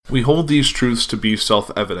We hold these truths to be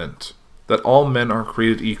self-evident, that all men are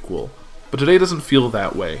created equal, but today doesn't feel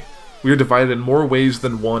that way. We are divided in more ways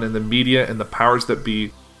than one, and the media and the powers that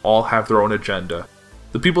be all have their own agenda.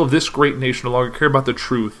 The people of this great nation no longer care about the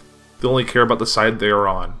truth, they only care about the side they are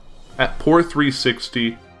on. At Poor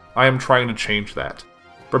 360, I am trying to change that,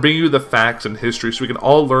 by bringing you the facts and history so we can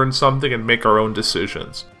all learn something and make our own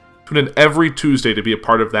decisions. Tune in every Tuesday to be a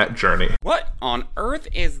part of that journey. What on earth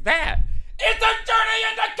is that? It's a Journey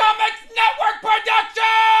into Comics Network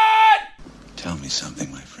production! Tell me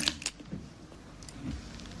something, my friend.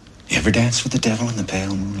 You ever dance with the devil in the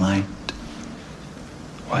pale moonlight?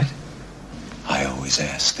 What? I always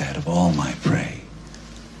ask that of all my prey.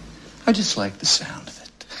 I just like the sound of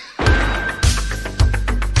it.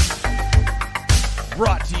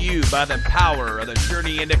 Brought to you by the power of the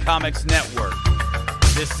Journey into Comics Network.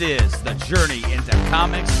 This is the Journey into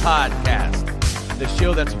Comics podcast, the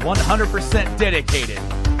show that's 100% dedicated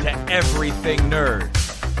to everything nerd.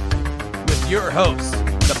 With your hosts,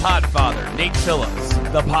 the Podfather, Nate Phillips,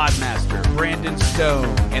 the Podmaster, Brandon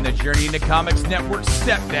Stone, and the Journey into Comics Network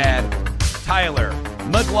stepdad, Tyler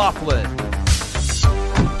McLaughlin.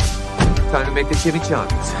 Time to make the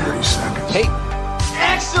chimichangas. 30 seconds. Hey,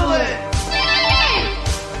 Excellent!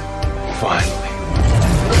 Finally.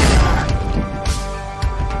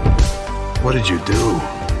 What did you do?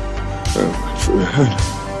 I went for the head.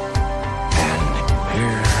 And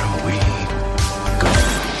here we go.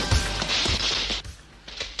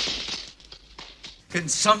 Can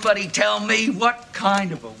somebody tell me what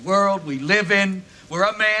kind of a world we live in where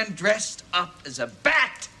a man dressed up as a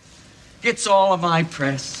bat gets all of my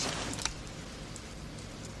press?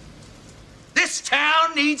 This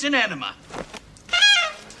town needs an enema.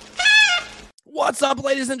 What's up,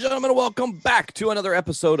 ladies and gentlemen? Welcome back to another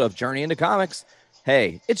episode of Journey into Comics.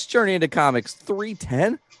 Hey, it's Journey into Comics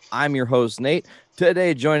 310. I'm your host, Nate.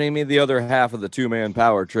 Today, joining me, the other half of the two-man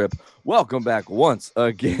power trip. Welcome back once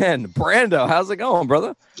again, Brando. How's it going,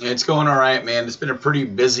 brother? It's going all right, man. It's been a pretty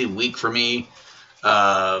busy week for me.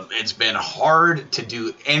 It's been hard to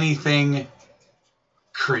do anything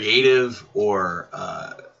creative or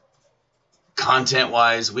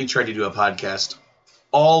content-wise. We tried to do a podcast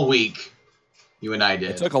all week. You and I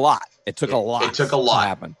did. It took a lot. It took a lot to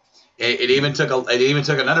happen. It even took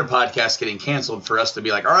another podcast getting canceled for us to be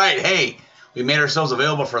like, all right, hey, we made ourselves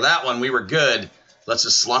available for that one. We were good. Let's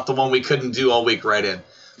just slot the one we couldn't do all week right in.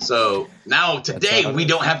 So now today we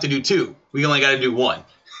don't have to do two. We only got to do one.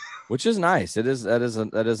 Which is nice. That is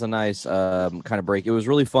a nice kind of break. It was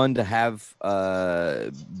really fun to have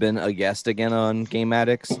been a guest again on Game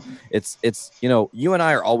Addicts. It's you and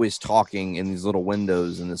I are always talking in these little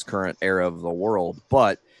windows in this current era of the world,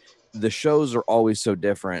 but the shows are always so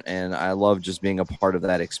different, and I love just being a part of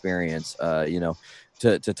that experience.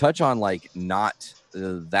 To touch on like not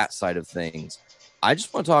that side of things, I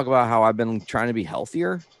just want to talk about how I've been trying to be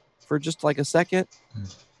healthier for just like a second.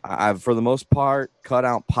 I've, for the most part, cut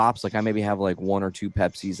out pops. Like I maybe have like one or two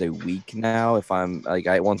Pepsis a week now. If I'm like,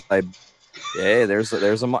 but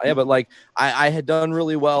like I had done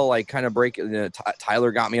really well. Like kind of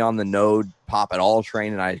Tyler got me on the no pop at all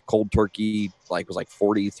train, and I cold turkey was like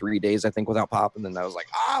 43 days I think without pop, and then I was like,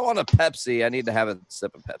 I want a Pepsi. I need to have a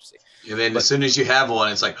sip of Pepsi. And then as soon as you have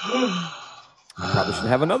one, it's like, I probably should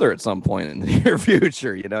have another at some point in the near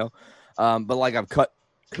future, But like I've cut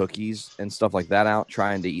cookies and stuff like that out,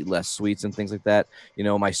 trying to eat less sweets and things like that.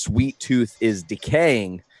 My sweet tooth is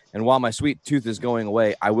decaying, and while my sweet tooth is going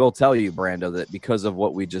away, I will tell you, Brando, that because of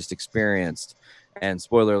what we just experienced, and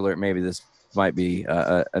spoiler alert, maybe this might be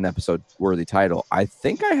an episode worthy title, I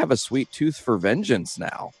think I have a sweet tooth for vengeance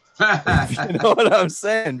now. You know what I'm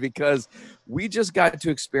saying? Because we just got to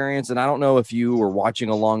experience, and I don't know if you were watching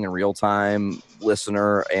along in real time,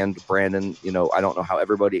 listener and Brandon, I don't know how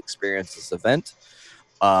everybody experienced this event.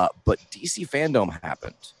 But DC Fandom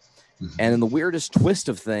happened. Mm-hmm. And in the weirdest twist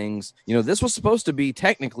of things, this was supposed to be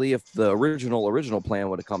technically, if the original plan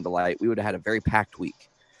would have come to light, we would have had a very packed week.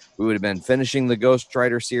 We would have been finishing the Ghost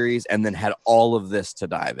Rider series and then had all of this to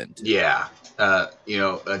dive into. Yeah.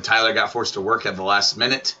 Tyler got forced to work at the last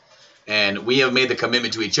minute, and we have made the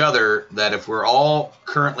commitment to each other that if we're all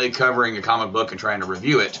currently covering a comic book and trying to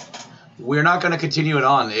review it, we're not going to continue it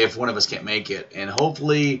on if one of us can't make it. And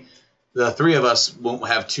hopefully the three of us won't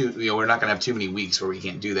have we're not going to have too many weeks where we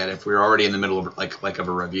can't do that if we're already in the middle of like of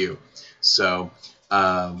a review. So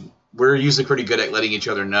we're usually pretty good at letting each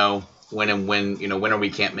other know when we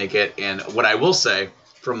can't make it. And what I will say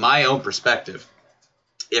from my own perspective,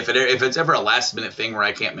 if it's ever a last minute thing where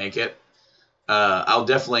I can't make it, I'll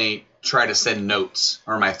definitely try to send notes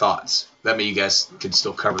or my thoughts. That way you guys can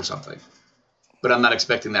still cover something. But I'm not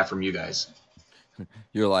expecting that from you guys.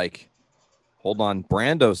 you're like, hold on.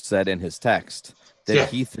 Brando said in his text that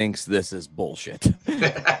he thinks this is bullshit.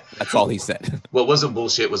 That's all he said. What wasn't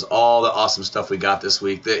bullshit was all the awesome stuff we got this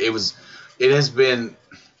week. It has been,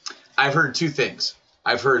 I've heard two things.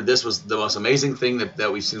 I've heard this was the most amazing thing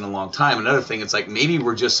that we've seen in a long time. Another thing, it's like maybe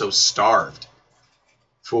we're just so starved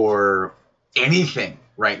for anything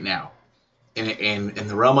right now in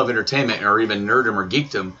the realm of entertainment or even nerdom or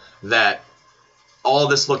geekdom that all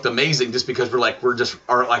this looked amazing just because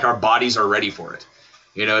our bodies are ready for it.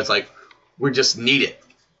 It's like we just need it.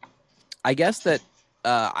 I guess that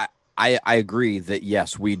I agree that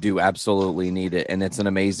yes, we do absolutely need it, and it's an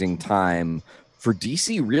amazing time for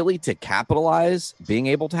DC really to capitalize being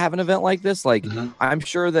able to have an event like this. Like, I'm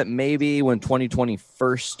sure that maybe when 2020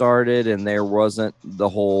 first started and there wasn't the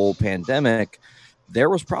whole pandemic, there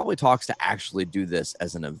was probably talks to actually do this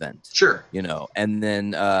as an event. Sure. And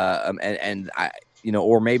then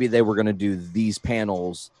or maybe they were going to do these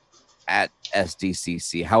panels at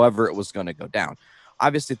SDCC, however it was going to go down.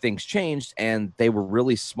 Obviously things changed, and they were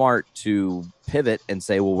really smart to pivot and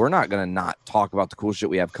say, well, we're not going to not talk about the cool shit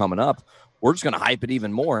we have coming up. We're just going to hype it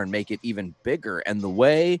even more and make it even bigger. And the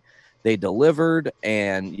way they delivered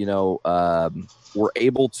and, were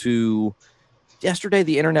able to, yesterday,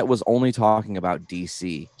 the internet was only talking about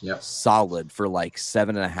DC solid for like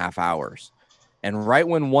 7.5 hours. And right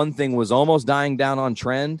when one thing was almost dying down on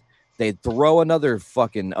trend, they'd throw another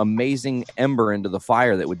fucking amazing ember into the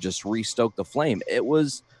fire that would just restoke the flame. It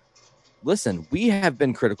was, listen, we have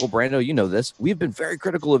been critical, Brando, you know this. We've been very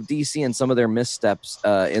critical of DC and some of their missteps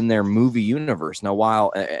in their movie universe. Now,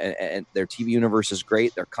 while their TV universe is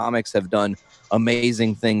great, their comics have done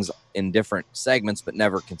amazing things in different segments, but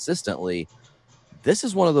never consistently. This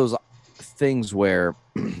is one of those things where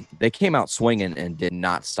they came out swinging and did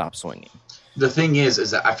not stop swinging. The thing is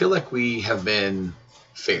that I feel like we have been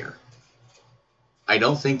fair. I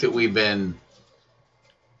don't think that we've been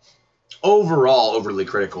overall overly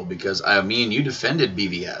critical because me and you defended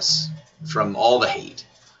BVS from all the hate.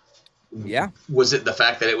 Yeah. Was it the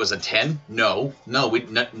fact that it was a 10? No.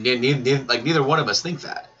 Neither one of us think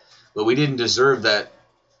that. But we didn't deserve that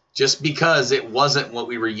just because it wasn't what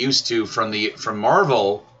we were used to from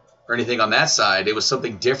Marvel or anything on that side. It was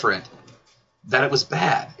something different. That it was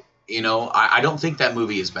bad. I don't think that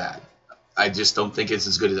movie is bad. I just don't think it's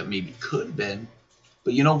as good as it maybe could have been.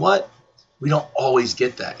 But you know what? We don't always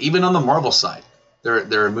get that. Even on the Marvel side,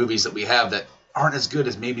 there are movies that we have that aren't as good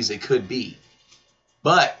as maybe as they could be.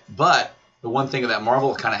 But the one thing that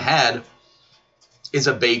Marvel kind of had is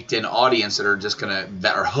a baked-in audience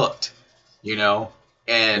that are hooked,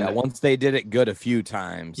 And once they did it good a few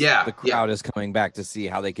times, the crowd is coming back to see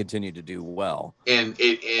how they continue to do well and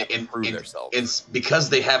prove themselves. And because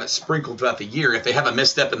they have it sprinkled throughout the year, if they have a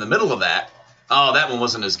misstep in the middle of that, that one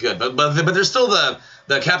wasn't as good. But there's still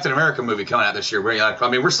the Captain America movie coming out this year. Where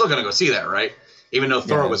we're still gonna go see that, right? Even though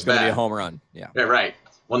Thor was bad. Be a home run. Yeah, right.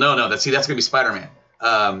 Well, no. That's gonna be Spider-Man.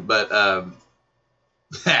 I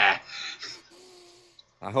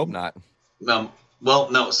hope not.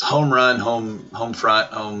 Well, no, it's home run, home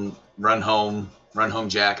front, run home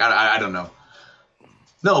Jack. I don't know.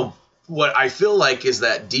 No, what I feel like is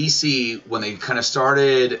that DC, when they kind of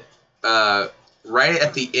started right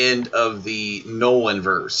at the end of the Nolan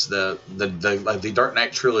verse, the Dark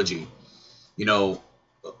Knight trilogy, if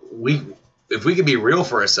we could be real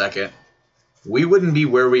for a second, we wouldn't be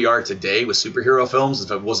where we are today with superhero films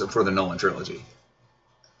if it wasn't for the Nolan trilogy.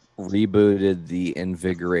 Rebooted the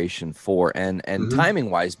Invigoration 4 and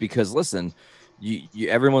timing wise, because listen, you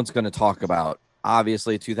everyone's going to talk about,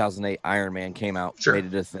 obviously 2008 Iron Man came out, made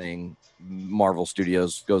it a thing. Marvel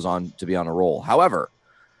Studios goes on to be on a roll. However,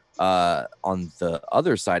 on the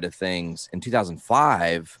other side of things, in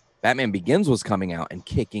 2005, Batman Begins was coming out and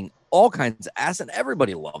kicking all kinds of ass, and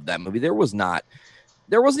everybody loved that movie. There wasn't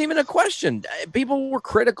even a question. People were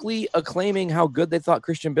critically acclaiming how good they thought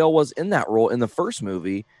Christian Bale was in that role in the first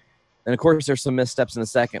movie. And of course, there's some missteps in the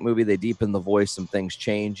second movie. They deepen the voice, some things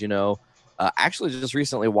change, Actually, just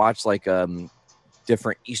recently watched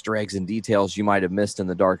different Easter eggs and details you might have missed in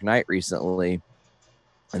The Dark Knight recently.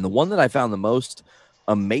 And the one that I found the most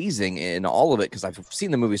amazing in all of it, because I've seen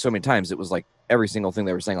the movie so many times, it was like every single thing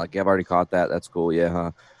they were saying, like, yeah, I've already caught that. That's cool. Yeah,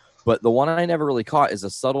 huh? But the one I never really caught is a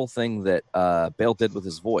subtle thing that Bale did with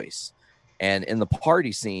his voice. And in the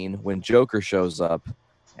party scene, when Joker shows up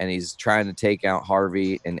and he's trying to take out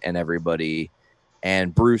Harvey and everybody,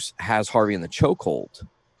 and Bruce has Harvey in the chokehold,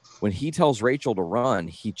 when he tells Rachel to run,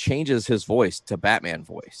 he changes his voice to Batman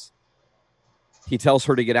voice. He tells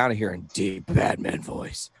her to get out of here in deep Batman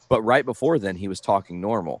voice. But right before then, he was talking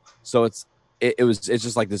normal. So it's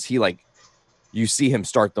just like this. He you see him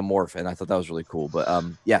start the morph, and I thought that was really cool. But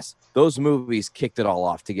yes, those movies kicked it all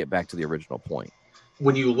off to get back to the original point.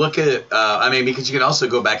 When you look at it, I mean, because you can also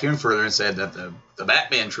go back even further and say that the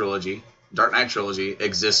Batman trilogy, Dark Knight trilogy,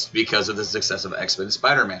 exists because of the success of X-Men and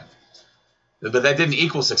Spider-Man. But that didn't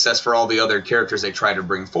equal success for all the other characters they tried to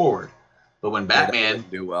bring forward. But when Batman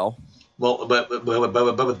do well, but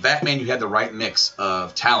with Batman, you had the right mix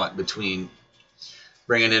of talent between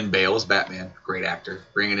bringing in Bale as Batman, great actor,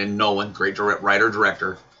 bringing in Nolan, great writer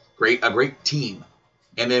director, a great team,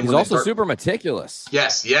 and then he's also super meticulous.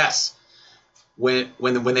 Yes. When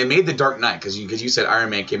they made the Dark Knight, because you said Iron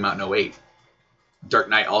Man came out in 2008, Dark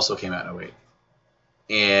Knight also came out in 2008,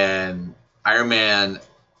 and Iron Man,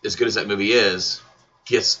 as good as that movie is,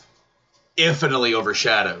 gets infinitely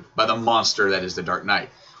overshadowed by the monster that is the Dark Knight.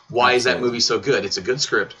 Why is that movie so good? It's a good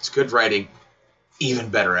script, it's good writing, even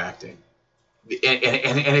better acting.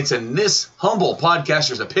 And it's in this humble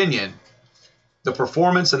podcaster's opinion, the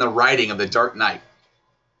performance and the writing of The Dark Knight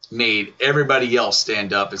made everybody else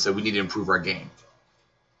stand up and said, we need to improve our game.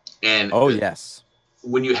 And yes,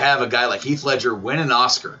 when you have a guy like Heath Ledger win an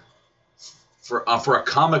Oscar for a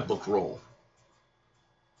comic book role,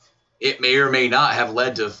 it may or may not have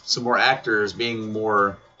led to some more actors being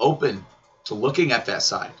more open to looking at that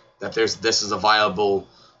side, that this is a viable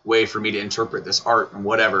way for me to interpret this art and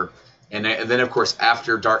whatever. And then, of course,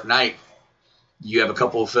 after Dark Knight, you have a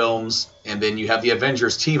couple of films, and then you have the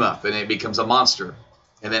Avengers team up, and it becomes a monster.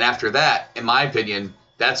 And then after that, in my opinion,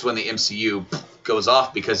 that's when the MCU goes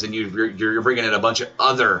off, because then you're bringing in a bunch of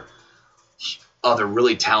other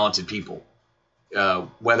really talented people,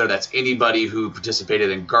 whether that's anybody who participated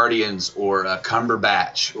in Guardians or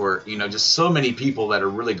Cumberbatch, or just so many people that are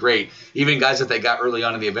really great. Even guys that they got early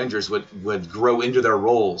on in the Avengers would grow into their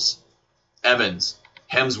roles. Evans,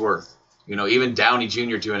 Hemsworth. Even Downey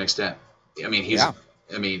Jr. to an extent. I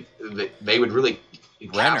mean, they would really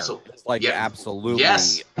encapsulate. It's like absolutely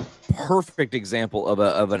perfect example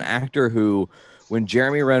of an actor who, when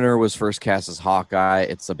Jeremy Renner was first cast as Hawkeye,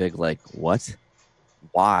 it's a big what?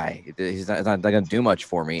 Why? He's not going to do much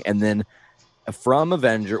for me. And then from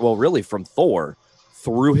from Thor,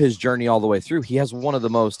 through his journey all the way through, he has one of the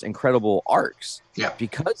most incredible arcs. Yeah.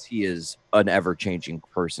 Because he is an ever-changing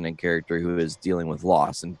person and character who is dealing with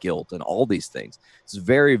loss and guilt and all these things. It's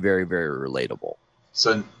very, very, very relatable.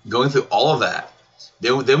 So going through all of that,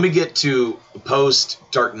 then we get to post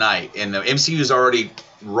Dark Knight, and the MCU is already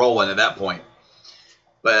rolling at that point.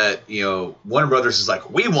 But, Warner Brothers is like,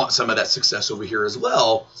 we want some of that success over here as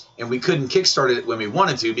well. And we couldn't kickstart it when we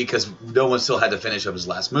wanted to, because no one still had to finish up his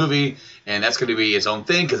last movie. And that's going to be its own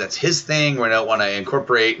thing, because that's his thing. We don't want to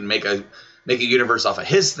incorporate and make a universe off of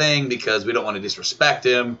his thing, because we don't want to disrespect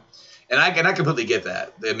him. And I completely get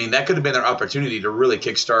that. I mean, that could have been their opportunity to really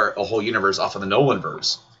kickstart a whole universe off of the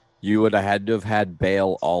Nolanverse. You would have had to have had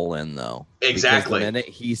Bale all in, though. Exactly. Because the minute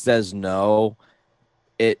he says no,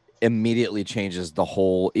 it immediately changes the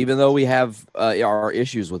whole. Even though we have our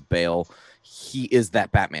issues with Bale, he is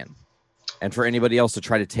that Batman. And for anybody else to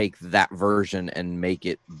try to take that version and make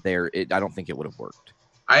it there, I don't think it would have worked.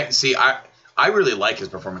 I really like his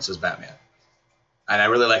performance as Batman, and I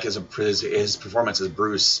really like his performance as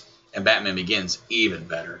Bruce and Batman Begins even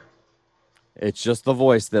better. It's just the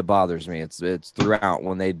voice that bothers me. It's throughout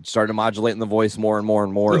when they started modulating the voice more and more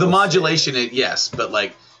and more. Well, the modulation, yes, but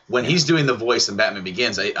when he's doing the voice in Batman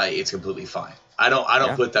Begins, it's completely fine. I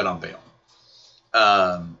don't put that on Bale.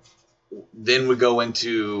 Then we go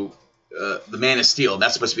into the Man of Steel.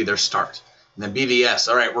 That's supposed to be their start. And then BVS.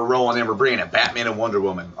 All right, we're rolling in. We're bringing it. Batman and Wonder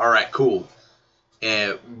Woman. All right, cool.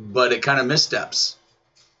 But it kind of missteps.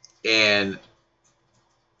 And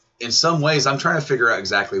in some ways, I'm trying to figure out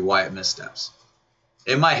exactly why it missteps.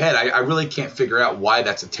 In my head, I really can't figure out why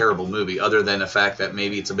that's a terrible movie, other than the fact that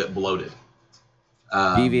maybe it's a bit bloated.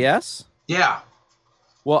 BVS? Yeah.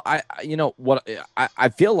 Well, I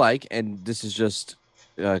feel like, and this is just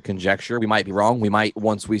conjecture. We might be wrong. We might,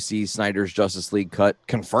 once we see Snyder's Justice League cut,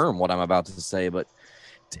 confirm what I'm about to say. But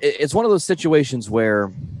it's one of those situations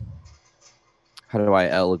where, how do I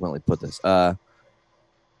eloquently put this?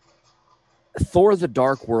 Thor: The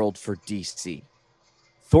Dark World for DC.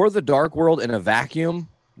 Thor: The Dark World in a vacuum,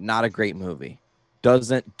 not a great movie.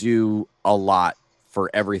 Doesn't do a lot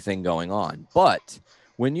for everything going on. But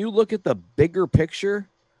when you look at the bigger picture,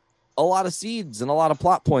 a lot of seeds and a lot of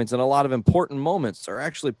plot points and a lot of important moments are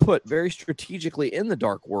actually put very strategically in the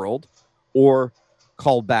Dark World, or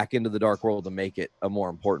called back into the Dark World to make it a more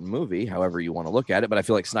important movie, however you want to look at it. But I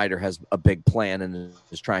feel like Snyder has a big plan and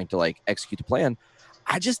is trying to execute the plan.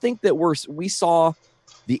 I just think that we saw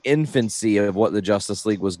the infancy of what the Justice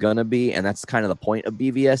League was going to be. And that's kind of the point of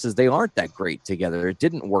BVS, is they aren't that great together. It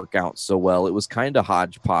didn't work out so well. It was kind of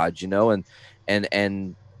hodgepodge,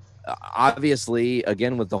 and obviously,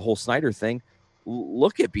 again, with the whole Snyder thing,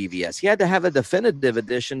 look at BVS. He had to have a definitive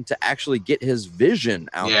edition to actually get his vision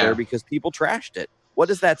out there because people trashed it. What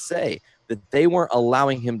does that say? That they weren't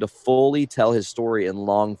allowing him to fully tell his story in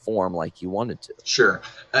long form like he wanted to. Sure.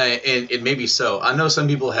 And it may be so. I know some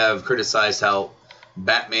people have criticized how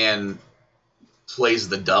Batman plays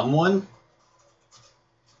the dumb one.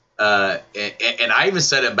 And I even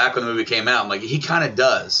said it back when the movie came out. I'm like, he kind of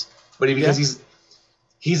does. But because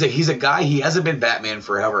he's a guy, he hasn't been Batman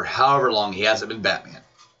for however long he hasn't been Batman.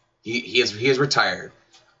 He has retired.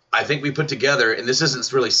 I think we put together, and this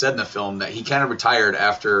isn't really said in the film, that he kind of retired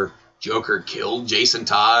after Joker killed Jason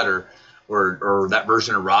Todd or that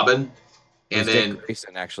version of Robin. And then Dick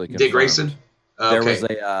Grayson actually confirmed. Dick Grayson?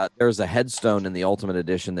 Okay. There was a headstone in the Ultimate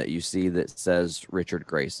Edition that you see that says Richard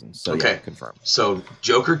Grayson. So yeah, confirmed. So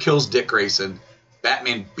Joker kills Dick Grayson.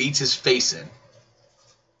 Batman beats his face in.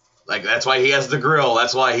 Like, that's why he has the grill.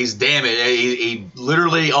 That's why he's damaged. He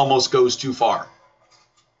literally almost goes too far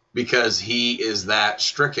because he is that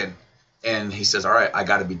stricken. And he says, all right, I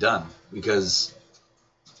got to be done because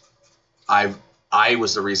I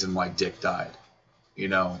was the reason why Dick died.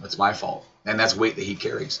 It's my fault. And that's weight that he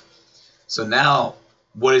carries. So now,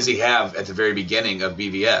 what does he have at the very beginning of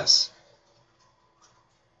BVS?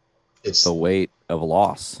 It's the weight of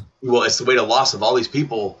loss. Well, it's the weight of loss of all these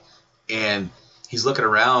people. And he's looking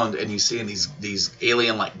around and he's seeing these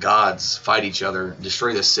alien-like gods fight each other,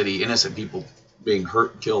 destroy the city, innocent people being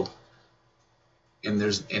hurt and killed. And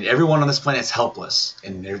everyone on this planet is helpless.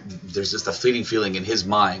 And there's just a fleeting feeling in his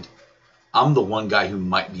mind, I'm the one guy who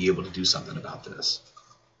might be able to do something about this.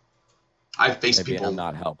 I've faced people. I'm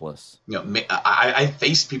not helpless. I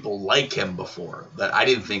faced people like him before that I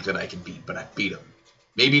didn't think that I could beat, but I beat him.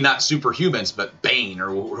 Maybe not superhumans, but Bane or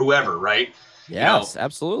whoever, right? Yes,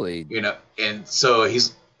 absolutely. And so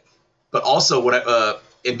but also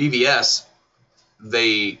in BVS,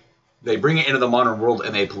 they bring it into the modern world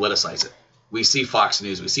and they politicize it. We see Fox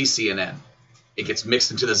News, we see CNN. It gets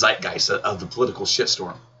mixed into the zeitgeist of the political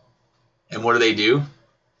shitstorm. And what do?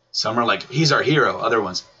 Some are like, he's our hero. Other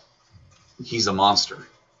ones, he's a monster.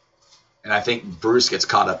 And I think Bruce gets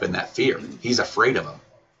caught up in that fear. He's afraid of him.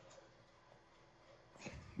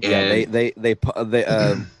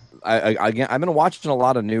 I've been watching a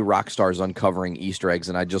lot of new rock stars uncovering Easter eggs,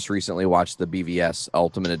 and I just recently watched the BVS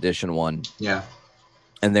Ultimate Edition one. Yeah.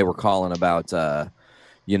 And they were calling about,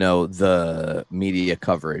 the media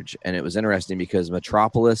coverage. And it was interesting because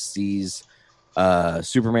Metropolis sees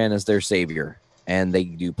Superman as their savior, and they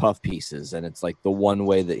do puff pieces, and it's like the one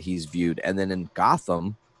way that he's viewed. And then in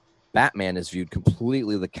Gotham, Batman is viewed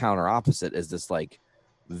completely the counter opposite as this like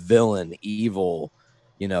villain, evil,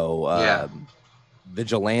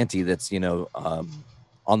 vigilante that's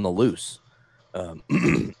on the loose,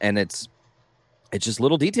 and it's just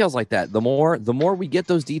little details like that. The more we get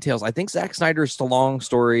those details, I think Zack Snyder's a long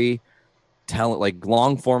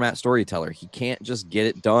format storyteller. He can't just get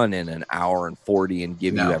it done in an hour and 40 and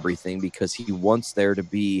give you everything, because he wants there to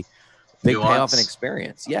be big payoff and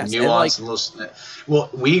experience. Yes, nuance.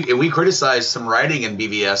 We criticized some writing in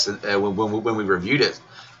BVS when we reviewed it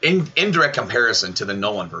in direct comparison to the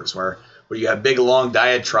Nolanverse, where you have big long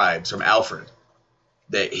diatribes from Alfred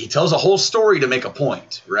that he tells a whole story to make a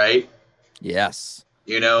point, right? Yes.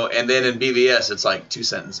 And then in BVS it's like 2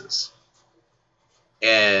 sentences,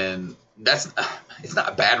 and it's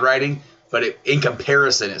not bad writing, but in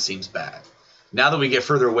comparison it seems bad. Now that we get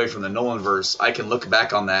further away from the Nolanverse, I can look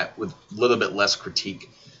back on that with a little bit less critique.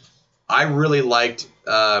 I really liked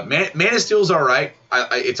Man of Steel's all right.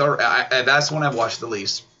 It's all right. That's the one I've watched the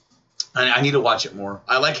least. I need to watch it more.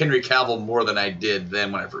 I like Henry Cavill more than I did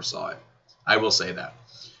then when I first saw it. I will say that.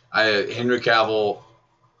 Henry Cavill,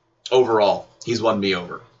 overall, he's won me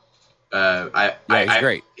over. He's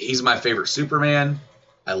great. He's my favorite Superman.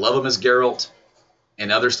 I love him as Geralt,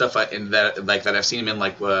 and other stuff that I've seen him in,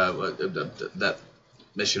 like that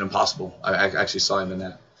Mission Impossible. I actually saw him in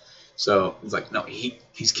that. So it's like, no,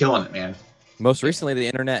 he's killing it, man. Most recently, the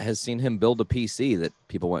internet has seen him build a PC that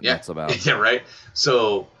people went nuts about. Yeah, right.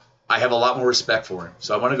 So I have a lot more respect for him.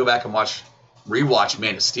 So I want to go back and rewatch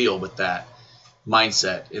Man of Steel with that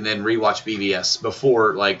mindset, and then rewatch BVS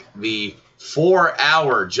before like the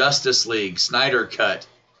 4-hour Justice League Snyder cut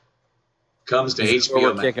comes to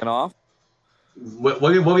HBO. We're kicking off. Well,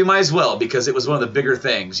 we might as well, because it was one of the bigger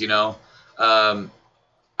things, I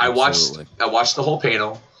watched the whole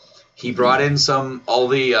panel. He brought in all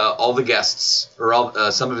the guests,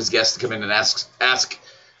 or some of his guests, to come in and ask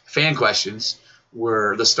fan questions.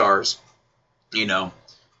 were the stars. You know,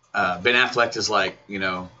 Ben Affleck is like, you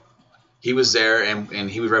know, he was there and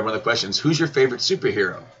he read one of the questions, who's your favorite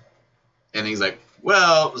superhero? And he's like,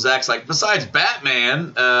 well, Zach's like, besides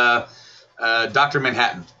Batman, Dr.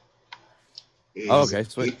 Manhattan. Okay,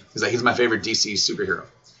 sweet. He's like, he's my favorite DC superhero.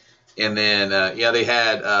 And then, they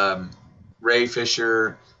had Ray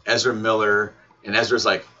Fisher, Ezra Miller, and Ezra's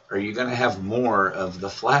like, are you going to have more of the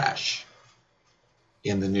Flash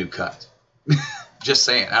in the new cut? Just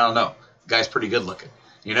saying. I don't know. Guy's pretty good looking,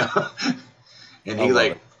 you know? And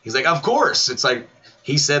he's like, of course. It's like,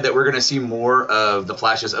 he said that we're going to see more of the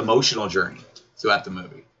Flash's emotional journey throughout the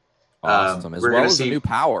movie. Awesome. As well as a new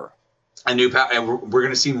power. And we're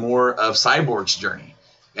going to see more of Cyborg's journey.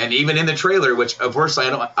 And even in the trailer, which of course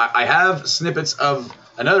I have snippets of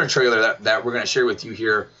another trailer that we're going to share with you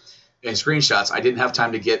here in screenshots. I didn't have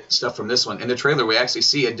time to get stuff from this one. In the trailer, we actually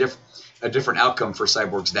see a different outcome for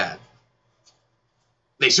Cyborg's dad.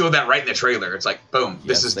 They showed that right in the trailer. It's like, boom,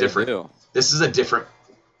 this is different. Do. This is a different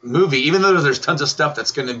movie, even though there's tons of stuff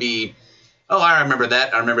that's going to be, oh, I remember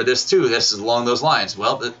that. I remember this too. This is along those lines.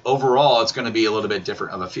 Well, overall, it's going to be a little bit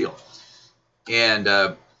different of a feel.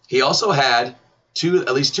 And he also had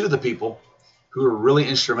at least two of the people who were really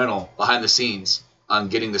instrumental behind the scenes on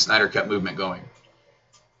getting the Snyder Cut movement going.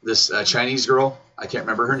 This Chinese girl, I can't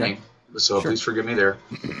remember her name, so please forgive me there.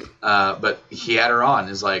 But he had her on.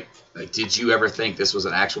 Is like, did you ever think this was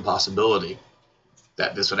an actual possibility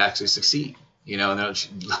that this would actually succeed? You know, and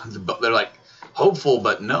they're like hopeful,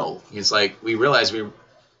 but no. It's like we realized even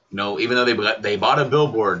though they bought a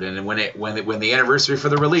billboard, and when the anniversary for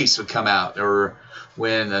the release would come out, or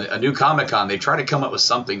when a new Comic-Con, they try to come up with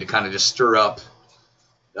something to kind of just stir up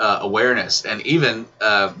awareness. And even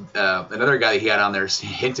another guy that he had on there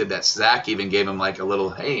hinted that Zach even gave him like a little,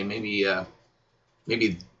 hey, maybe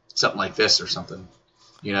something like this or something.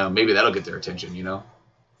 You know, maybe that'll get their attention, you know?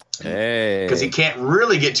 Hey. Because he can't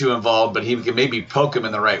really get too involved, but he can maybe poke him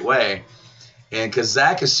in the right way. And because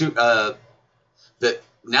Zach is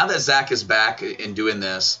now that Zach is back and doing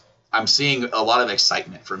this, I'm seeing a lot of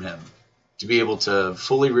excitement from him to be able to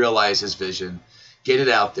fully realize his vision, get it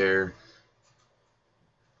out there.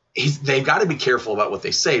 They've got to be careful about what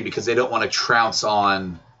they say because they don't want to trounce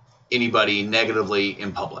on anybody negatively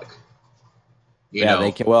in public. You know?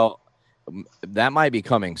 They can. Well, that might be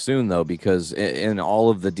coming soon though, because in all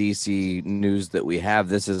of the DC news that we have,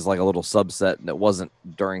 this is like a little subset that wasn't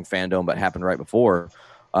during Fandom but happened right before.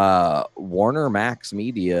 Warner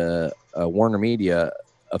Media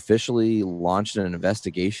officially launched an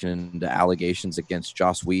investigation into allegations against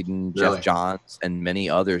Joss Whedon, Really? Jeff Johns, and many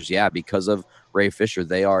others. Yeah, because of Ray Fisher,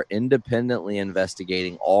 they are independently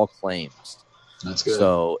investigating all claims. That's good.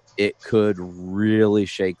 So it could really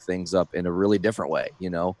shake things up in a really different way.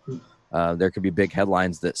 You know, there could be big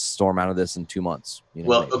headlines that storm out of this in 2 months. You know,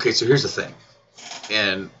 Well, maybe. okay, so here's the thing.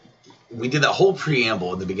 And we did that whole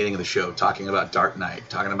preamble in the beginning of the show talking about Dark Knight,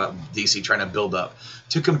 talking about DC trying to build up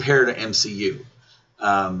to compare to MCU.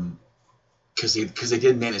 Because they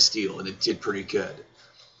did Man of Steel, and it did pretty good.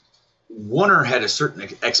 Warner had a certain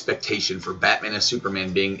expectation for Batman and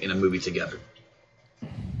Superman being in a movie together.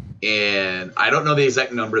 And I don't know the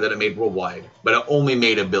exact number that it made worldwide, but it only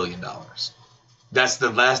made $1 billion. That's the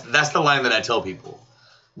line that I tell people.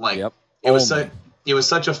 I'm like, Yep. it was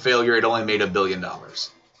such a failure, it only made $1 billion.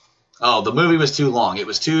 Oh, the movie was too long. It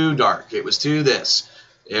was too dark. It was too this.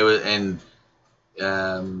 It was, and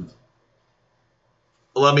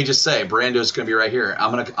let me just say, Brando's going to be right here.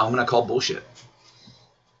 I'm gonna call bullshit.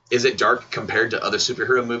 Is it dark compared to other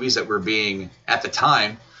superhero movies that were being at the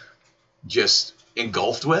time just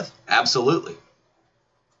engulfed with? Absolutely.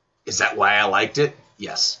 Is that why I liked it?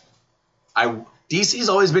 Yes. DC's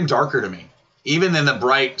always been darker to me, even in the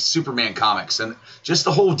bright Superman comics and just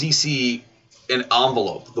the whole DC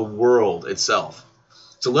envelope, the world itself.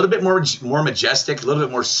 It's a little bit more majestic, a little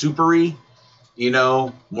bit more supery, you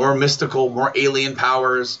know, more mystical, more alien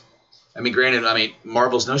powers. I mean, granted,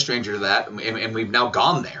 Marvel's no stranger to that, and we've now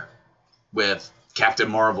gone there with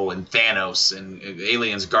Captain Marvel and Thanos and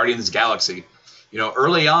Aliens, Guardians of the Galaxy. You know,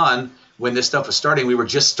 early on when this stuff was starting, we were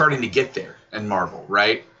just starting to get there in Marvel,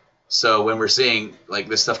 right? So when we're seeing like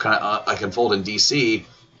this stuff kind of like unfold in DC,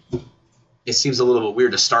 it seems a little bit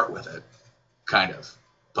weird to start with it, kind of.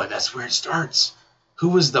 But that's where it starts. Who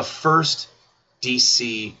was the first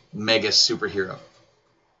DC mega superhero?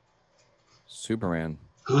 Superman.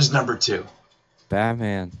 Who's number 2?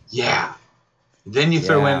 Batman. Yeah. Then you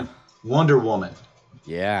throw in Wonder Woman.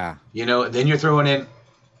 Yeah. You know, then you're throwing in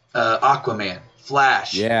Aquaman,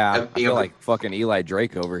 Flash. Yeah. I feel like fucking Eli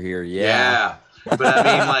Drake over here. Yeah. But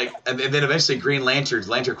I mean, like, and then eventually Green Lantern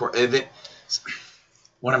Corps.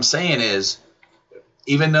 What I'm saying is,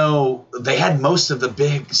 even though they had most of the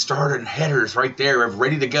big starter and headers right there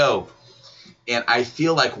ready to go. And I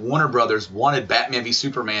feel like Warner Brothers wanted Batman v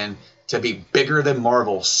Superman to be bigger than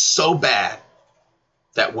Marvel so bad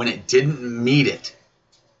that when it didn't meet it,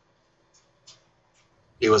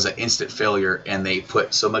 it was an instant failure, and they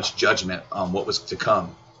put so much judgment on what was to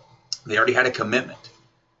come. They already had a commitment.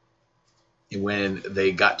 And when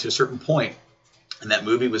they got to a certain point and that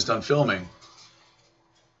movie was done filming,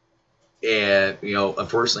 and,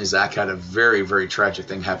 unfortunately, Zach had a very, very tragic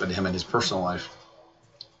thing happen to him in his personal life.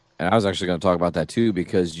 And I was actually going to talk about that too,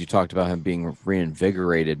 because you talked about him being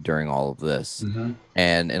reinvigorated during all of this. Mm-hmm.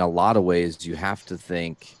 And in a lot of ways, you have to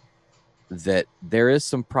think that there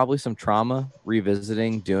is probably some trauma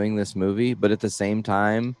revisiting doing this movie, but at the same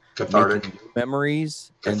time, cathartic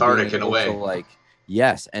memories, cathartic in a way. Like,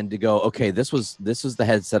 yes, and to go, okay, this is the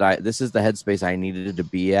headspace I needed to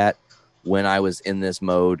be at when I was in this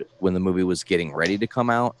mode when the movie was getting ready to come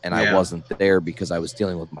out, and I wasn't there because I was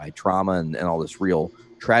dealing with my trauma and all this real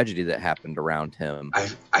tragedy that happened around him.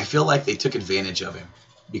 I feel like they took advantage of him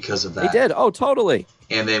because of that. They did. Oh, totally.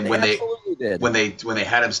 And then when they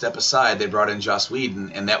had him step aside, they brought in Joss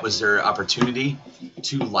Whedon, and that was their opportunity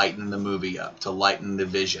to lighten the movie up, to lighten the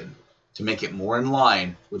vision, to make it more in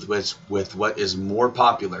line with what is more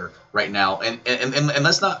popular right now. And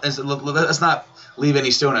let's not leave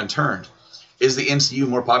any stone unturned. Is the MCU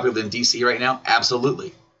more popular than DC right now?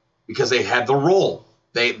 Absolutely, because they had the role.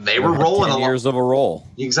 They were rolling 10 years of a roll.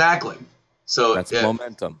 Exactly. So that's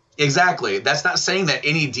momentum. Exactly. That's not saying that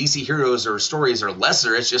any DC heroes or stories are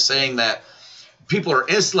lesser. It's just saying that people are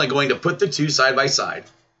instantly going to put the two side by side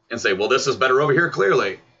and say, well, this is better over here,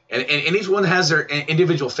 clearly. And each one has their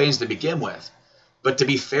individual fans to begin with. But to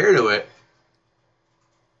be fair to it,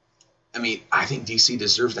 I mean, I think DC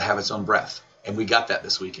deserves to have its own breath. And we got that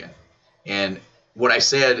this weekend. And what I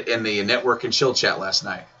said in the Network and Chill chat last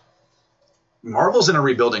night, Marvel's in a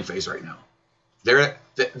rebuilding phase right now.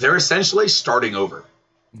 They're essentially starting over.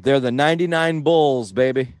 They're the 99 Bulls,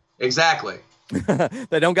 baby. Exactly.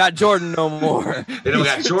 They don't got Jordan no more. They don't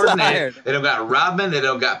got Jordan. They don't got Rodman. They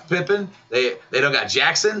don't got Pippen. They don't got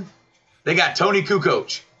Jackson. They got Tony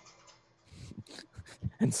Kukoc.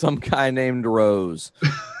 And some guy named Rose.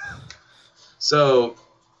 So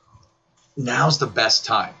now's the best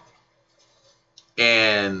time.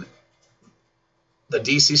 And the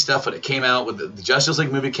DC stuff, when it came out, with the Justice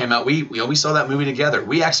League movie came out, we saw that movie together.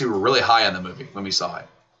 We actually were really high on the movie when we saw it.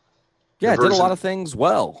 Yeah, it did a lot of things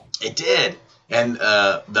well. It did. And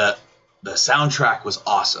the soundtrack was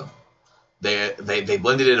awesome. They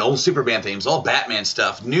blended in old Superman themes, all Batman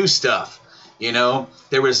stuff, new stuff.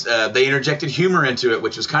 There was they interjected humor into it,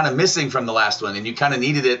 which was kind of missing from the last one, and you kind of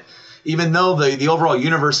needed it. Even though the overall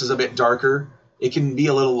universe is a bit darker, it can be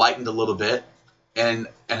a little lightened a little bit. And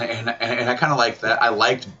I kind of like that. I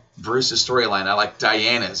liked Bruce's storyline. I liked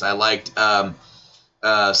Diana's. I liked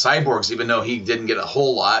Cyborg's, even though he didn't get a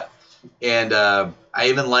whole lot. And I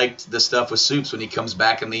even liked the stuff with Supes when he comes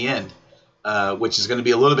back in the end, which is going to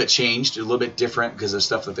be a little bit changed, a little bit different because of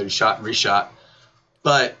stuff that they shot and reshot.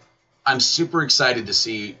 But I'm super excited to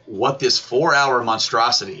see what this 4-hour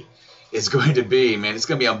monstrosity is going to be, man. It's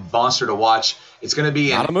going to be a monster to watch. It's going to be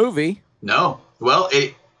not a movie. No. Well,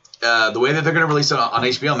 the way that they're going to release it on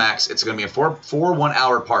HBO Max, it's going to be in four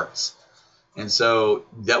 1-hour parts. And so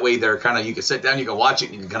that way they're kind of, you can sit down, you can watch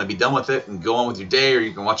it, you can kind of be done with it and go on with your day, or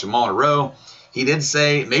you can watch them all in a row. He didn't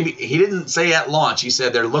say at launch. He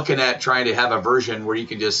said they're looking at trying to have a version where you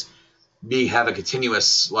can just have a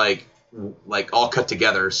continuous, like all cut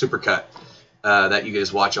together, super cut, that you can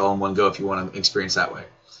just watch all in one go if you want to experience that way.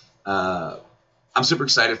 I'm super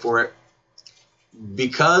excited for it.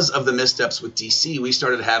 Because of the missteps with DC, we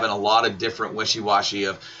started having a lot of different wishy-washy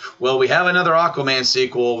of, well, we have another Aquaman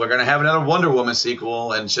sequel, we're going to have another Wonder Woman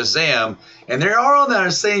sequel, and Shazam, and they're all in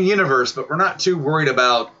the same universe, but we're not too worried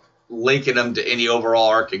about linking them to any overall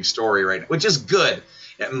arcing story right now, which is good,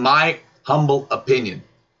 in my humble opinion.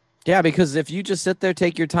 Yeah, because if you just sit there,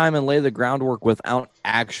 take your time, and lay the groundwork without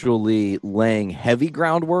actually laying heavy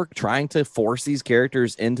groundwork, trying to force these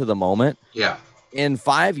characters into the moment. Yeah. In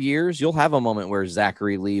 5 years, you'll have a moment where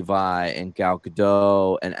Zachary Levi and Gal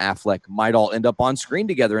Gadot and Affleck might all end up on screen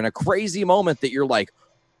together in a crazy moment that you're like,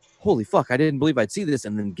 holy fuck, I didn't believe I'd see this.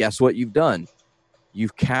 And then guess what you've done?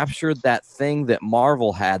 You've captured that thing that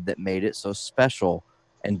Marvel had that made it so special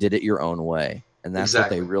and did it your own way. And that's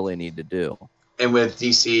exactly what they really need to do. And with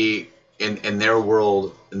DC, in their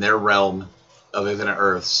world, in their realm of Infinite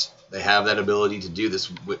Earths, they have that ability to do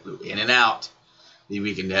this in and out.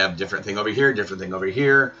 We can have different thing over here, different thing over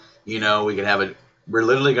here. We can have it. We're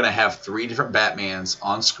literally going to have 3 different Batmans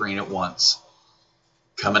on screen at once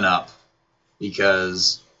coming up.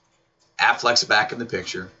 because Affleck's back in the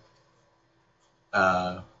picture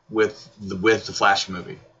with the Flash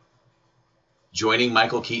movie, joining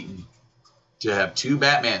Michael Keaton to have two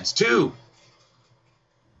Batmans,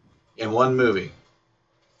 in one movie.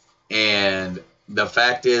 And the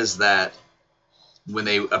fact is that when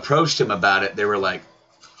they approached him about it, they were like,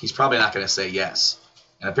 he's probably not going to say yes.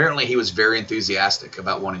 And apparently he was very enthusiastic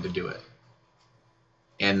about wanting to do it.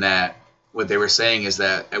 And that what they were saying is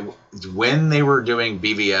that when they were doing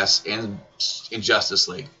BVS in Justice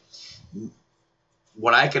League,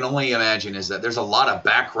 what I can only imagine is that there's a lot of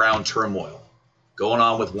background turmoil going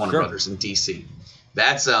on with Warner Brothers in DC.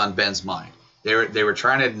 That's on Ben's mind. They were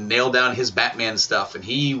trying to nail down his Batman stuff, and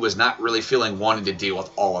he was not really wanting to deal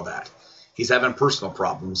with all of that. He's having personal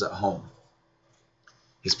problems at home.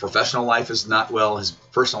 His professional life is not well. His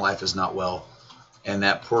personal life is not well. And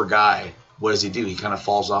that poor guy, what does he do? He kind of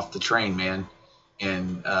falls off the train, man.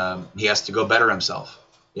 And he has to go better himself.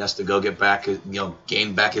 He has to go get back,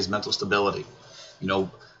 gain back his mental stability.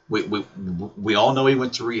 We all know he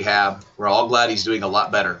went to rehab. We're all glad he's doing a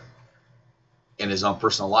lot better in his own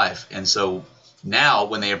personal life. And so now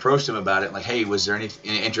when they approached him about it, like, hey, was there any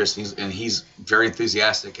interest? He's very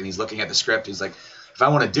enthusiastic, and he's looking at the script. He's like, if I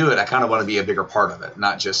want to do it, I kind of want to be a bigger part of it,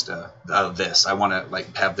 not just this. I want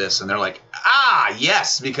to have this. And they're like,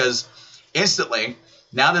 yes, because instantly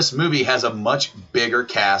now this movie has a much bigger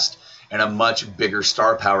cast and a much bigger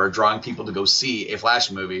star power, drawing people to go see a Flash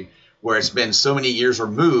movie where it's been so many years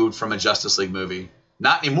removed from a Justice League movie.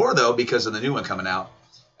 Not anymore, though, because of the new one coming out.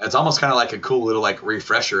 It's almost kind of like a cool little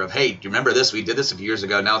refresher of, hey, do you remember this? We did this a few years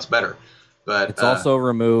ago. Now it's better. But it's also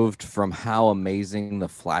removed from how amazing the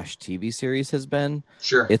Flash TV series has been.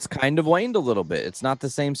 Sure. It's kind of waned a little bit. It's not the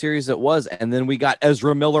same series it was. And then we got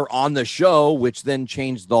Ezra Miller on the show, which then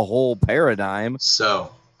changed the whole paradigm.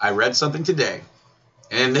 So I read something today,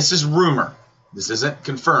 and this is rumor. This isn't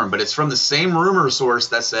confirmed, but it's from the same rumor source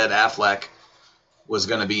that said Affleck was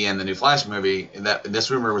going to be in the new Flash movie. And this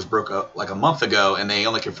rumor was broke up like a month ago, and they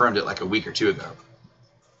only confirmed it like a week or two ago.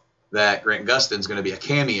 That Grant Gustin's going to be a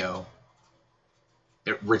cameo,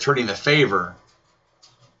 returning the favor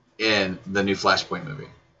in the new Flashpoint movie.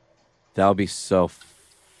 That would be so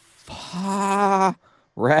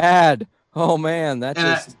rad. Oh man,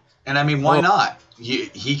 and I mean, why not?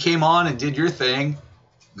 He came on and did your thing.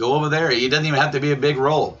 Go over there. It doesn't even have to be a big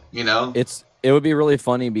role, It would be really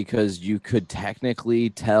funny because you could technically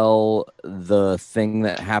tell the thing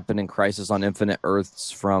that happened in Crisis on Infinite Earths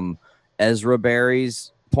from Ezra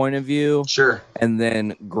Barry's point of view. Sure. And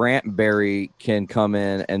then Grant Barry can come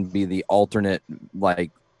in and be the alternate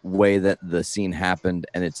way that the scene happened,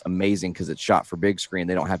 and it's amazing because it's shot for big screen.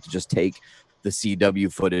 They don't have to just take the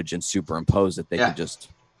CW footage and superimpose it. They could just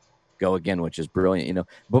go again, which is brilliant.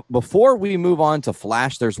 But before we move on to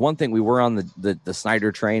Flash, there's one thing. We were on the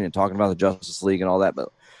Snyder train and talking about the Justice League and all that, but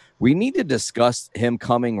we need to discuss him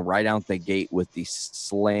coming right out the gate with the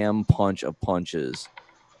slam punch of punches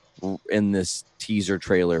in this teaser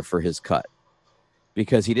trailer for his cut,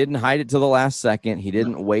 because he didn't hide it till the last second. He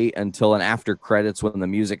didn't wait until an after credits when the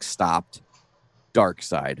music stopped.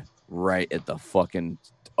 Darkseid right at the fucking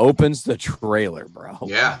opens the trailer, bro.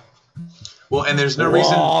 Yeah. Well, and there's no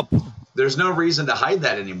reason to hide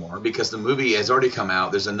that anymore, because the movie has already come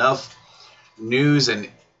out. There's enough news and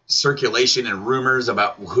circulation and rumors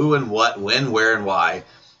about who and what, when, where, and why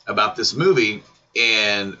about this movie,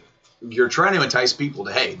 and you're trying to entice people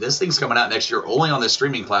to, hey, this thing's coming out next year only on this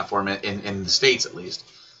streaming platform in the States at least.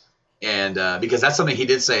 And because that's something he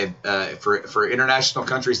did say, for international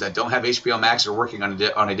countries that don't have HBO Max, are working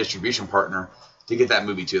on a distribution partner to get that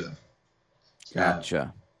movie to them.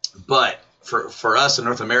 Gotcha. But for us in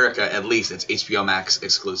North America, at least, it's HBO Max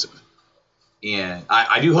exclusive. And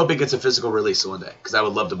I do hope it gets a physical release one day, because I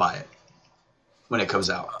would love to buy it when it comes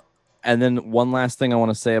out. And then one last thing I want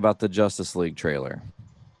to say about the Justice League trailer.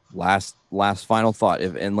 Last final thought,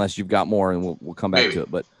 unless you've got more, and we'll come back to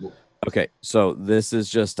it. But okay, so this is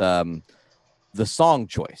just the song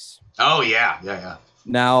choice. Oh yeah.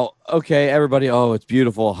 Now, okay, everybody, it's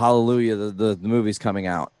beautiful, hallelujah, the movie's coming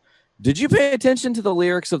out. Did you pay attention to the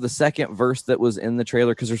lyrics of the second verse that was in the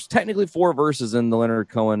trailer? Because there's technically 4 verses in the Leonard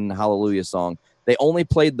Cohen Hallelujah song. They only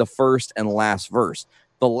played the first and last verse.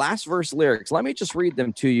 The last verse lyrics, let me just read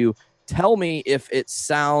them to you. Tell me if it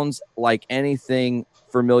sounds like anything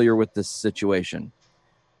familiar with this situation.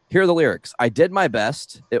 Here are the lyrics. I did my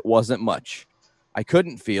best. It wasn't much. I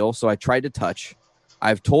couldn't feel, so I tried to touch.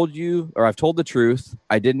 I've told the truth.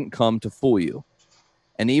 I didn't come to fool you.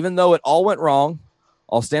 And even though it all went wrong,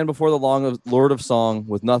 I'll stand before the Lord of Song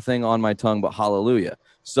with nothing on my tongue but hallelujah.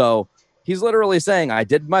 So he's literally saying, I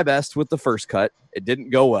did my best with the first cut. It didn't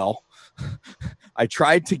go well. I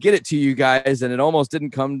tried to get it to you guys, and it almost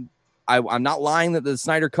didn't come. I'm not lying that the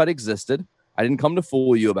Snyder Cut existed. I didn't come to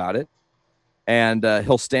fool you about it. And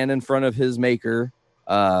he'll stand in front of his maker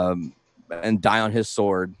and die on his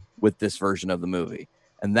sword with this version of the movie.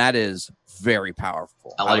 And that is very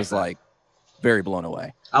powerful. I was like very blown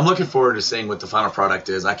away. I'm looking forward to seeing what the final product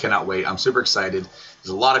is. I cannot wait. I'm super excited. There's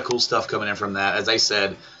a lot of cool stuff coming in from that. As I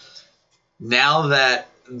said, now that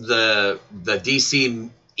the DC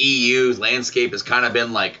EU landscape has kind of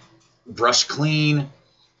been like brush clean,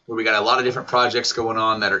 where we got a lot of different projects going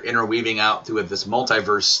on that are interweaving out through this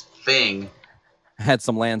multiverse thing. Had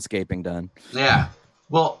some landscaping done. Yeah.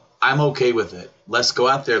 Well, I'm okay with it. Let's go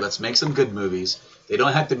out there. Let's make some good movies. They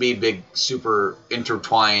don't have to be big, super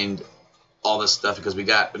intertwined, all this stuff, because we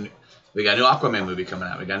got a new Aquaman movie coming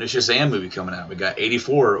out. We got a new Shazam movie coming out. We got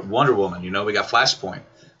 84 Wonder Woman. You know, we got Flashpoint.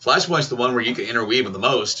 Flashpoint's the one where you can interweave them the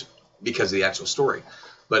most because of the actual story.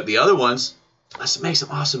 But the other ones, let's make some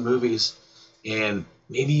awesome movies, and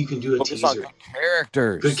maybe you can do a teaser.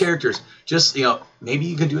 Good characters. Just, maybe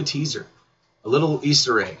you can do a teaser, a little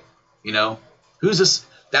Easter egg. Who's this?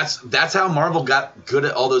 That's how Marvel got good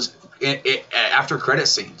at all those after credit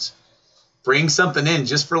scenes. Bring something in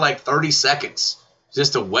just for like 30 seconds,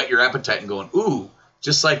 just to whet your appetite and going, ooh,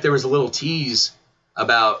 just like there was a little tease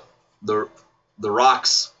about the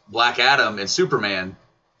Rock's Black Adam and Superman.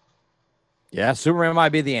 Yeah, Superman might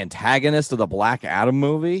be the antagonist of the Black Adam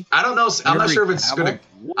movie. I don't know. I'm not sure if it's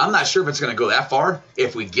gonna go that far.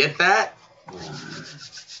 If we get that,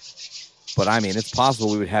 but I mean, it's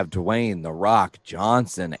possible we would have Dwayne The Rock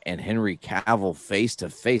Johnson and Henry Cavill face to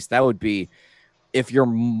face. That would be, if you're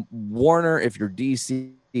Warner, if you're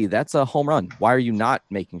DC, that's a home run. Why are you not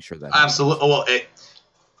making sure that? Absolutely. Well,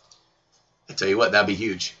 I tell you what, that'd be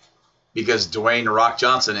huge, because Dwayne The Rock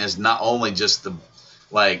Johnson is not only just a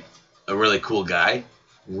really cool guy,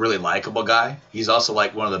 really likable guy. He's also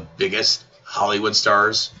like one of the biggest Hollywood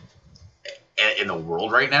stars in the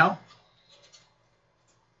world right now.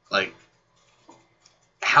 Like,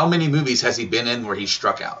 how many movies has he been in where he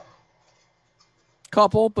struck out?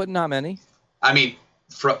 Couple, but not many. I mean,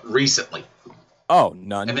 recently. Oh,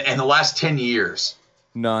 none. In the last 10 years.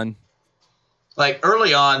 None. Like,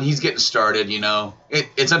 early on, he's getting started,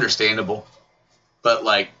 it's understandable. But,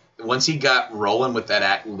 like, once he got rolling with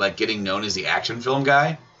that getting known as the action film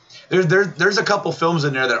guy, there's a couple films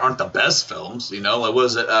in there that aren't the best films, Like,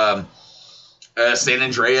 was it San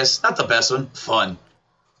Andreas? Not the best one. Fun.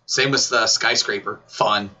 Same with Skyscraper.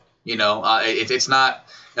 Fun. It's not.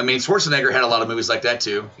 I mean, Schwarzenegger had a lot of movies like that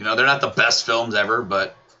too. They're not the best films ever,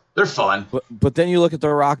 but they're fun. But then you look at The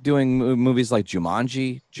Rock doing movies like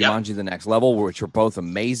Jumanji, The Next Level, which are both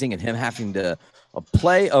amazing, and him having to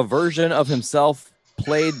play a version of himself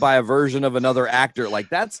played by a version of another actor. Like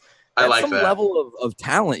that's some level of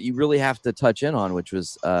talent you really have to touch in on, which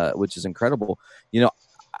is incredible.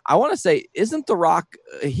 I want to say, isn't The Rock?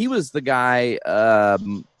 He was the guy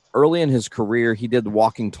early in his career. He did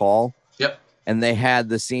Walking Tall. Yep. And they had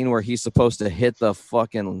the scene where he's supposed to hit the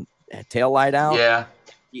fucking taillight out. Yeah.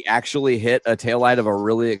 He actually hit a taillight of a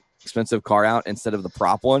really expensive car out instead of the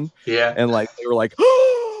prop one. Yeah. And they were like,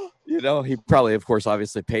 he probably, of course,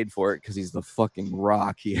 obviously paid for it because he's the fucking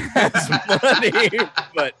Rock. He has money.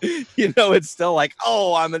 But, it's still like,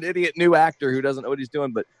 oh, I'm an idiot new actor who doesn't know what he's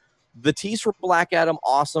doing. But the tease for Black Adam,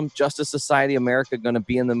 awesome. Justice Society America going to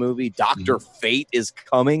be in the movie. Dr. Fate is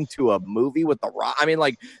coming to a movie with The Rock. I mean,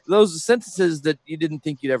 those sentences that you didn't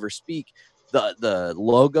think you'd ever speak. The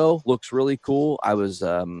logo looks really cool. I was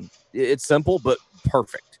it's simple but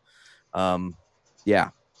perfect.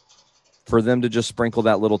 Yeah. For them to just sprinkle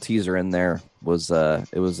that little teaser in there was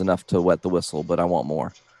it was enough to wet the whistle, but I want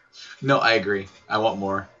more. No, I agree. I want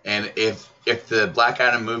more. And if the Black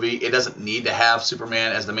Adam movie, it doesn't need to have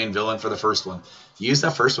Superman as the main villain for the first one. Use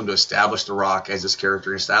that first one to establish The Rock as this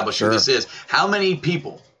character, establish who this is. How many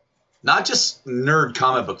people, not just nerd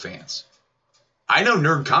comic book fans, I know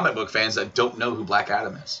nerd comic book fans that don't know who Black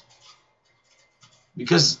Adam is.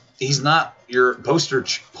 Because he's not your poster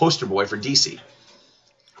boy for DC.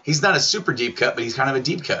 He's not a super deep cut, but he's kind of a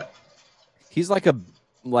deep cut. He's like a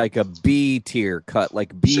B tier cut,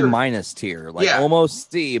 like B minus tier,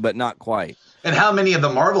 almost C, but not quite. And how many of the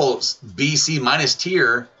Marvel's B, C minus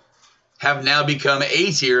tier have now become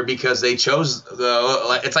A tier because they chose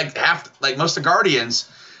it's like half, like most of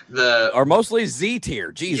Guardians, are mostly Z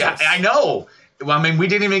tier. Jesus. Yeah, I know. Well, I mean, we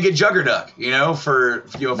didn't even get Juggernaut, for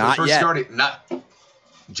first yet. Guardian. Not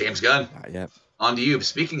James Gunn. Not yet. On to you.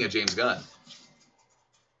 Speaking of James Gunn.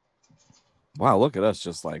 Wow, look at us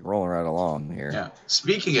just rolling right along here. Yeah.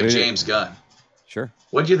 Speaking of James Gunn. Sure.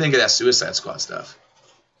 What do you think of that Suicide Squad stuff?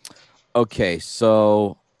 Okay,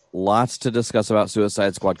 so lots to discuss about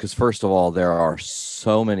Suicide Squad because, first of all, there are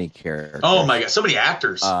so many characters. Oh my god, so many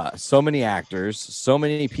actors. So many actors, so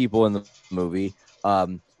many people in the movie.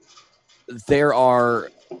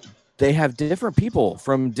 They have different people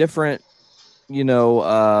from different,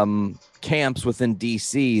 camps within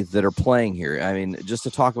DC that are playing here. I mean, just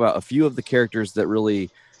to talk about a few of the characters that really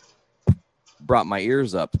brought my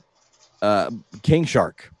ears up. King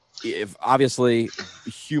Shark, if obviously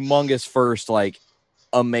humongous first, like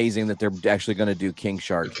amazing that they're actually going to do King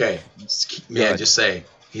Shark. Okay, may I just say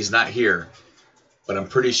he's not here, but I'm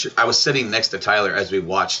pretty sure I was sitting next to Tyler as we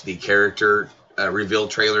watched the character reveal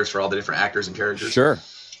trailers for all the different actors and characters. Sure,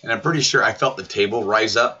 and I'm pretty sure I felt the table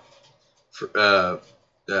rise up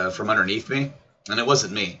from underneath me, and it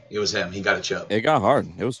wasn't me; it was him. He got a chub. It got hard.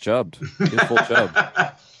 It was chubbed. It was full chub.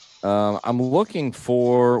 I'm looking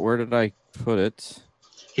for, where did I put it?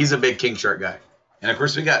 He's a big King Shark guy. And of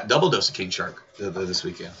course we got double dose of King Shark this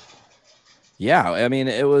weekend. Yeah, I mean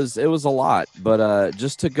it was a lot, but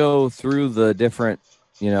just to go through the different,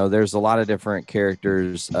 there's a lot of different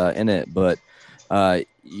characters in it, but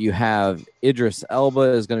you have Idris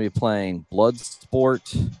Elba is going to be playing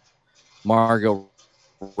Bloodsport. Margot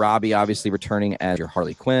Robbie obviously returning as your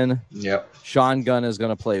Harley Quinn. Yep. Sean Gunn is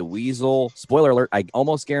going to play Weasel. Spoiler alert, I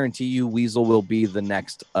almost guarantee you Weasel will be the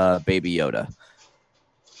next Baby Yoda.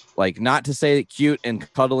 Like, not to say cute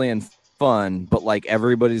and cuddly and fun, but like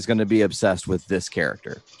everybody's going to be obsessed with this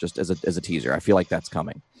character, just as a teaser. I feel like that's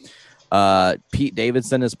coming. Pete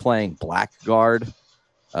Davidson is playing Blackguard.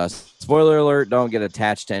 Spoiler alert, don't get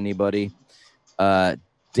attached to anybody. Daniela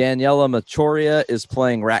Machoria is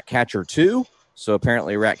playing Ratcatcher 2. So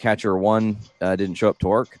apparently Ratcatcher 1 didn't show up to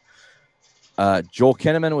work. Joel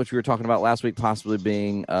Kinnaman, which we were talking about last week, possibly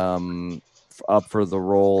being up for the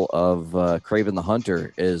role of Kraven the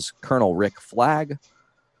Hunter, is Colonel Rick Flag.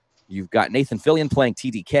 You've got Nathan Fillion playing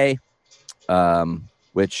TDK,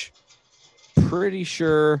 which pretty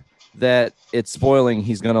sure that it's spoiling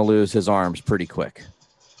he's going to lose his arms pretty quick.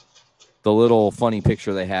 The little funny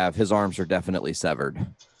picture they have, his arms are definitely severed.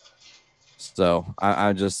 So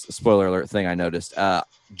I just, spoiler alert thing I noticed.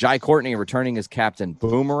 Jai Courtney returning as Captain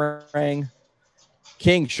Boomerang.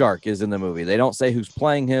 King Shark is in the movie. They don't say who's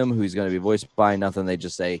playing him, who he's going to be voiced by, nothing. They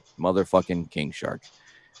just say motherfucking King Shark.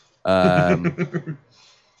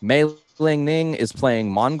 Mei Ling Ning is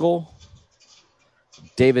playing Mongol.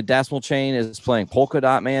 David Dasmalchian is playing Polka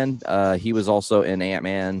Dot Man. He was also in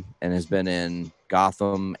Ant-Man and has been in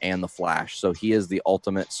Gotham and The Flash. So he is the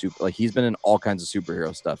ultimate super. Like, he's been in all kinds of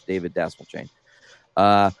superhero stuff. David Dasmalchian.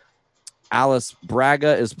 Alice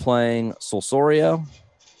Braga is playing Solsorio.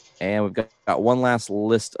 And we've got one last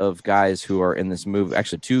list of guys who are in this movie.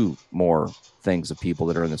 Actually, two more things of people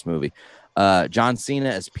that are in this movie. John Cena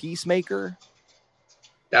as Peacemaker.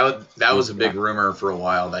 That was a big rumor for a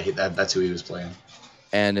while that's who he was playing.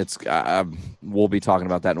 And it's we'll be talking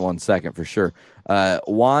about that in 1 second for sure.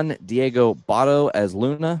 Juan Diego Botto as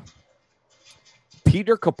Luna.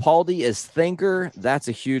 Peter Capaldi as Thinker. That's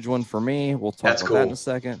a huge one for me. We'll talk about that in a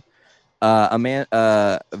second.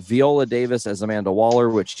 Viola Davis as Amanda Waller,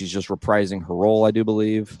 which she's just reprising her role, I do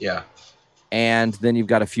believe. Yeah. And then you've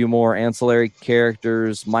got a few more ancillary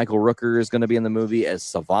characters. Michael Rooker is going to be in the movie as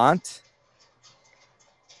Savant.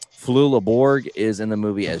 Flula Borg is in the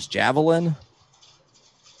movie as Javelin.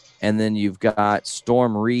 And then you've got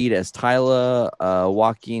Storm Reed as Tyla,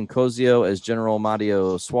 Joaquin Cosio as General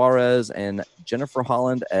Mario Suarez, and Jennifer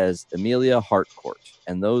Holland as Emilia Harcourt.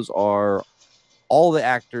 And those are all the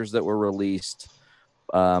actors that were released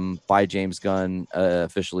by James Gunn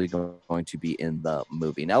officially going to be in the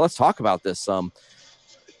movie. Now let's talk about this.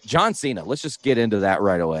 John Cena, let's just get into that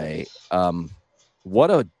right away.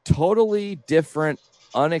 What a totally different,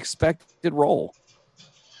 unexpected role.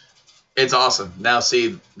 It's awesome. Now,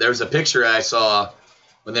 see, there's a picture I saw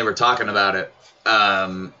when they were talking about it,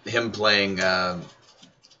 him playing that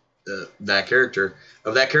character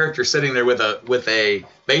sitting there with a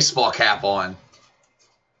baseball cap on.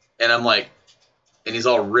 And I'm like, and he's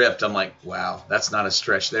all ripped. I'm like, wow, that's not a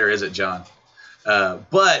stretch there, is it, John?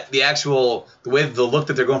 But the look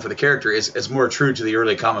that they're going for the character is more true to the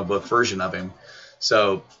early comic book version of him.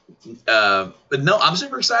 So, but no, I'm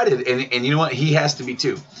super excited. And you know what? He has to be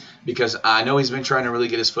too, because I know he's been trying to really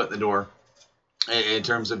get his foot in the door in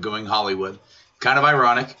terms of going Hollywood. Kind of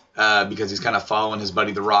ironic because he's kind of following his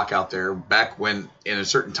buddy The Rock out there back when, in a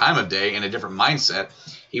certain time of day, in a different mindset,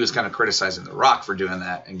 he was kind of criticizing The Rock for doing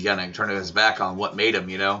that and kind of turning his back on what made him,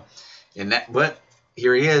 but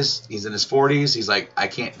here he is. He's in his 40s. He's like, I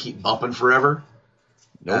can't keep bumping forever.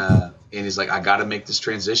 Nope. And he's like, I got to make this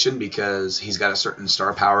transition because he's got a certain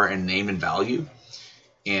star power and name and value.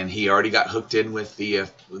 and he already got hooked in with the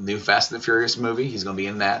new Fast and the Furious movie. He's going to be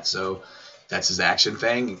in that, so that's his action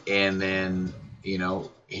thing. And then,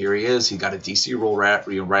 here he is. He got a DC role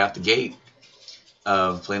right out the gate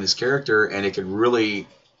of playing this character, and it could really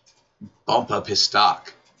bump up his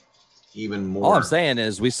stock even more. All I'm saying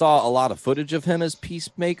is we saw a lot of footage of him as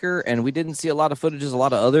Peacemaker, and we didn't see a lot of footage as a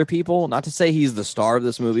lot of other people. Not to say he's the star of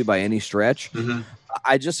this movie by any stretch. Mm-hmm.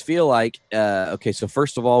 I just feel like, okay, so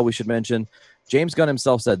first of all, we should mention James Gunn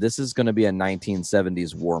himself said this is going to be a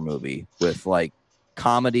 1970s war movie with like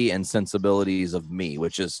comedy and sensibilities of me,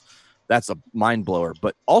 that's a mind blower.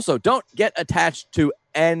 But also, don't get attached to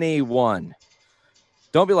anyone.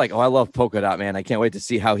 Don't be like, oh, I love Polka Dot Man. I can't wait to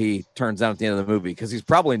see how he turns out at the end of the movie, because he's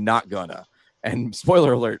probably not gonna. And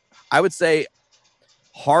spoiler alert, I would say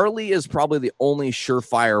Harley is probably the only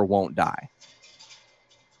surefire won't die.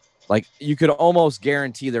 Like, you could almost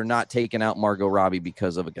guarantee they're not taking out Margot Robbie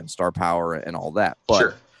because of, again, star power and all that. But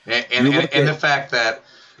sure. And the fact that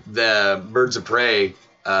the Birds of Prey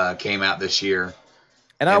came out this year.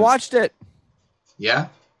 And I watched it. Yeah?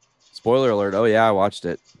 Spoiler alert. Oh, yeah, I watched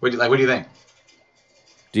it. What do you think?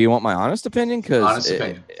 Do you want my honest opinion? Honest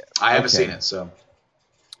opinion. I haven't seen it, so.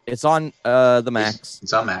 It's on the Max.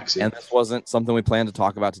 It's on Max, yeah. And this wasn't something we planned to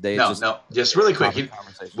talk about today. Just really quick.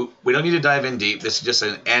 We don't need to dive in deep. This is just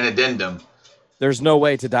an addendum. There's no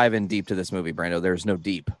way to dive in deep to this movie, Brando. There's no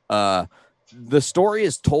deep. The story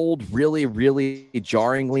is told really, really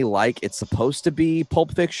jarringly like it's supposed to be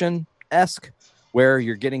Pulp Fiction-esque, where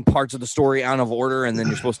you're getting parts of the story out of order and then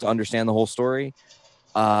you're supposed to understand the whole story.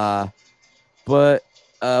 But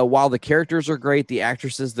while the characters are great, the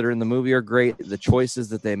actresses that are in the movie are great. The choices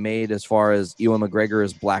that they made as far as Ewan McGregor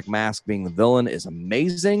as Black Mask being the villain is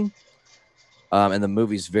amazing. And the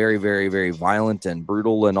movie's very, very, very violent and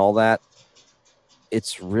brutal and all that.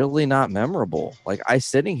 It's really not memorable. Like, I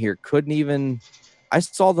sitting here I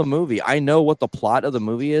saw the movie. I know what the plot of the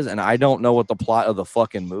movie is, and I don't know what the plot of the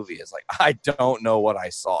fucking movie is. Like, I don't know what I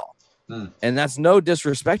saw. And that's no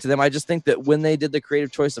disrespect to them. I just think that when they did the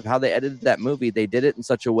creative choice of how they edited that movie, they did it in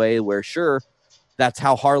such a way where, sure, that's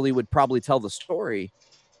how Harley would probably tell the story.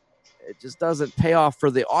 It just doesn't pay off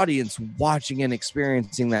for the audience watching and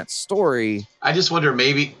experiencing that story. I just wonder,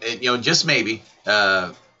 maybe, just maybe,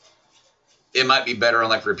 it might be better on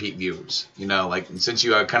like repeat viewers, like since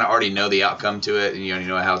you kind of already know the outcome to it and you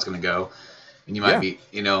know how it's going to go, and you might be,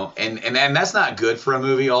 and that's not good for a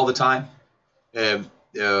movie all the time. That's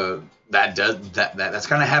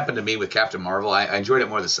kind of happened to me with Captain Marvel. I enjoyed it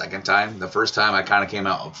more the second time. The first time I kind of came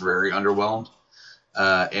out very underwhelmed,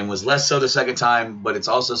 and was less so the second time. But it's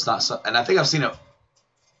also not so, and I think I've seen it.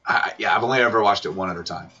 I've only ever watched it one other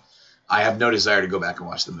time. I have no desire to go back and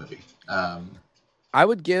watch the movie. I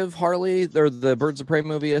would give Harley or the Birds of Prey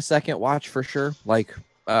movie a second watch for sure. Like,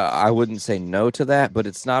 I wouldn't say no to that, but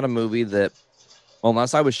it's not a movie that,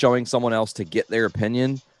 unless I was showing someone else to get their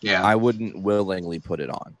opinion, I wouldn't willingly put it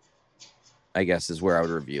on, I guess, is where I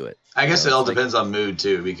would review it. I guess it all depends on mood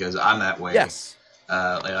too, because I'm that way. Yes.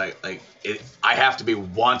 I have to be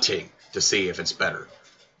wanting to see if it's better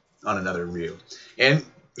on another review. And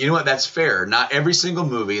you know what? That's fair. Not every single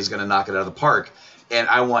movie is going to knock it out of the park. And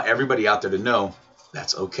I want everybody out there to know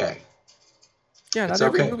that's okay. Yeah, not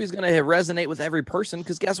every movie is going to resonate with every person,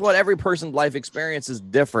 because guess what? Every person's life experience is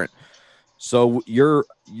different. So your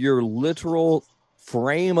literal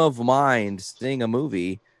frame of mind seeing a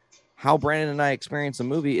movie, how Brandon and I experience a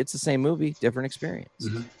movie, it's the same movie, different experience.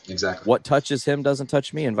 Mm-hmm. Exactly. What touches him doesn't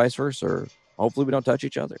touch me, and vice versa. Or hopefully we don't touch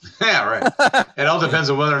each other. Yeah, right. It all depends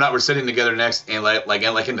on whether or not we're sitting together next and like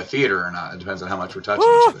in the theater or not. It depends on how much we're touching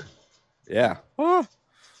each other. Yeah.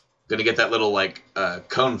 Gonna get that little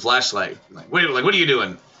cone flashlight. What are you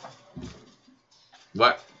doing?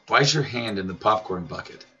 What? Why's your hand in the popcorn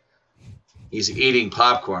bucket? He's eating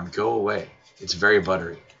popcorn. Go away. It's very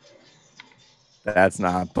buttery. That's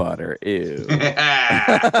not butter. Ew.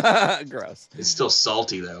 Gross. It's still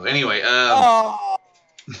salty though. Anyway.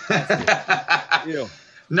 Ew.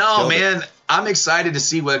 No, man. I'm excited to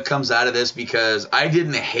see what comes out of this, because I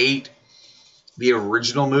didn't hate the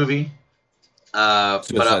original movie.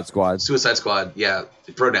 Suicide Squad. Yeah.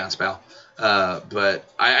 Pronouns, pal. But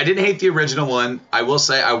I didn't hate the original one. I will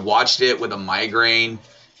say I watched it with a migraine.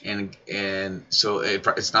 And so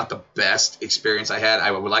it's not the best experience I had.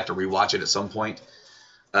 I would like to rewatch it at some point.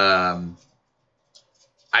 I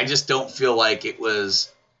just don't feel like it was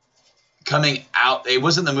coming out. It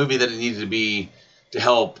wasn't the movie that it needed to be to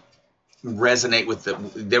help resonate with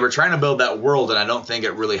they were trying to build that world, and I don't think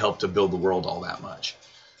it really helped to build the world all that much.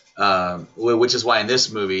 Which is why in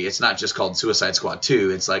this movie, it's not just called Suicide Squad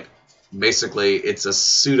 2. It's like, basically, it's a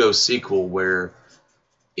pseudo sequel where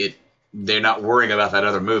they're not worrying about that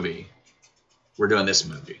other movie. We're doing this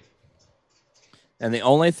movie. And the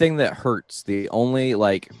only thing that hurts, the only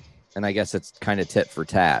and I guess it's kind of tit for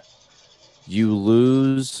tat, you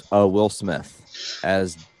lose Will Smith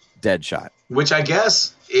as Deadshot. Which I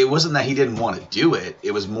guess it wasn't that he didn't want to do it.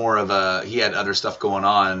 It was more of he had other stuff going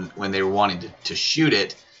on when they were wanting to shoot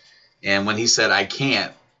it. And when he said, I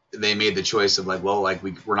can't, they made the choice of we're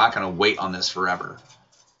not going to wait on this forever.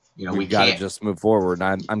 We got to can't just move forward.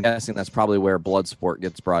 And I'm guessing that's probably where Bloodsport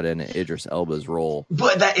gets brought in Idris Elba's role.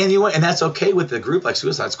 But and that's okay with a group like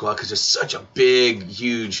Suicide Squad because it's such a big,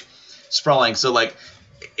 huge, sprawling. So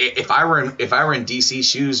if I were in DC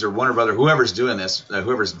shoes or Warner Brother, whoever's doing this,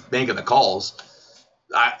 whoever's making the calls,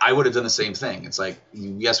 I would have done the same thing. It's like,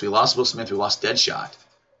 yes, we lost Will Smith, we lost Deadshot,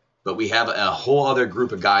 but we have a whole other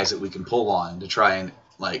group of guys that we can pull on to try and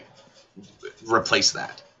replace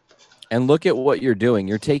that. And look at what you're doing.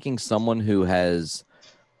 You're taking someone who has,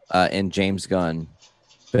 in James Gunn,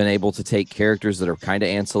 been able to take characters that are kind of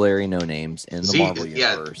ancillary, no names in the Marvel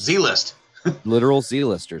universe. Yeah, Z-list. Literal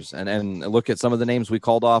Z-listers. And look at some of the names we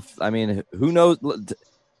called off. I mean, who knows?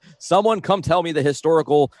 Someone come tell me the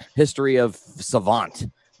historical history of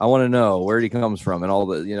Savant. I want to know where he comes from and all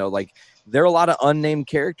the, there are a lot of unnamed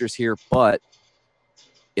characters here, but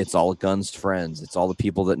it's all Gunn's friends. It's all the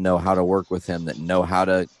people that know how to work with him, that know how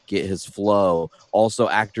to get his flow. Also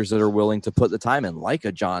actors that are willing to put the time in, like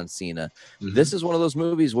a John Cena. Mm-hmm. This is one of those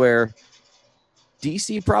movies where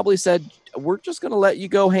DC probably said, we're just going to let you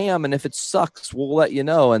go ham, and if it sucks, we'll let you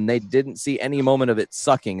know. And they didn't see any moment of it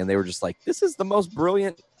sucking, and they were just like, this is the most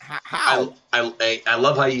brilliant. How? I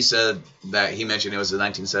love how you said that he mentioned it was a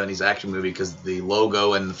 1970s action movie because the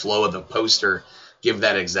logo and the flow of the poster give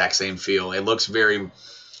that exact same feel. It looks very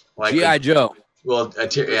like G.I. Joe. Well,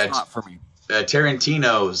 not for me.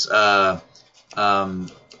 Tarantino's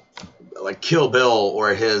Kill Bill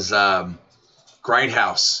or his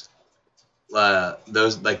Grindhouse.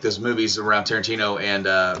 Those movies around Tarantino and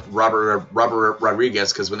Robert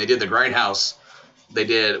Rodriguez, because when they did the Grindhouse, they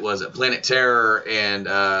did Planet Terror and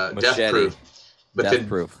Death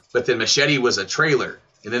Proof. But then Machete was a trailer,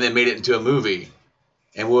 and then they made it into a movie.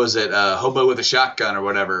 And what was it? Hobo with a Shotgun or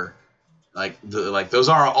whatever. Those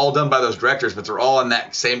aren't all done by those directors, but they're all in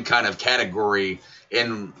that same kind of category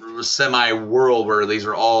in semi-world where these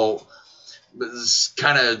are all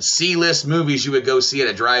kind of C-list movies you would go see at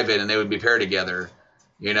a drive-in and they would be paired together,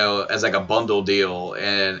 as like a bundle deal.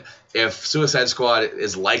 And if Suicide Squad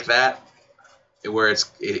is like that, where it's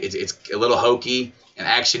a little hokey and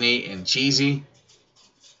actiony and cheesy,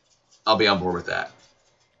 I'll be on board with that.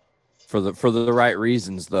 For the right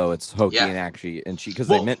reasons, though, it's hokey and actiony and cheesy because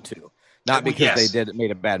they meant to. Not because they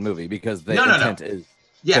made a bad movie, because the intent is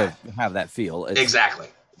to have that feel. Exactly.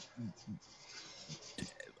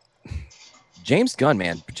 James Gunn,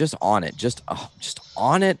 man, just on it, just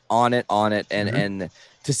on it, and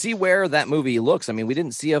to see where that movie looks. I mean, we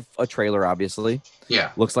didn't see a trailer, obviously.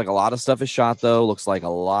 Yeah, looks like a lot of stuff is shot, though. Looks like a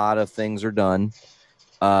lot of things are done.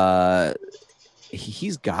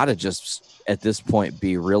 He's got to just at this point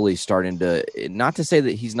be really starting to, not to say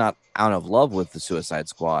that he's not out of love with the Suicide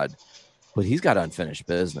Squad, but he's got unfinished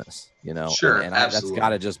business, Sure, and that's got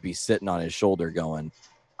to just be sitting on his shoulder, going,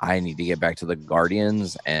 I need to get back to the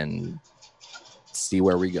Guardians and see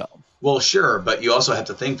where we go. Well, sure, but you also have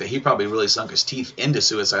to think that he probably really sunk his teeth into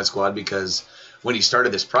Suicide Squad because when he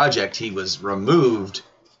started this project, he was removed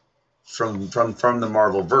from the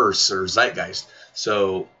Marvel verse or zeitgeist.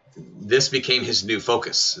 So this became his new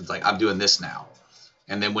focus. It's like, I'm doing this now.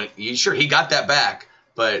 And then he got that back,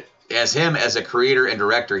 but as a creator and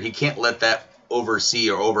director, he can't let that oversee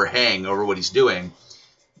or overhang over what he's doing.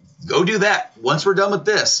 Go do that. Once we're done with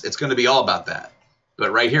this, it's going to be all about that.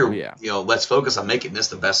 But right here, let's focus on making this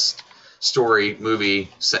the best story, movie,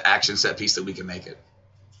 action set piece that we can make it.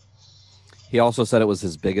 He also said it was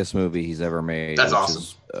his biggest movie he's ever made. That's awesome.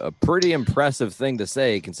 Is a pretty impressive thing to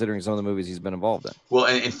say, considering some of the movies he's been involved in. Well,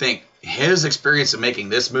 and think, his experience of making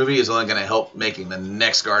this movie is only going to help making the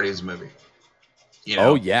next Guardians movie.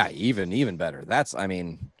 Oh, yeah, even better.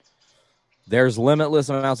 There's limitless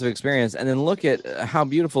amounts of experience. And then look at how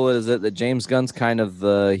beautiful it is that James Gunn's kind of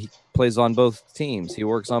he plays on both teams. He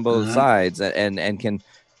works on both sides and can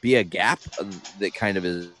be a gap that kind of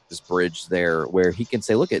is this bridge there where he can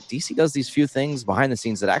say, look, at DC does these few things behind the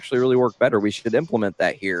scenes that actually really work better. We should implement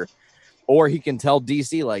that here. Or he can tell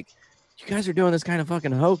DC, you guys are doing this kind of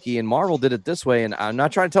fucking hokey and Marvel did it this way. And I'm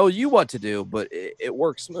not trying to tell you what to do, but it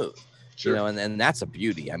works smooth. Sure. And that's a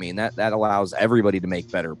beauty. I mean, that allows everybody to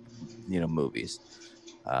make better, movies.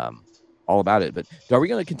 all about it. But are we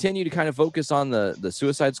going to continue to kind of focus on the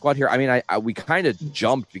Suicide Squad here? I mean, we kind of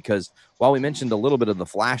jumped because while we mentioned a little bit of the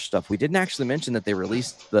Flash stuff, we didn't actually mention that they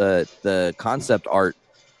released the concept art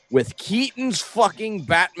with Keaton's fucking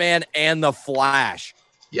Batman and the Flash.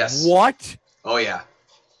 Yes. What? Oh yeah.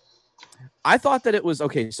 I thought that it was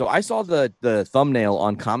okay. So I saw the thumbnail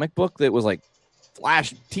on Comic Book that was like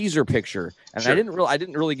Flash teaser picture, and Sure. I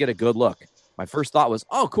didn't really get a good look. My first thought was,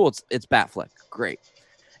 oh, cool, it's Batfleck, great.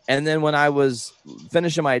 And then when I was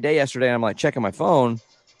finishing my day yesterday, and I'm like checking my phone,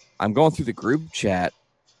 I'm going through the group chat,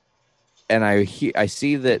 and I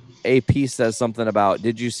see that AP says something about,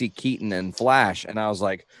 did you see Keaton and Flash? And I was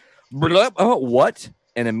like, oh, what?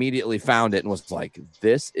 And immediately found it and was like,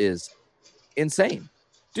 this is insane,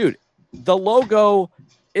 dude. The logo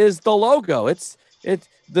is the logo. It's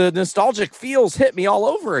the nostalgic feels hit me all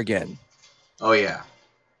over again. Oh yeah.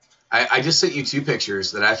 I just sent you 2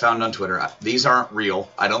 pictures that I found on Twitter. These aren't real,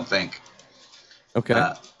 I don't think.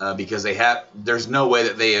 Okay. Because there's no way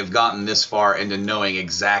that they have gotten this far into knowing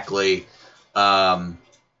exactly what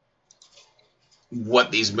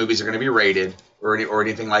these movies are going to be rated or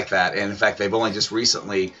anything like that. And in fact, they've only just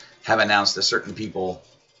recently have announced that certain people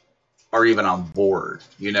are even on board,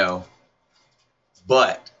 you know.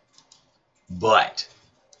 But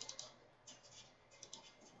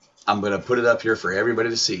I'm going to put it up here for everybody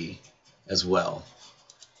to see as well.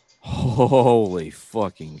 Holy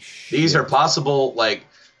fucking shit. These are possible, like,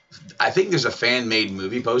 I think there's a fan-made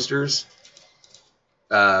movie posters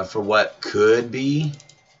for what could be.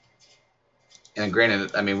 And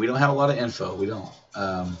granted, I mean, we don't have a lot of info. We don't.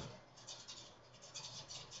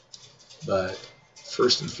 But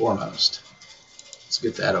first and foremost, let's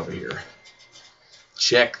get that over here.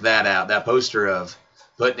 Check that out. That poster of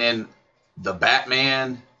putting in the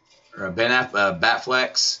Batman or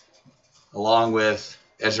Batflex along with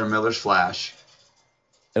Ezra Miller's Flash.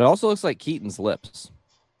 It also looks like Keaton's lips,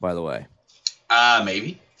 by the way.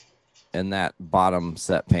 Maybe. In that bottom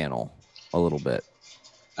set panel a little bit.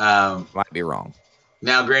 Might be wrong.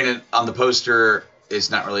 Now, granted, on the poster, it's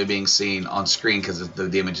not really being seen on screen because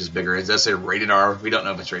the image is bigger. It does say rated R. We don't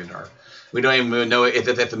know if it's rated R. We don't even know if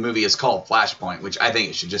the movie is called Flashpoint, which I think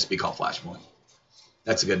it should just be called Flashpoint.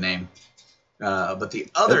 That's a good name. But the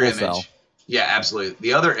other image, yeah, absolutely.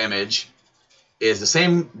 The other image is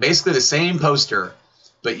basically the same poster,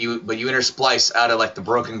 but you intersplice out of like the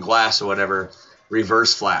broken glass or whatever,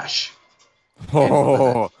 Reverse Flash.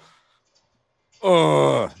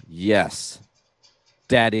 Yes.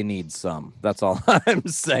 Daddy needs some. That's all I'm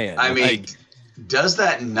saying. I mean, does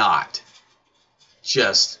that not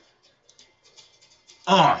just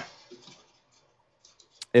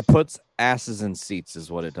it puts asses in seats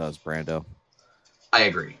is what it does, Brando. I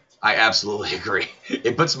agree. I absolutely agree.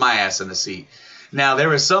 It puts my ass in the seat. Now, there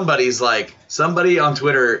was somebody on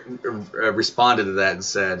Twitter responded to that and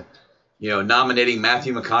said, nominating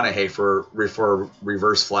Matthew McConaughey for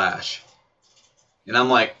Reverse Flash. And I'm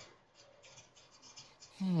like,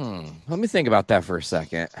 let me think about that for a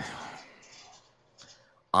second.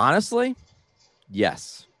 Honestly,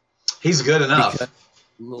 yes. He's good enough. Because,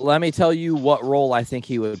 let me tell you what role I think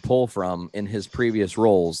he would pull from in his previous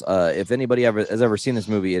roles. If anybody has ever seen this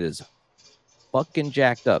movie, it is fucking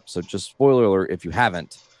jacked up. So just spoiler alert if you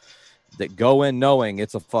haven't, that go in knowing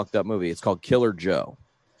it's a fucked up movie. It's called Killer Joe.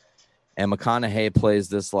 And McConaughey plays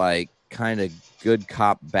this like kind of good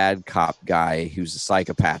cop, bad cop guy who's a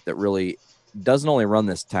psychopath that really doesn't only run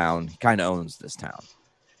this town, he kind of owns this town.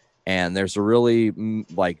 And there's a really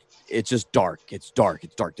like, it's just dark. It's dark.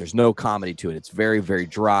 There's no comedy to it. It's very, very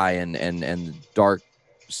dry and dark,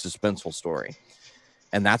 suspenseful story.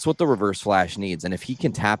 And that's what the Reverse Flash needs. And if he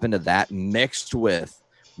can tap into that mixed with,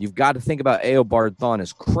 you've got to think about Eobard Thawne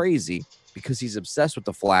is crazy because he's obsessed with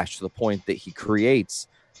the Flash to the point that he creates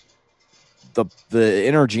the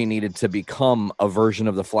energy needed to become a version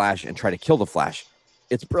of the Flash and try to kill the Flash.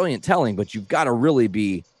 It's brilliant telling, but you've got to really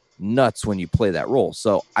be nuts when you play that role.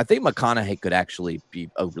 So I think McConaughey could actually be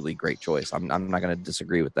a really great choice. I'm not going to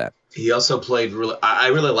disagree with that. He also played I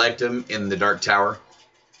really liked him in the Dark Tower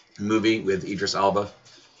movie with Idris Elba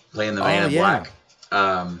playing the Man in Black.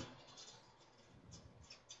 A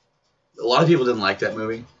lot of people didn't like that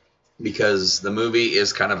movie because the movie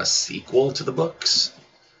is kind of a sequel to the books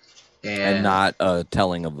and not a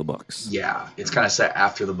telling of the books. Yeah, it's kind of set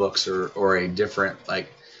after the books or a different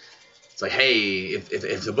like. It's like, hey,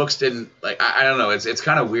 if the books didn't like, I don't know. It's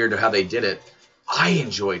kind of weird how they did it. I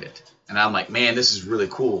enjoyed it, and I'm like, man, this is really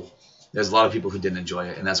cool. There's a lot of people who didn't enjoy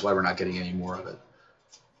it, and that's why we're not getting any more of it.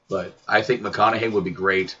 But I think McConaughey would be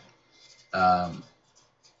great,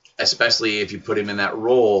 especially if you put him in that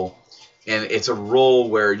role And it's a role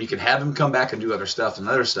where you can have him come back and do other stuff,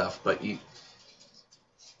 but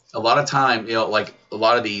a lot of time, like a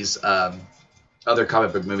lot of these other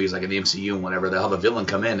comic book movies, like in the MCU and whatever, they'll have a villain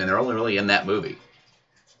come in and they're only really in that movie.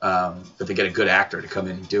 But they get a good actor to come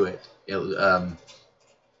in and do it.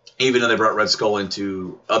 Even though they brought Red Skull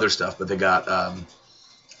into other stuff, but they got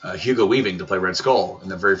Hugo Weaving to play Red Skull in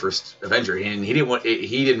the very first Avenger, and he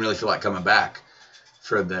didn't really feel like coming back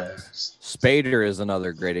for the. Spader is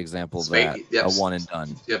another great example of that. Yep. A one and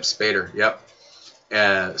done. Yep, Spader.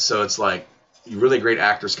 Yep. So it's like really great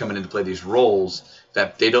actors coming in to play these roles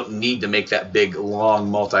that they don't need to make that big, long,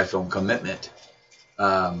 multi-film commitment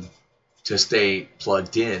to stay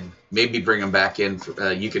plugged in. Maybe bring them back in.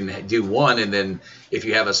 You can do one, and then if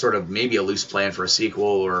you have a sort of maybe a loose plan for a sequel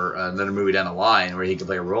or another movie down the line where he can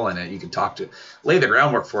play a role in it, you can lay the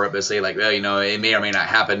groundwork for it, but say like, well, it may or may not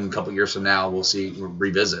happen a couple years from now. We'll see, we'll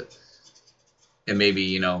revisit, and maybe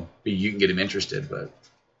you can get him interested. But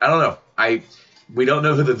I don't know. We don't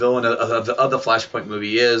know who the villain of the Flashpoint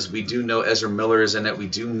movie is. We do know Ezra Miller is in it. We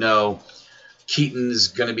do know Keaton's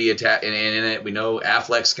going to be in it. We know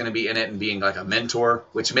Affleck's going to be in it and being like a mentor,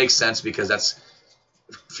 which makes sense because that's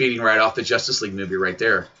feeding right off the Justice League movie right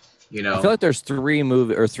there. I feel like there's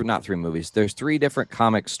not three movies. There's three different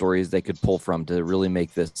comic stories they could pull from to really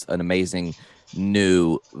make this an amazing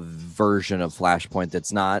new version of Flashpoint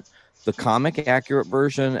that's not the comic accurate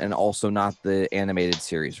version and also not the animated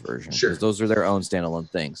series version. Sure. Because those are their own standalone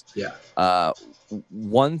things. Yeah.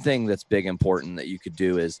 One thing that's big important that you could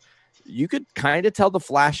do is you could kind of tell the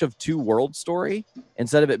Flash of Two Worlds story.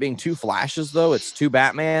 Instead of it being two Flashes, though, it's two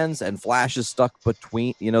Batmans and Flash is stuck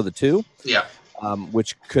between, the two. Yeah.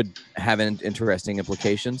 Which could have interesting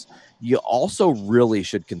implications. You also really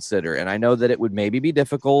should consider, and I know that it would maybe be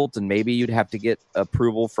difficult and maybe you'd have to get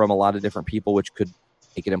approval from a lot of different people, which could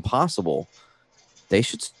make it impossible. They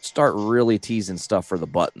should start really teasing stuff for the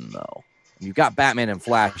Button, though. You've got Batman and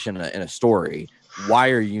Flash in a story. Why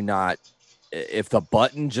are you not? If the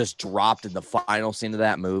Button just dropped in the final scene of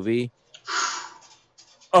that movie,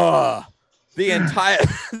 the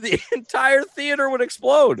entire theater would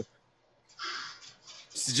explode.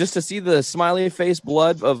 Just to see the smiley face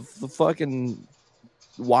blood of the fucking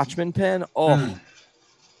Watchmen pen.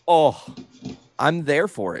 Oh, I'm there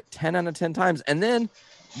for it. 10 out of 10 times. And then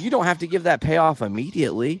you don't have to give that payoff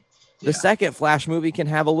immediately. The second Flash movie can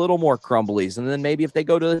have a little more crumblies. And then maybe if they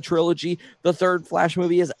go to the trilogy, the third Flash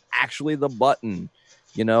movie is actually the Button,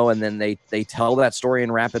 and then they tell that story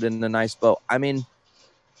and wrap it in a nice bow. I mean,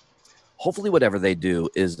 hopefully whatever they do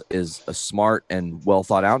is a smart and well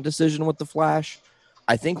thought out decision with the Flash.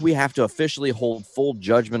 I think we have to officially hold full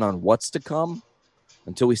judgment on what's to come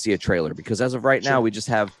until we see a trailer, because as of right now, we just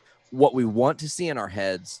have what we want to see in our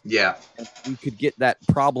heads. Yeah. And we could get that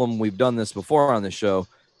problem. We've done this before on the show.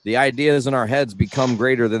 The ideas in our heads become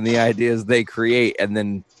greater than the ideas they create, and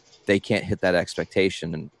then they can't hit that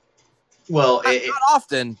expectation. And not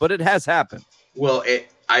often, but it has happened. Well,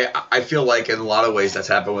 I feel like in a lot of ways that's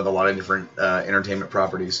happened with a lot of different entertainment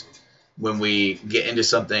properties. When we get into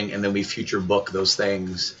something and then we future book those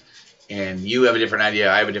things, and you have a different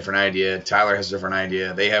idea, I have a different idea, Tyler has a different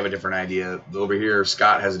idea, they have a different idea, over here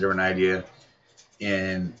Scott has a different idea,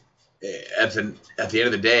 and at the end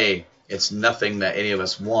of the day, it's nothing that any of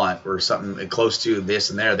us want, or something close to this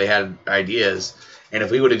and there. They had ideas, and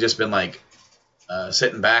if we would have just been like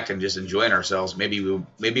sitting back and just enjoying ourselves, maybe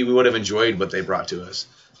we would have enjoyed what they brought to us.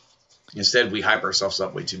 Instead, we hype ourselves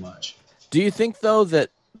up way too much. Do you think though that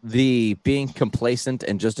the being complacent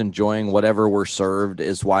and just enjoying whatever we're served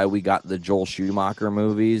is why we got the Joel Schumacher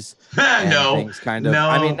movies? No, things kind of. No.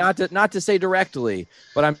 I mean, not to say directly,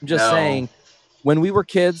 but I'm just saying, when we were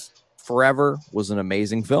kids, Forever was an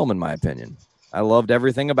amazing film, in my opinion. I loved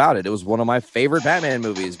everything about it. It was one of my favorite Batman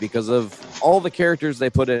movies because of all the characters they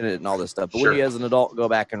put in it and all this stuff. But when you, as an adult, go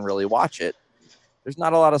back and really watch it, there's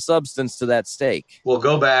not a lot of substance to that steak. Well,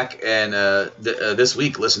 go back and this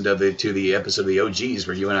week listen to the episode of the OGs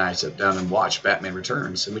where you and I sit down and watch Batman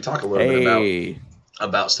Returns, and we talk a little bit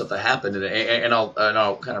about stuff that happened, and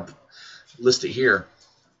I'll kind of list it here.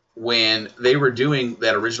 When they were doing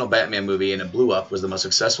that original Batman movie and it blew up, was the most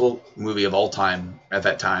successful movie of all time at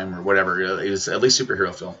that time, or whatever. It was at least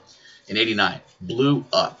superhero film in '89. Blew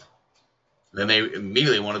up. Then they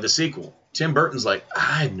immediately wanted the sequel. Tim Burton's like,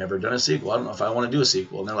 I've never done a sequel. I don't know if I want to do a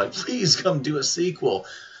sequel. And they're like, please come do a sequel.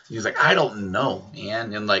 And he's like, I don't know,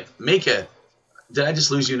 man. And like, did I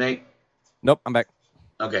just lose you, Nate? Nope, I'm back.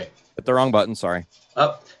 Okay. Hit the wrong button, sorry.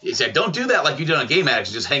 He said, don't do that like you did on Game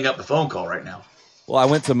Addicts. Just hang up the phone call right now. Well, I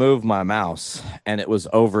went to move my mouse, and it was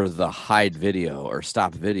over the hide video or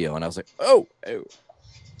stop video, and I was like, oh.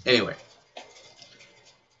 Anyway,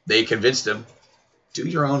 they convinced him, do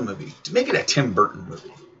your own movie. To make it a Tim Burton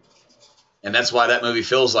movie. And that's why that movie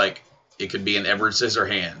feels like it could be an Edward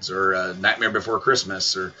Scissorhands or Nightmare Before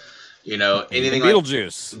Christmas or, anything like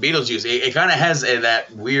Beetlejuice. It kind of has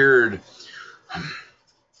that weird,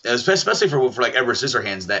 especially for like Edward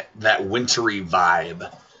Scissorhands, that wintry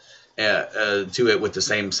vibe to it with the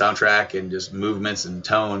same soundtrack and just movements and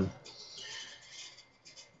tone.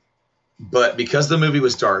 But because the movie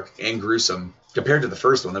was dark and gruesome compared to the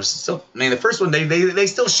first one, there's still, the first one they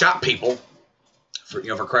still shot people for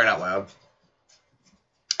crying out loud,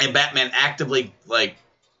 and Batman actively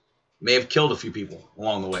may have killed a few people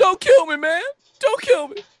along the way. Don't kill me, man! Don't kill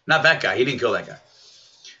me! Not that guy. He didn't kill that guy.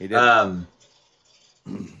 He didn't.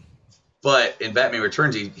 But in Batman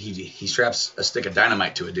Returns, he straps a stick of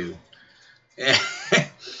dynamite to a dude.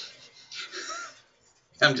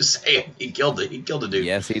 I'm just saying, he killed a dude.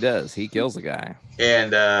 Yes, he does. He kills a guy.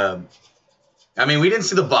 And we didn't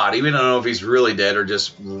see the body. We don't know if he's really dead or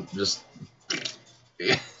just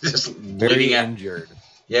very injured.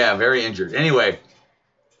 Yeah, very injured. Anyway,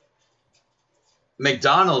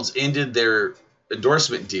 McDonald's ended their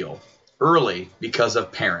endorsement deal early because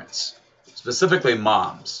of parents, specifically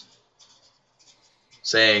moms,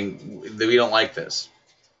 saying that we don't like this.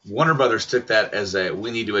 Warner Brothers took that as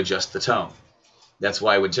we need to adjust the tone. That's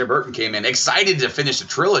why when Tim Burton came in, excited to finish a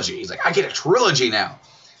trilogy, he's like, I get a trilogy now.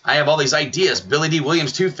 I have all these ideas. Billy D.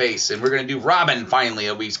 Williams, Two-Face, and we're going to do Robin finally,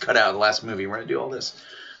 that we cut out of the last movie. We're going to do all this.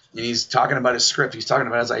 And he's talking about his script. He's talking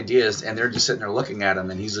about his ideas, and they're just sitting there looking at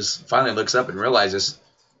him, and he just finally looks up and realizes,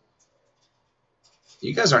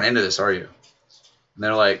 you guys aren't into this, are you? And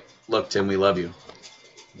they're like, look, Tim, we love you,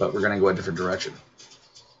 but we're going to go a different direction.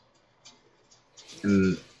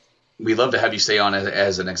 And we'd love to have you stay on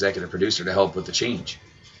as an executive producer to help with the change.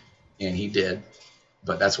 And he did.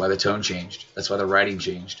 But that's why the tone changed. That's why the writing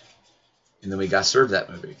changed. And then we got served that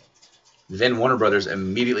movie. Then Warner Brothers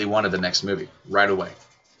immediately wanted the next movie right away.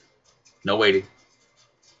 No waiting.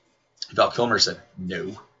 Val Kilmer said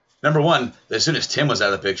no. Number one, as soon as Tim was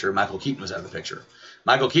out of the picture, Michael Keaton was out of the picture.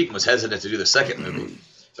 Michael Keaton was hesitant to do the second movie,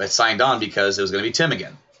 but signed on because it was going to be Tim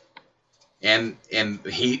again. And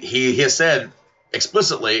he has said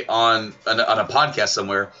explicitly on a podcast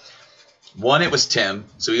somewhere, one, it was Tim,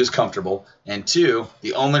 so he was comfortable, and two,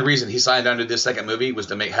 the only reason he signed on to this second movie was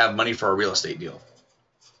to have money for a real estate deal.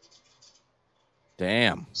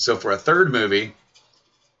 Damn. So for a third movie,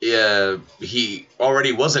 he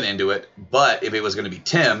already wasn't into it, but if it was going to be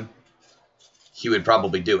Tim, he would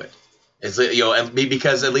probably do it. It's,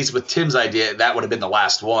 because at least with Tim's idea, that would have been the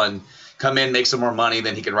last one. Come in, make some more money,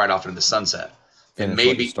 then he can ride off into the sunset. And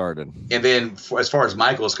maybe started. And then as far as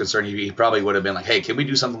Michael is concerned, he probably would have been like, hey, can we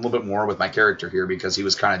do something a little bit more with my character here? Because he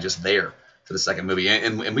was kind of just there for the second movie.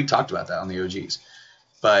 And we talked about that on the OGs.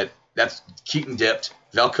 But that's Keaton dipped.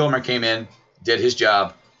 Val Kilmer came in, did his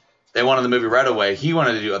job. They wanted the movie right away. He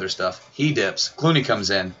wanted to do other stuff. He dips. Clooney comes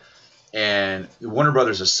in. And Warner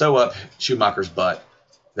Brothers is so up Schumacher's butt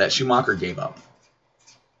that Schumacher gave up.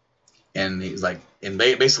 And he's like, and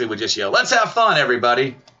they basically would just yell, let's have fun,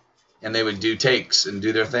 everybody. And they would do takes and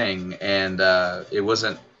do their thing. And it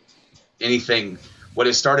wasn't anything. What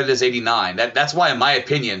it started as 89. That's why, in my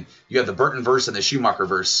opinion, you have the Burton verse and the Schumacher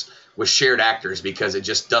verse with shared actors, because it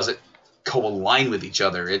just doesn't co-align with each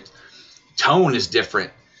other. Tone is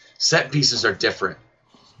different. Set pieces are different.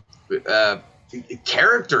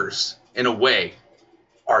 Characters, in a way,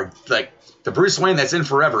 are like the Bruce Wayne that's in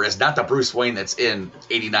Forever is not the Bruce Wayne that's in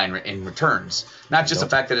 89 in Returns. Not just the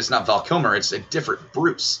fact that it's not Val Kilmer, it's a different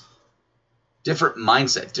Bruce. Different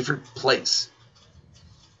mindset, different place.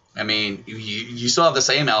 I mean, you still have the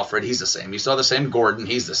same Alfred, he's the same. You still have the same Gordon,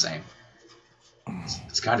 he's the same.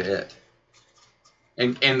 It's kind of it.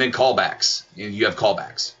 And then callbacks. You have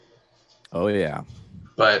callbacks. Oh, yeah.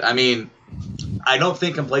 But, I mean, I don't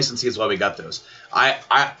think complacency is why we got those.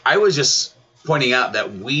 I was just pointing out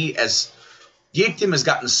that we as Geekdom has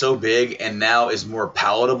gotten so big and now is more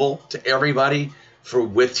palatable to everybody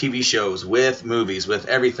with TV shows, with movies, with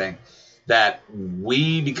everything, that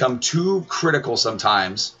we become too critical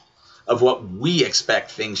sometimes of what we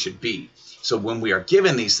expect things should be. So when we are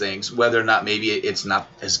given these things, whether or not maybe it's not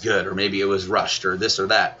as good or maybe it was rushed or this or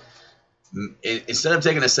that, instead of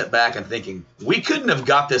taking a step back and thinking, we couldn't have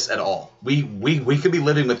got this at all. We could be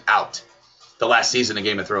living without the last season of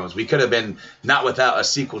Game of Thrones. We could have been not without a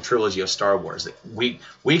sequel trilogy of Star Wars. We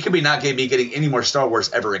could be not be getting any more Star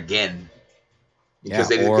Wars ever again.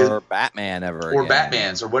 Or Batman ever or again.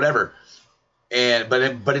 Batmans or whatever.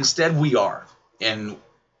 But instead we are. And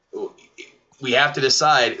we have to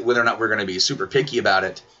decide whether or not we're going to be super picky about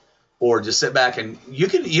it or just sit back and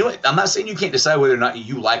I'm not saying you can't decide whether or not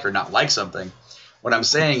you like or not like something, What I'm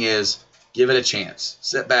saying is give it a chance.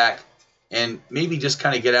 Sit back and maybe just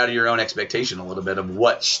kind of get out of your own expectation a little bit of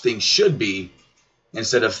what things should be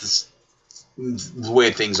instead of the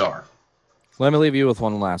way things are. Let me leave you with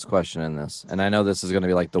one last question in this. And I know this is going to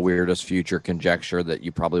be like the weirdest future conjecture that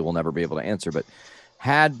you probably will never be able to answer, but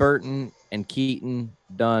had Burton and Keaton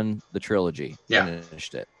done the trilogy,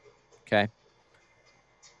 finished it, okay,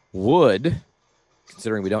 would,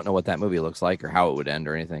 considering we don't know what that movie looks like or how it would end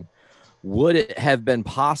or anything, would it have been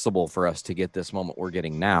possible for us to get this moment we're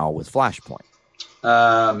getting now with Flashpoint?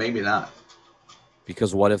 Maybe not.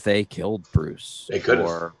 Because what if they killed Bruce? They could have.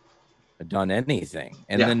 Or done anything.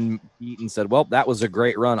 And then Keaton said, well, that was a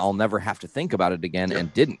great run. I'll never have to think about it again,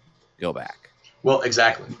 and didn't go back. Well,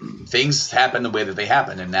 exactly. Things happen the way that they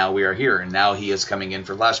happen, and now we are here, and now he is coming in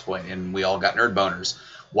for Flashpoint, and we all got nerd boners.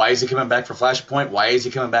 Why is he coming back for Flashpoint? Why is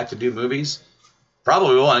he coming back to do movies?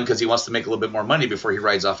 Probably one, because he wants to make a little bit more money before he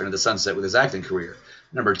rides off into the sunset with his acting career.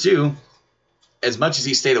 Number two, as much as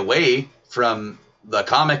he stayed away from the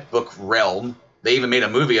comic book realm, they even made a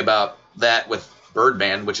movie about that with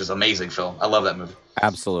Birdman, which is an amazing film. I love that movie.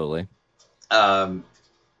 Absolutely. Then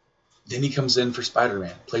he comes in for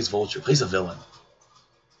Spider-Man, plays Vulture, plays a villain.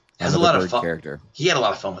 Has a lot of fun. Character. He had a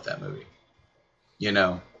lot of fun with that movie. You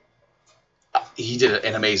know, he did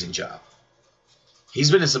an amazing job.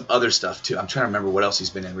 He's been in some other stuff too. I'm trying to remember what else he's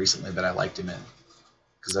been in recently that I liked him in.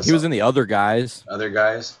 He was in The Other Guys. Other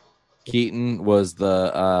Guys. Keaton was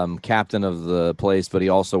the captain of the place, but he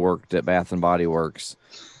also worked at Bath and Body Works.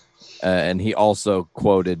 And he also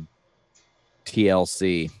quoted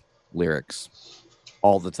TLC lyrics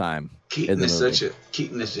all the time. Keaton is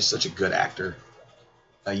just such a good actor.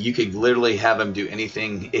 You could literally have him do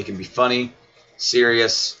anything. It can be funny,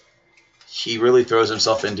 serious. He really throws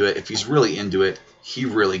himself into it. If he's really into it, he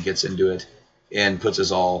really gets into it and puts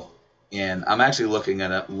his all. And I'm actually looking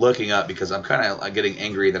up because I'm kind of getting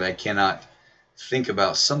angry that I cannot think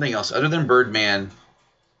about something else other than Birdman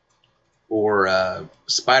or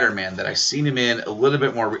Spider-Man that I've seen him in a little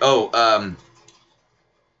bit more.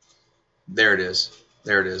 There it is.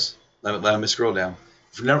 Let me scroll down.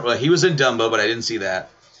 He was in Dumbo, but I didn't see that.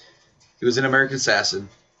 He was in American Assassin,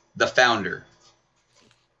 The Founder.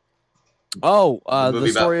 Oh, the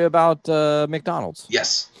story about McDonald's.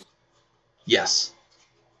 Yes.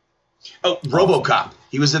 Oh, RoboCop.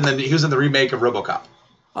 He was in the remake of RoboCop.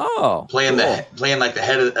 Oh, playing like the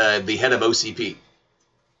head of OCP.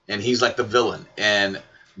 And he's like the villain. And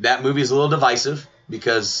that movie is a little divisive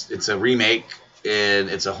because it's a remake and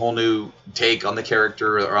it's a whole new take on the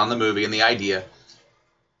character or on the movie and the idea.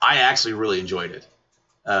 I actually really enjoyed it.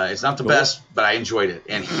 It's not the best, but I enjoyed it.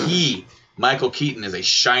 And Michael Keaton, is a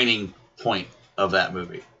shining point of that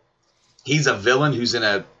movie. He's a villain who's in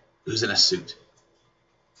a suit.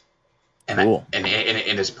 And cool. And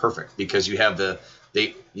it's perfect because you have the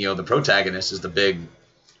protagonist is the big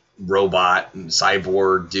robot and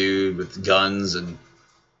cyborg dude with guns and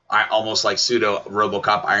almost like pseudo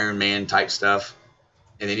RoboCop Iron Man type stuff,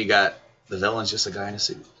 and then you got the villain's just a guy in a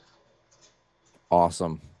suit.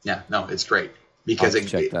 Awesome. Yeah, no, it's great because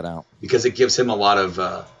check that out because it gives him a lot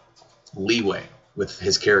of leeway with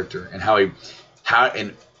his character and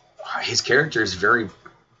and his character is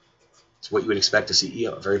it's what you would expect a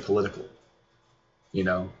CEO, very political. You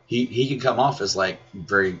know, he can come off as like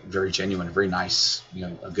very, very genuine, very nice,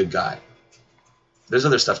 a good guy. There's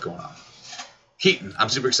other stuff going on. Keaton, I'm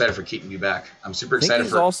super excited for Keaton to be back. I'm super excited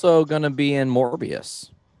he's also going to be in Morbius.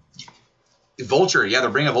 Vulture, yeah, they're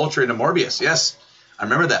bringing Vulture into Morbius. Yes, I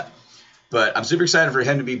remember that. But I'm super excited for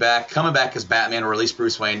him to be back, coming back as Batman or at least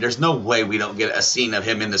Bruce Wayne. There's no way we don't get a scene of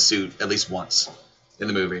him in the suit at least once in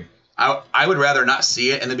the movie. I would rather not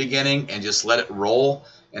see it in the beginning and just let it roll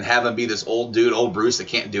and have him be this old dude, old Bruce that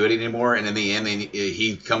can't do it anymore. And in the end,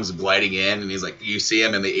 he comes gliding in and he's like, you see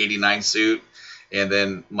him in the 89 suit. And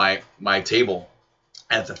then my table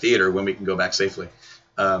at the theater, when we can go back safely,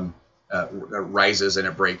 rises and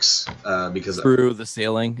it breaks because through the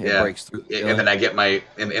ceiling. It breaks through the ceiling. And then I get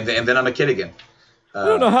and then I'm a kid again. I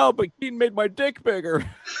don't know how, but Keaton made my dick bigger.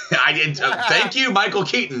 I did. Thank you, Michael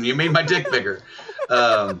Keaton. You made my dick bigger.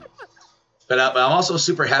 But I'm also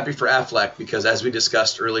super happy for Affleck because, as we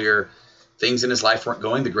discussed earlier, things in his life weren't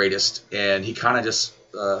going the greatest, and he kind of just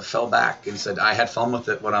fell back and said, I had fun with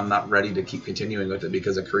it, but I'm not ready to keep continuing with it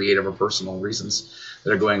because of creative or personal reasons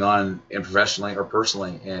that are going on in professionally or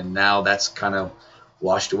personally. And now that's kind of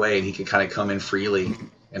washed away, and he can kind of come in freely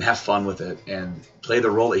and have fun with it and play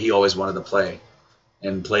the role that he always wanted to play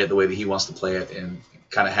and play it the way that he wants to play it and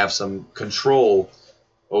kind of have some control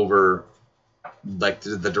over like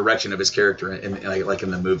the direction of his character like in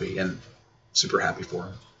the movie, and super happy for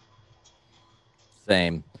him.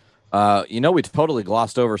 Same. We totally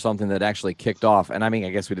glossed over something that actually kicked off, and I mean, I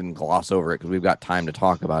guess we didn't gloss over it because we've got time to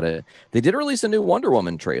talk about it. They did release a new Wonder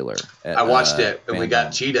Woman trailer. I watched it, and we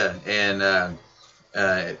got Cheetah, and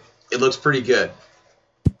it looks pretty good.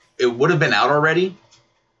 It would have been out already,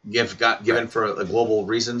 given for the global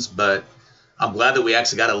reasons, but I'm glad that we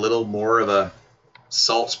actually got a little more of a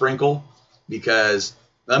salt sprinkle, because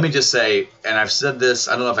let me just say, and I've said this,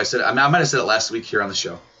 I don't know if I said it, I might have said it last week here on the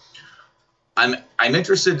show. I'm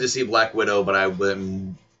interested to see Black Widow, but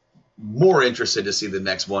I'm more interested to see the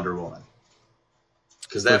next Wonder Woman,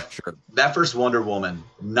 because that first Wonder Woman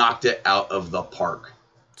knocked it out of the park.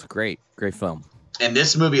 It's a great film. And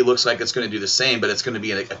this movie looks like it's going to do the same, but it's going to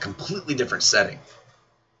be in a completely different setting.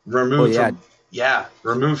 Removed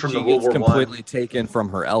from the World War I. Completely taken from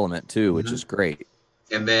her element too, which is great.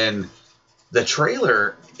 And then the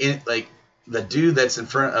trailer, the dude that's in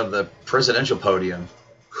front of the presidential podium.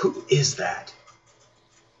 Who is that?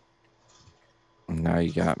 Now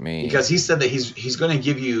you got me. Because he said that he's going to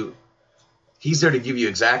give you, he's there to give you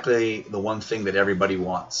exactly the one thing that everybody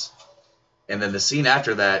wants. And then the scene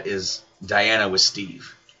after that is Diana with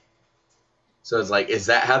Steve. So it's like, is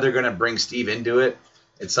that how they're going to bring Steve into it?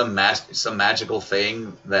 It's some magical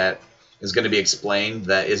thing that is going to be explained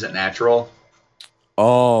that isn't natural.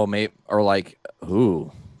 Oh, maybe, or like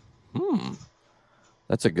who?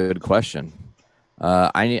 That's a good question.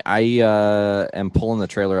 I am pulling the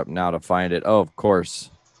trailer up now to find it. Oh, of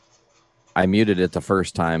course. I muted it the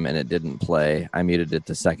first time and it didn't play. I muted it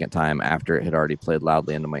the second time after it had already played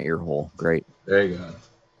loudly into my ear hole. Great. There you go.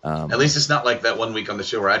 At least it's not like that one week on the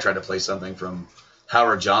show where I tried to play something from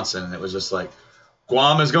Howard Johnson and it was just like,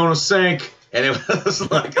 Guam is going to sink. And it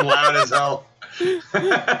was like loud as hell.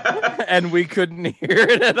 And we couldn't hear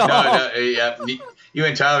it at all. No, yeah. You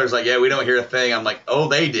and Tyler's like, yeah, we don't hear a thing. I'm like, oh,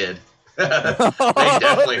 they did. They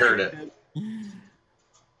definitely heard it.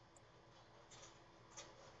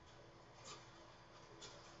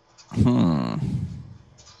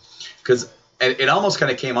 Because it almost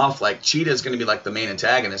kind of came off like Cheetah is going to be like the main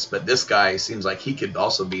antagonist, but this guy seems like he could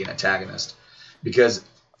also be an antagonist. Because,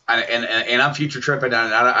 and I'm future tripping,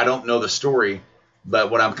 and I don't know the story,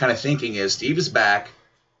 but what I'm kind of thinking is Steve is back,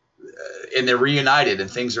 and they're reunited,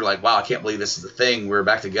 and things are like, wow, I can't believe this is the thing. We're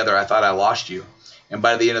back together. I thought I lost you. And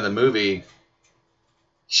by the end of the movie,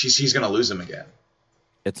 he's going to lose him again.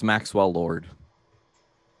 It's Maxwell Lord.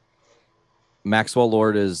 Maxwell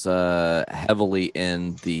Lord is heavily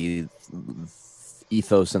in the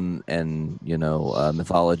ethos and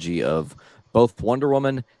mythology of both Wonder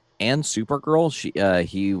Woman and Supergirl.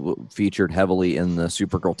 He featured heavily in the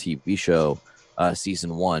Supergirl TV show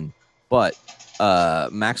season 1. But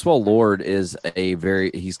Maxwell Lord is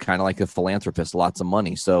he's kind of like a philanthropist, lots of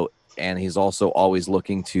money. So, and he's also always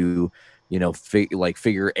looking to,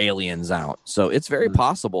 figure aliens out. So it's very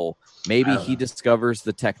possible maybe he discovers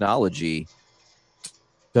the technology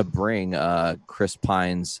to bring Chris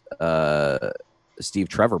Pine's Steve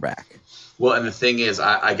Trevor back. Well, and the thing is,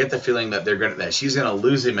 I get the feeling that she's gonna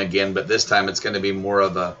lose him again, but this time it's gonna be more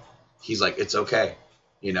of he's like, it's okay,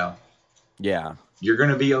 Yeah, you're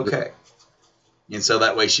gonna be okay, and so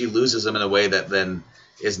that way she loses him in a way that then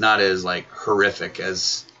is not as like horrific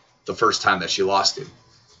as the first time that she lost him,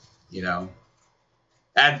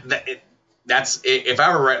 And that's if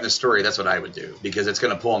I were writing the story, that's what I would do, because it's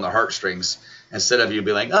gonna pull on the heartstrings. Instead of you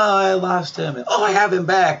be like, oh, I lost him, and oh, I have him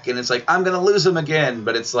back, and it's like I'm gonna lose him again.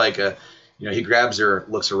 But it's like he grabs her,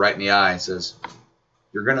 looks her right in the eye, and says,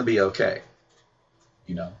 "You're gonna be okay.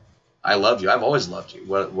 I love you. I've always loved you.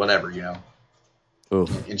 Whatever,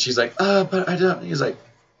 Oof. And she's like, but I don't. He's like,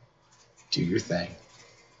 do your thing.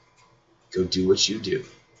 Go do what you do.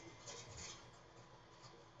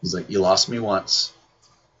 He's like, you lost me once.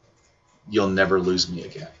 You'll never lose me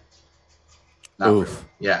again. Oof. Really.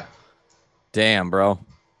 Yeah. Damn, bro.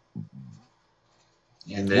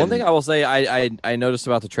 And then, one thing I will say I noticed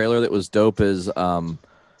about the trailer that was dope is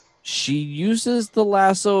she uses the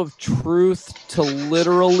lasso of truth to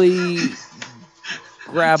literally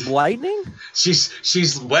grab lightning.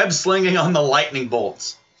 She's web slinging on the lightning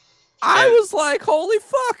bolts. I was like, holy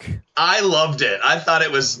fuck. I loved it. I thought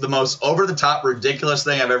it was the most over the top ridiculous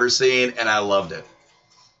thing I've ever seen, and I loved it.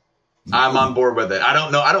 I'm on board with it. I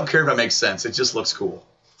don't know. I don't care if it makes sense. It just looks cool.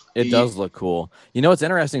 It does look cool. What's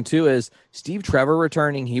interesting too is Steve Trevor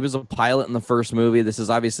returning. He was a pilot in the first movie. This is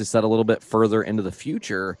obviously set a little bit further into the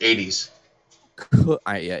future. 80s.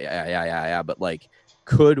 Yeah. But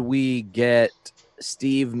could we get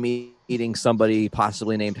Steve meeting somebody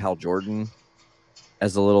possibly named Hal Jordan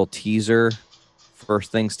as a little teaser for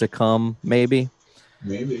things to come? Maybe.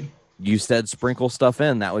 You said sprinkle stuff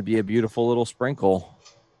in. That would be a beautiful little sprinkle.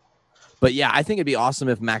 But yeah, I think it'd be awesome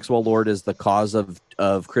if Maxwell Lord is the cause of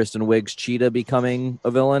Kristen Wiig's Cheetah becoming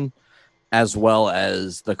a villain, as well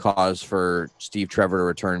as the cause for Steve Trevor to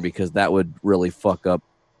return, because that would really fuck up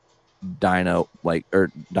Diana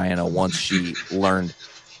once she learned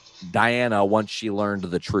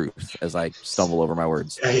the truth. As I stumble over my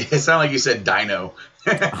words, It sounded like you said Dino.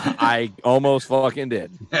 I almost fucking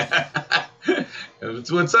did.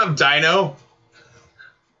 What's up, Dino?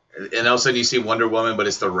 And all of a sudden you see Wonder Woman, but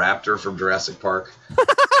it's the raptor from Jurassic Park.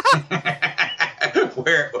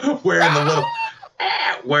 wearing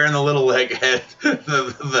the little like head,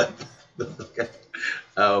 the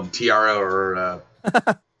tiara, or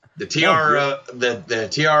the tiara, the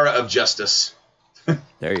tiara of justice.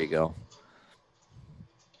 There you go.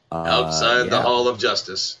 Outside the Hall of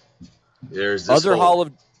Justice, there's this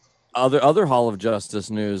other Hall of Justice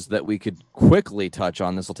news that we could quickly touch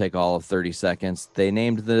on. This will take all of 30 seconds. They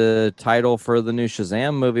named the title for the new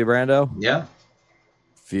Shazam movie, Brando. Yeah.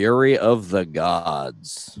 Fury of the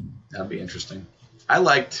Gods. That'd be interesting. I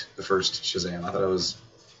liked the first Shazam.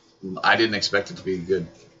 I didn't expect it to be good.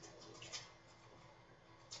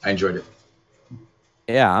 I enjoyed it.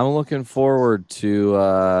 Yeah, I'm looking forward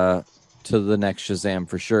to the next Shazam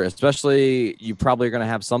for sure. Especially, you probably are going to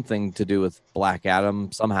have something to do with Black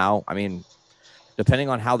Adam somehow. I mean, depending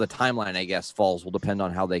on how the timeline, I guess, falls, will depend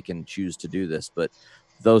on how they can choose to do this. But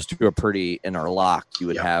those two are pretty interlocked. You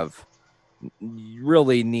would have, you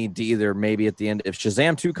really need to either maybe at the end, if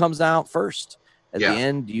Shazam 2 comes out first, at the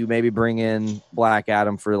end, you maybe bring in Black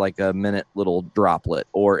Adam for like a minute little droplet.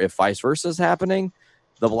 Or if vice versa is happening,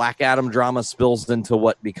 the Black Adam drama spills into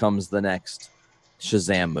what becomes the next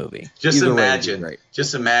Shazam movie. Just imagine.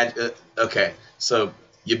 Okay, so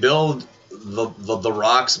you build the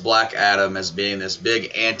Rock's Black Adam as being this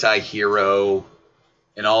big anti-hero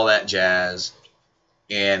and all that jazz,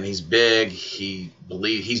 and he's big.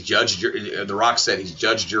 He's judge. The Rock said he's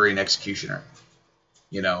judge, jury, and executioner.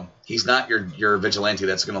 You know, he's not your vigilante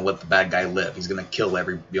that's going to let the bad guy live. He's going to kill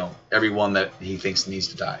everyone that he thinks needs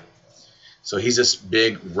to die. So he's this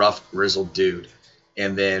big, rough, grizzled dude,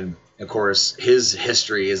 and then, of course, his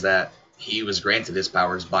history is that he was granted his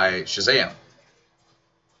powers by Shazam.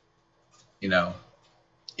 You know,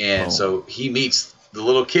 and so he meets the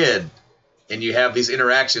little kid, and you have these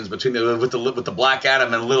interactions between with the Black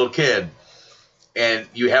Adam and the little kid, and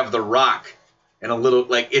you have the Rock and a little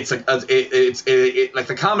like it's like like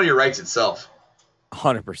the comedy writes itself.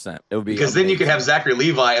 100%. It would be because amazing. then you could have Zachary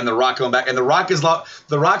Levi and the Rock going back, and the Rock's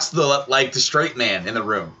the straight man in the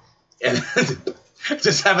room, and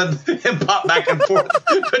just having him pop back and forth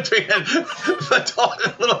between the tall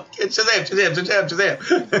and little kid.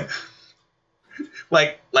 Shazam.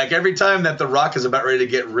 Like every time that the Rock is about ready to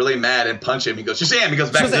get really mad and punch him, he goes Shazam. He goes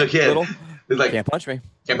back to the kid. He's like, can't punch me.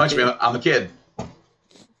 Can't punch me. I'm a kid.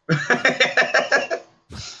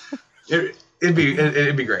 It'd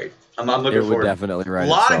be great. I'm looking forward. Definitely right. A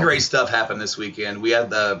lot of great stuff happened this weekend. We had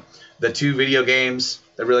the 2 video games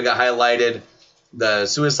that really got highlighted. The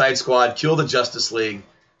Suicide Squad, Kill the Justice League,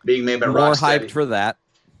 being made by Rocksteady. More hyped for that.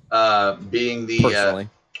 Being the personally.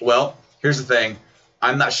 Well, here's the thing.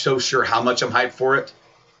 I'm not so sure how much I'm hyped for it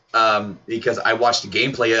because I watched the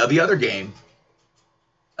gameplay of the other game,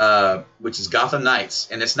 which is Gotham Knights,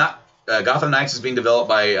 and it's not. Gotham Knights is being developed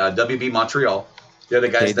by WB Montreal. They're the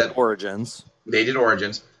guys that Origins. They did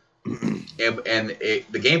Origins, and the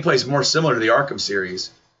gameplay is more similar to the Arkham series,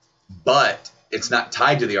 but it's not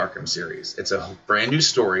tied to the Arkham series. It's a brand new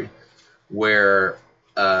story where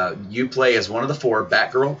you play as one of the 4: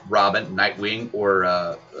 Batgirl, Robin, Nightwing,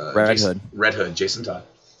 or Red Hood, Jason Todd.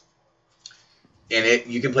 And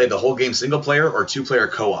you can play the whole game single player or 2-player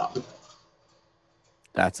co-op.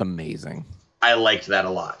 That's amazing. I liked that a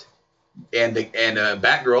lot. And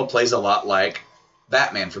Batgirl plays a lot like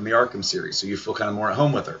Batman from the Arkham series, so you feel kind of more at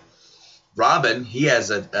home with her. Robin, he has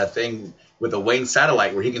a thing with a Wayne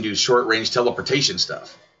satellite where he can do short-range teleportation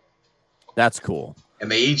stuff. That's cool. And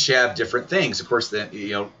they each have different things. Of course,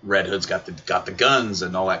 Red Hood's got the guns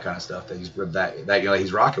and all that kind of stuff that he's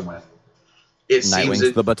rocking with.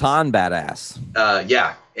 Nightwing's the baton badass.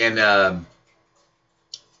 Yeah, and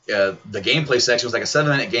the gameplay section was like a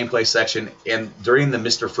 7-minute gameplay section, and during the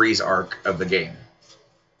Mr. Freeze arc of the game.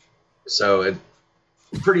 So it's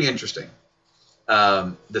pretty interesting.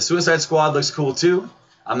 The Suicide Squad looks cool too.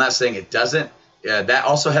 I'm not saying it doesn't. That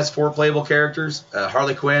also has 4 playable characters: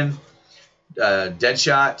 Harley Quinn,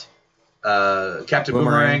 Deadshot, Captain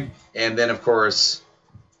Boomerang, and then of course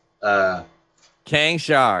King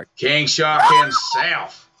Shark. King Shark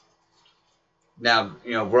himself. Now,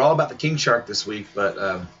 we're all about the King Shark this week,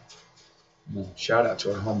 but shout out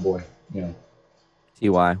to our homeboy,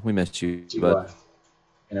 T.Y., we missed you. T.Y.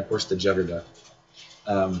 and of course the Juggerduck.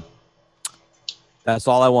 That's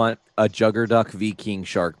all I want. A Juggerduck v King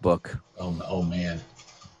Shark book. Oh man.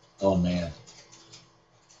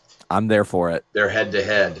 I'm there for it. They're head to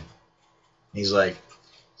head. He's like,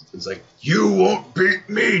 it's like, you won't beat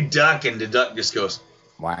me, Duck, and the Duck just goes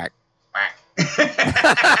Whack. whack.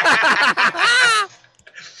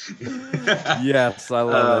 Yes, I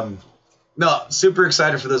love it. No, super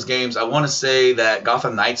excited for those games. I want to say that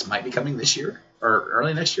Gotham Knights might be coming this year or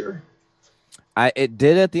early next year. It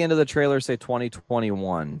did at the end of the trailer say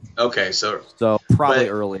 2021. Okay, so probably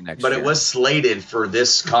early next year. But it was slated for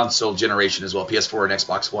this console generation as well, PS4 and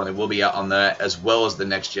Xbox One. It will be out on that as well as the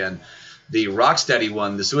next gen. The Rocksteady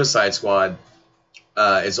one, the Suicide Squad,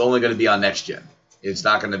 is only going to be on next gen. It's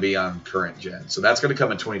not going to be on current gen. So that's going to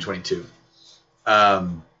come in 2022.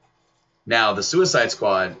 Now, the Suicide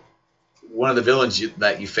Squad, one of the villains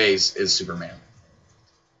that you face is Superman.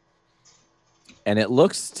 And it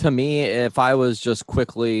looks to me, if I was just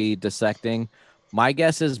quickly dissecting, my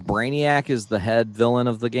guess is Brainiac is the head villain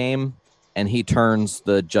of the game, and he turns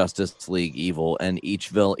the Justice League evil. And each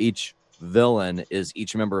villain is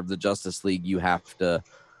each member of the Justice League you have to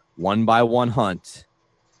one by one hunt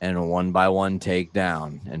and one by one take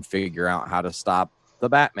down and figure out how to stop the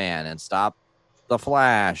Batman and stop the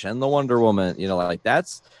Flash and the Wonder Woman. You know, like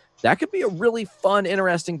that could be a really fun,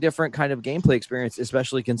 interesting, different kind of gameplay experience,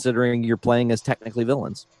 especially considering you're playing as technically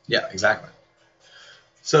villains. Yeah, exactly.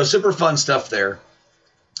 So super fun stuff there.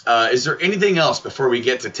 Is there anything else before we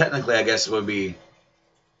get to technically, I guess it would be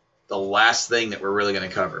the last thing that we're really going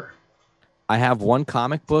to cover? I have one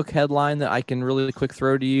comic book headline that I can really quick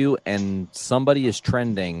throw to you, and somebody is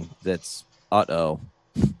trending that's okay.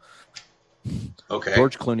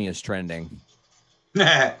 George Clooney is trending.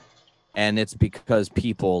 And it's because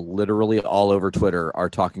people literally all over Twitter are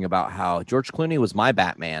talking about how George Clooney was my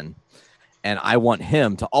Batman, and I want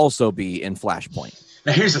him to also be in Flashpoint.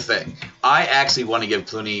 Now, here's the thing. I actually want to give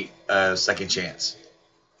Clooney a second chance.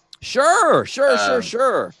 Sure.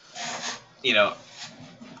 You know,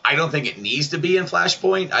 I don't think it needs to be in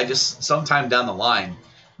Flashpoint. I just, sometime down the line,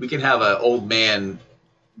 we can have an old man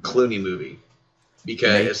Clooney movie.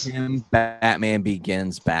 Because make him Batman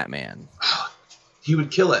Begins Batman. He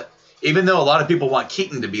would kill it. Even though a lot of people want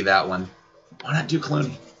Keaton to be that one, why not do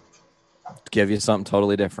Clooney? Give you something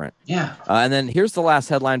totally different. Yeah. And then here's the last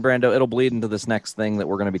headline, Brando. It'll bleed into this next thing that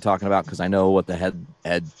we're going to be talking about because I know what the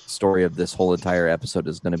head story of this whole entire episode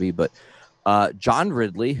is going to be. But John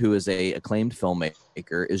Ridley, who is a acclaimed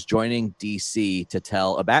filmmaker, is joining DC to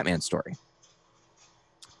tell a Batman story.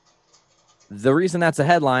 The reason that's a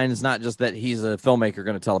headline is not just that he's a filmmaker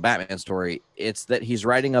going to tell a Batman story. It's that he's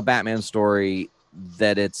writing a Batman story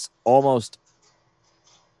that it's almost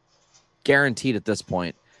guaranteed at this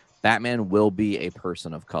point Batman will be a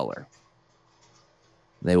person of color.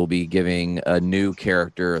 They will be giving a new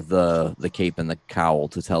character the cape and the cowl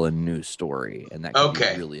to tell a new story, and that could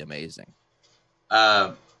be really amazing.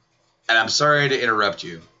 And I'm sorry to interrupt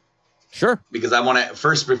you. Sure. Because I want to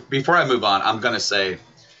first, before I move on, I'm going to say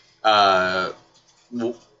that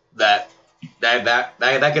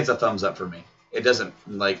gets a thumbs up for me. It doesn't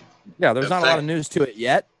there's not a lot of news to it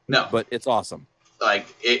yet. No, but it's awesome. Like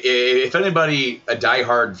if anybody, a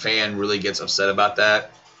diehard fan, really gets upset about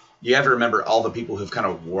that, you have to remember all the people who've kind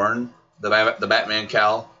of worn the Batman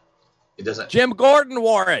cowl. It doesn't. Jim Gordon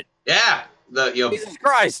wore it. Yeah, Jesus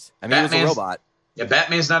Christ. I mean, he was a robot. Yeah,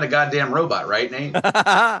 Batman's not a goddamn robot, right, Nate?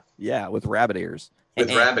 Yeah, with rabbit ears.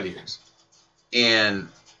 With rabbit ears. And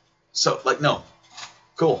so, no,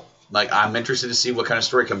 cool. I'm interested to see what kind of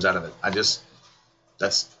story comes out of it.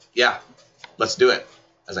 Let's do it.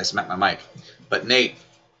 As I smack my mic. But Nate,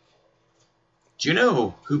 do you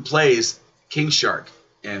know who plays King Shark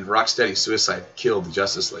in Rocksteady's Suicide Kill the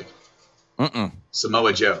Justice League?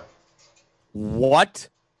 Samoa Joe. What?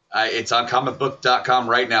 It's on comicbook.com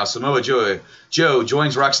right now. Samoa Joe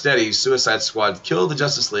joins Rocksteady's Suicide Squad Kill the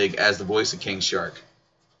Justice League as the voice of King Shark.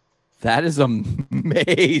 That is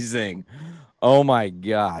amazing. Oh my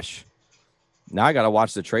gosh. Now I got to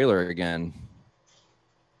watch the trailer again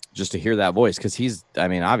just to hear that voice because he's,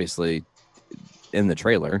 obviously in the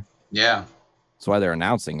trailer. Yeah. That's why they're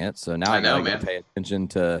announcing it. So now I got to pay attention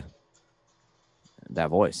to that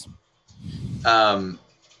voice. No,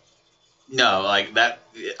 like that.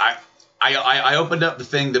 I opened up the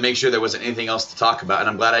thing to make sure there wasn't anything else to talk about, and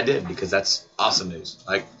I'm glad I did because that's awesome news.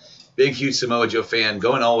 Like, big, huge Samoa Joe fan,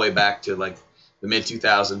 going all the way back to the mid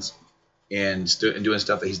 2000s and doing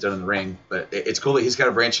stuff that he's done in the ring. But it's cool that he's got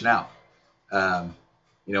a branching out.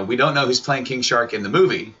 We don't know who's playing King Shark in the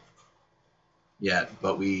movie yet,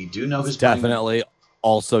 but we do know who's definitely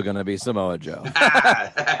also going to be Samoa Joe.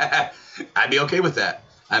 I'd be okay with that.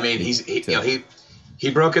 I mean, he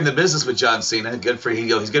broke into business with John Cena. Good for him.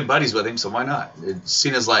 He's good buddies with him, so why not?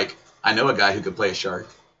 Cena's like, I know a guy who could play a shark.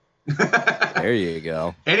 There you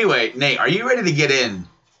go. Anyway, Nate, are you ready to get in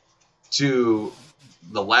to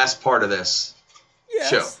the last part of this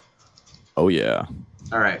show? Oh, yeah.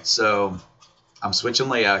 All right, so I'm switching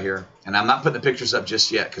layout here, and I'm not putting the pictures up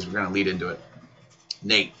just yet because we're going to lead into it.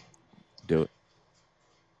 Nate. Do it.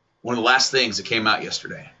 One of the last things that came out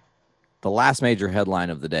yesterday. The last major headline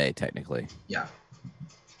of the day, technically. Yeah.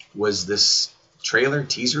 Was this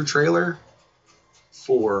teaser trailer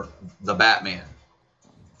for The Batman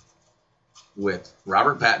with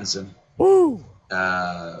Robert Pattinson. Woo!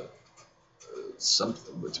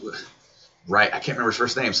 Wright. I can't remember his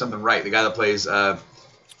first name. Something Wright. The guy that plays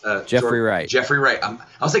Jeffrey Wright. Jeffrey Wright. I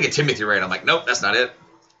was thinking Timothy Wright. I'm like, nope, that's not it.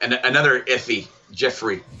 And another iffy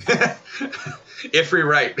Jeffrey. Iffy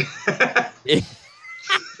Wright.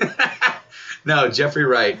 No, Jeffrey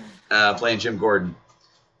Wright playing Jim Gordon.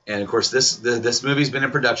 And of course, this movie's been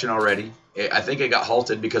in production already. I think it got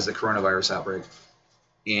halted because of the coronavirus outbreak.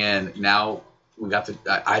 And now we got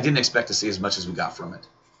I didn't expect to see as much as we got from it.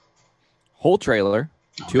 Whole trailer,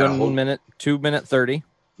 2 minute 30.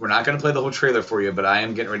 We're not going to play the whole trailer for you, but I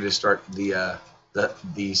am getting ready to start the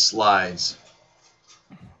slides.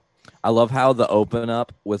 I love how the open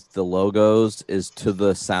up with the logos is to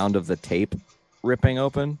the sound of the tape ripping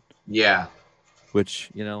open. Yeah. Which,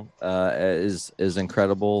 is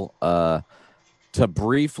incredible. To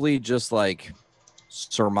briefly just like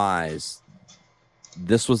surmise,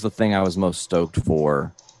 this was the thing I was most stoked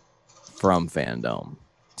for from Fandom,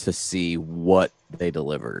 to see what they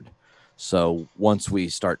delivered. So once we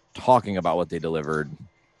start talking about what they delivered,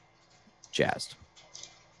 jazzed.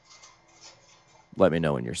 Let me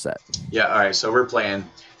know when you're set. Yeah, all right. So we're playing.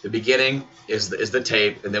 The beginning is the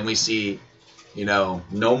tape, and then we see, No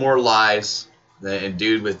More Lies, the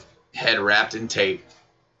dude with head wrapped in tape,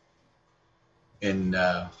 and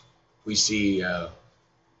we see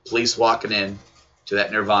police walking in to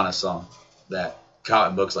that Nirvana song. That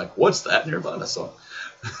comic book's like, what's that Nirvana song?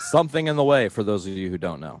 Something in the Way, for those of you who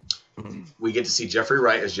don't know. We get to see Jeffrey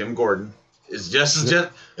Wright as Jim Gordon. It's just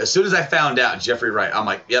as soon as I found out Jeffrey Wright, I'm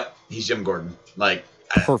like, yep, he's Jim Gordon. Like,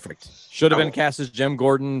 perfect. Should have been cast as Jim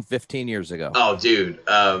Gordon 15 years ago. Oh, dude,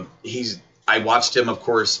 I watched him, of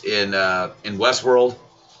course, in Westworld,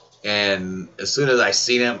 and as soon as I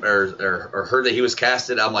seen him or heard that he was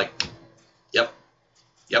casted, I'm like, yep,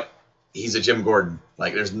 he's a Jim Gordon.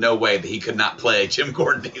 Like, there's no way that he could not play Jim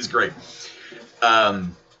Gordon. He's great.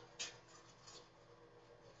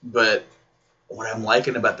 But what I'm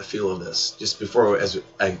liking about the feel of this, just before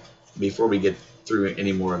we get through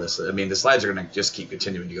any more of this, I mean, the slides are going to just keep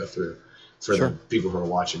continuing to go through for the people who are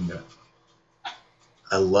watching.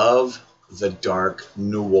 I love the dark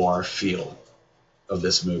noir feel of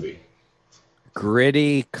this movie.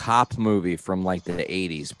 Gritty cop movie from like the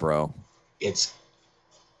 80s, bro. It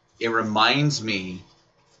reminds me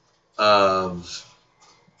of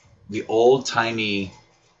the old-timey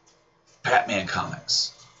Batman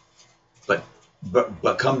comics,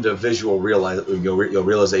 but come to visual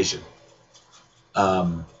realization.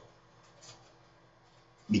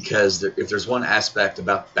 Because if there's one aspect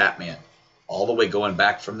about Batman, all the way going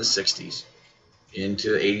back from the 60s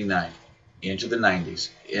into 89, into the 90s,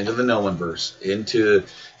 into the Nolanverse, into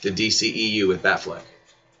the DCEU with Batfleck,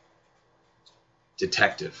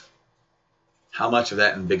 detective. How much of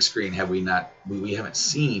that in big screen have we not? We haven't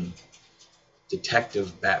seen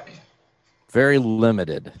Detective Batman. Very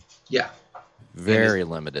limited. Yeah. Very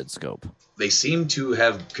limited scope. They seem to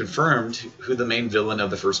have confirmed who the main villain of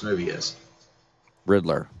the first movie is.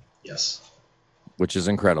 Riddler. Yes. Which is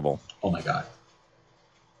incredible. Oh my god.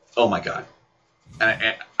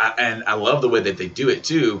 And I love the way that they do it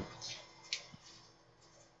too,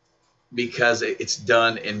 because it's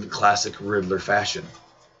done in classic Riddler fashion.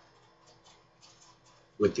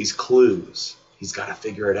 With these clues, he's got to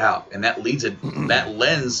figure it out, and that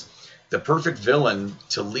lends the perfect villain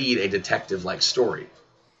to lead a detective-like story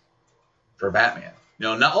for Batman.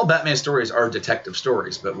 Not all Batman stories are detective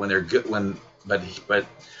stories, but when they're good, but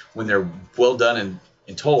when they're well done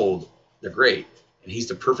and told, they're great. And he's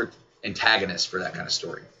the perfect antagonist for that kind of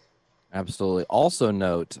story. Absolutely. Also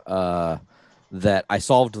note that I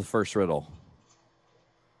solved the first riddle.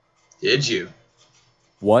 Did you?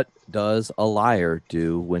 What does a liar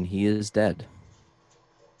do when he is dead?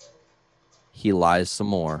 He lies some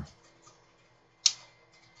more.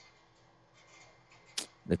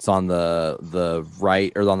 It's on the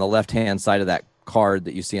right, or on the left-hand side of that card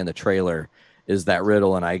that you see in the trailer is that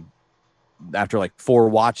riddle. And after like 4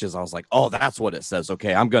 watches, I was like, oh, that's what it says.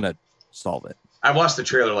 Okay, I'm going to solve it. I watched the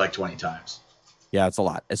trailer like 20 times. Yeah, it's a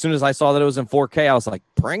lot. As soon as I saw that it was in 4K, I was like,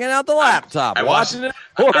 bringing out the laptop, watching it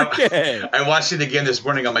in 4K. I watched it again this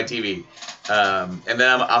morning on my TV, and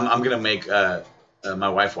then I'm gonna make my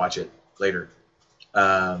wife watch it later.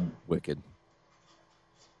 Wicked.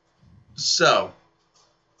 So,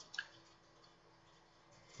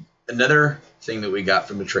 another thing that we got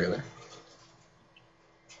from the trailer: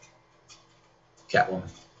 Catwoman.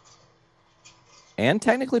 And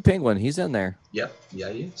technically Penguin, he's in there. Yep, yeah,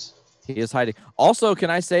 he is. He is hiding. Also, can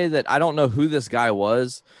I say that I don't know who this guy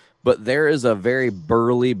was, but there is a very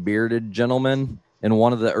burly, bearded gentleman in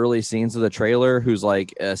one of the early scenes of the trailer who's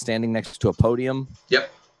like standing next to a podium.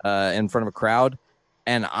 Yep. In front of a crowd.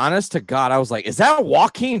 And honest to God, I was like, is that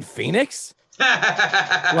Joaquin Phoenix?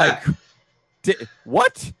 Like,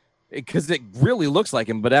 what? Because it really looks like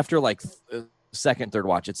him. But after like second, third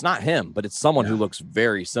watch, it's not him, but it's someone who looks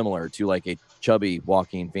very similar to like a chubby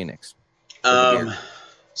Joaquin Phoenix.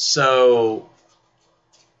 So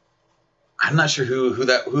I'm not sure who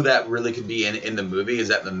that really could be in the movie. Is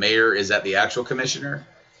that the mayor? Is that the actual commissioner?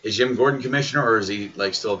 Is Jim Gordon commissioner, or is he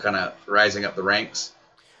like still kind of rising up the ranks?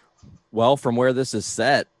 Well, from where this is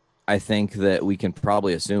set, I think that we can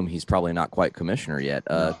probably assume he's probably not quite commissioner yet.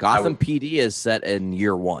 Gotham PD is set in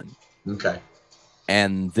year 1. Okay.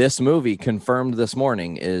 And this movie, confirmed this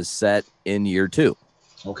morning, is set in year 2.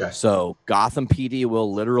 Okay. So Gotham PD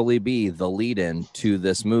will literally be the lead-in to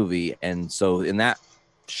this movie. And so in that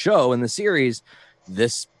show, in the series,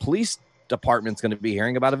 this police department's going to be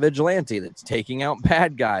hearing about a vigilante that's taking out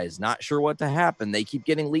bad guys, not sure what to happen. They keep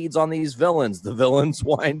getting leads on these villains. The villains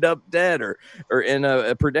wind up dead or in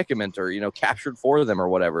a predicament or, captured for them or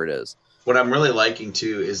whatever it is. What I'm really liking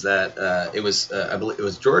too is that it was, I believe it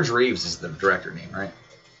was George Reeves is the director name, right?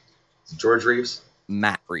 Is it George Reeves?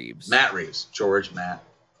 Matt Reeves. George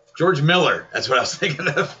Miller. That's what I was thinking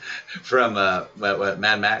of from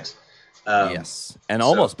Mad Max. Yes, and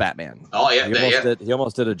almost Batman. Oh yeah, he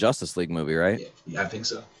almost did a Justice League movie, right? Yeah, I think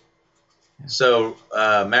so. Yeah. So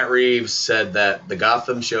Matt Reeves said that the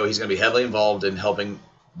Gotham show, he's going to be heavily involved in helping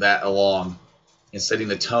that along and setting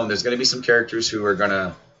the tone. There's going to be some characters who are going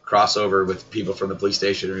to cross over with people from the police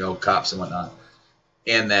station, cops and whatnot,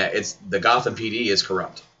 and that it's the Gotham PD is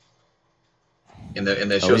corrupt, and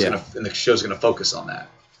the show's going to focus on that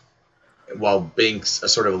while being a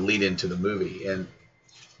sort of a lead into the movie. And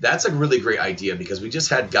that's a really great idea because we just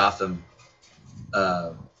had Gotham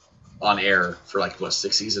on air for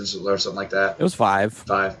 6 seasons or something like that. It was 5.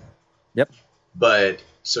 5. Yep. But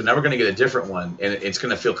so now we're going to get a different one, and it's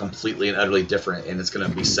going to feel completely and utterly different, and it's going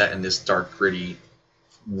to be set in this dark, gritty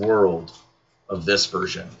world of this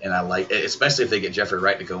version. And I like it, especially if they get Jeffrey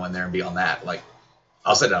Wright to go in there and be on that.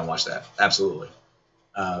 I'll sit down and watch that. Absolutely.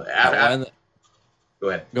 Go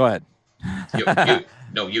ahead. You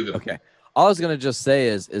go. Okay. All I was going to just say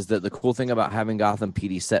is that the cool thing about having Gotham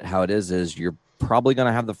PD set how it is you're probably going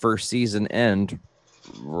to have the first season end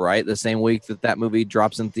right the same week that movie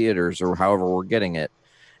drops in theaters or however we're getting it.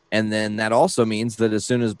 And then that also means that as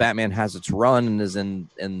soon as Batman has its run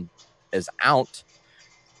and is out,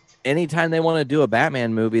 anytime they want to do a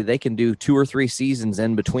Batman movie, they can do 2 or 3 seasons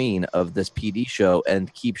in between of this PD show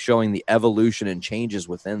and keep showing the evolution and changes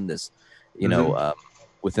within this,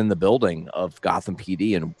 within the building of Gotham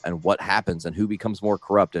PD and what happens and who becomes more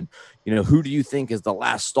corrupt. And, who do you think is the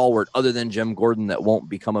last stalwart other than Jim Gordon that won't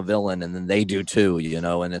become a villain? And then they do too,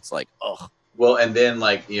 and it's like, ugh. Well, and then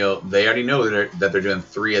they already know that they're doing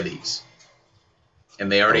 3 of these,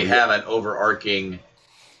 and they already have an overarching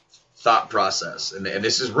thought process. And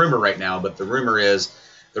this is rumor right now, but the rumor is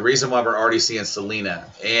the reason why we're already seeing Selina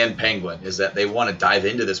and Penguin is that they want to dive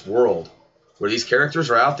into this world where these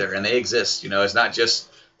characters are out there and they exist. It's not just,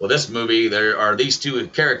 this movie, there are these 2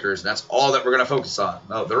 characters and that's all that we're going to focus on.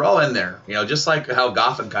 No, they're all in there. just like how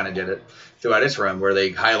Gotham kind of did it throughout its run where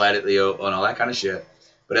they highlighted and all that kind of shit.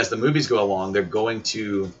 But as the movies go along, they're going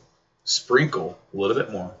to sprinkle a little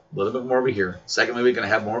bit more over here. Second movie going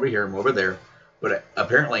to have more over here, more over there. But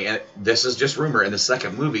apparently, and this is just rumor, in the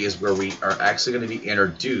second movie is where we are actually going to be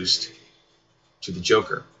introduced to the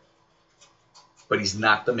Joker. But he's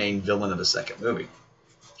not the main villain of the second movie.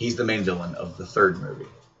 He's the main villain of the third movie.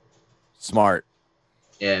 Smart.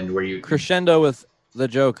 And where you crescendo with the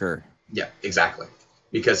Joker. Yeah, exactly.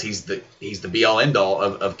 Because he's the be all end all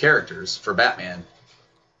of characters for Batman.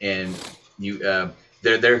 And you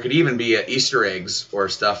there could even be Easter eggs or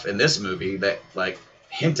stuff in this movie that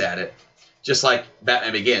hint at it. Just like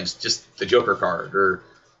Batman Begins, just the Joker card, or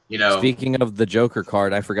Speaking of the Joker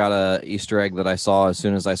card, I forgot a Easter egg that I saw as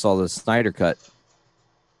soon as I saw the Snyder Cut.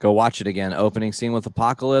 Go watch it again. Opening scene with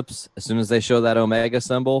Apocalypse. As soon as they show that Omega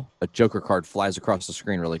symbol, a Joker card flies across the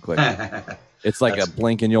screen really quick. It's like a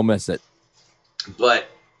blink and you'll miss it. But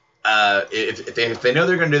if they know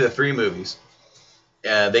they're going to do the 3 movies,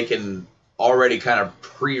 they can already kind of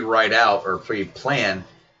pre-write out or pre-plan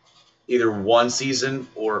either 1 season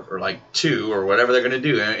or like 2 or whatever they're going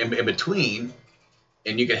to do in between.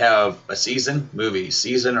 And you could have a season, movie,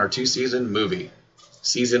 season or 2 season, movie,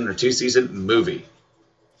 season or 2 season, movie.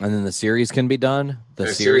 And then the series can be done. The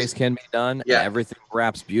series can be done. Yeah. And everything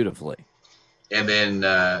wraps beautifully. And then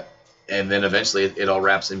eventually it all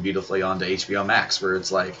wraps in beautifully onto HBO Max, where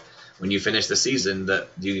it's like when you finish the season,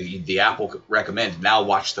 the app will recommend now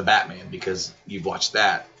watch the Batman because you've watched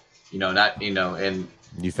that, and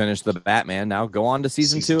you finish the Batman, now go on to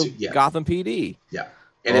season 2, yeah. Gotham PD. Yeah,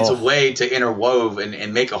 and it's a way to interwove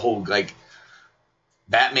and make a whole like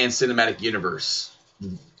Batman cinematic universe,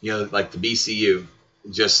 like the BCU,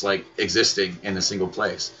 just like existing in a single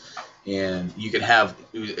place. And you can have,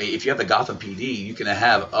 if you have the Gotham PD, you can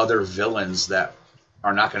have other villains that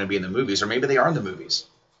are not going to be in the movies, or maybe they are in the movies.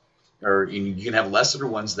 Or you can have lesser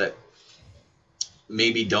ones that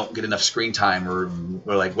maybe don't get enough screen time, or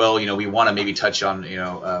like, well, we want to maybe touch on,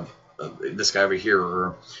 this guy over here,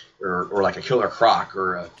 or like a Killer Croc,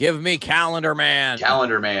 or give me Calendar Man,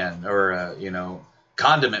 or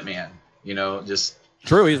Condiment Man, just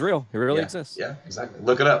true. He's real. He really exists. Yeah, exactly.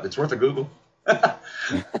 Look it up. It's worth a Google. I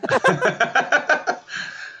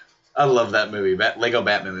love that movie, Lego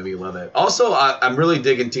Batman movie. Love it. Also, I'm really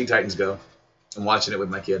digging Teen Titans Go. I'm watching it with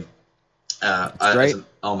my kid. Great.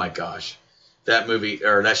 Oh my gosh, that movie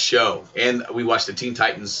or that show, and we watched the Teen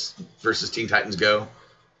Titans versus Teen Titans Go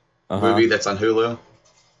movie that's on Hulu,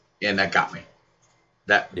 and that got me.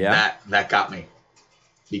 That got me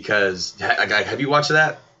because have you watched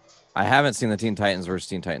that? I haven't seen the Teen Titans versus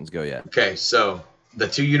Teen Titans Go yet. Okay, so the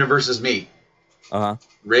 2 universes meet.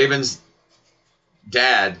 Raven's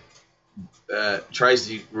dad tries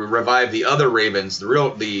to revive the other Ravens,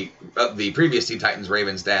 the previous Teen Titans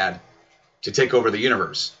Raven's dad, to take over the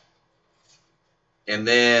universe. And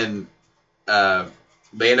then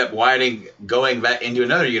they end up going back into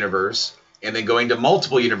another universe, and then going to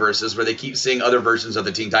multiple universes where they keep seeing other versions of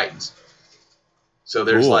the Teen Titans. So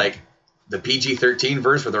there's like the PG-13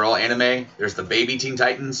 verse where they're all anime. There's the baby Teen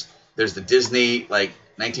Titans. There's the Disney, like,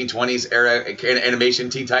 1920s era animation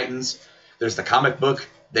Teen Titans. There's the comic book.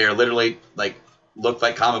 They are literally, like, look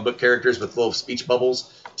like comic book characters with little speech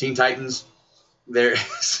bubbles. Teen Titans.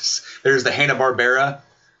 There's the Hanna-Barbera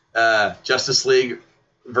Justice League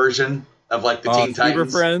version of, like, the Teen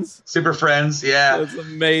Titans. Super Friends, yeah. That's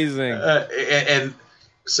amazing. And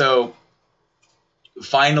so,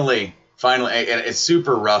 finally, and it's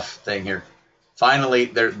super rough thing here. Finally,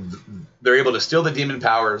 they're able to steal the demon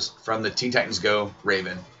powers from the Teen Titans Go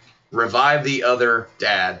Raven, revive the other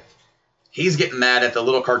dad. He's getting mad at the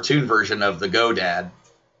little cartoon version of the Go dad,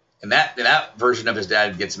 and that version of his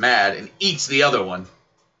dad gets mad and eats the other one,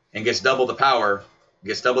 and gets double the power,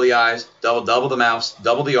 gets double the eyes, double the mouths,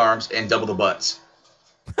 double the arms, and double the butts.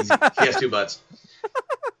 He has 2 butts,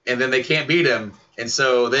 and then they can't beat him. And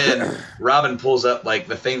so then Robin pulls up like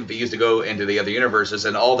the thing that they used to go into the other universes,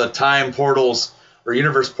 and all the time portals or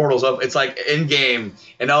universe portals up. It's like Endgame,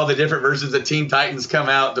 and all the different versions of Teen Titans come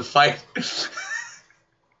out to fight.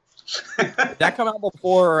 Did that come out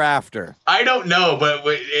before or after? I don't know, but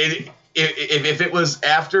if it was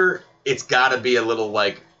after, it's got to be a little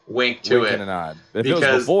like wink to it. And a nod. If it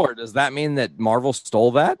was before, does that mean that Marvel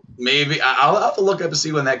stole that? Maybe. I'll have to look up and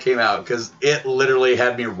see when that came out, because it literally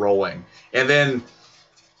had me rolling. And then,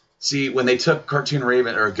 see, when they took Cartoon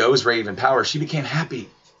Raven or Go's Raven power, she became happy.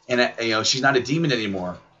 And, she's not a demon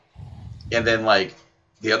anymore. And then, like,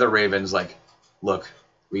 the other Raven's like, look,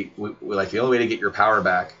 we like, the only way to get your power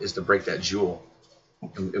back is to break that jewel.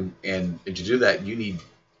 And to do that, you need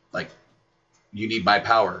my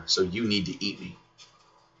power, so you need to eat me.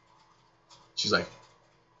 She's like,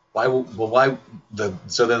 why?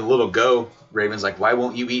 So then the little Go Raven's like, why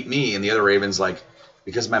won't you eat me? And the other Raven's like,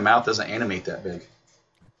 because my mouth doesn't animate that big.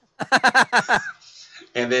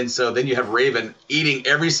 And then then you have Raven eating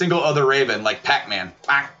every single other Raven like Pac-Man.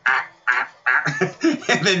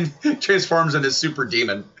 And then transforms into Super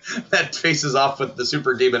Demon that faces off with the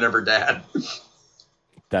Super Demon of her dad.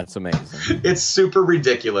 That's amazing. It's super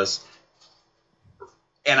ridiculous.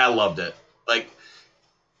 And I loved it. Like,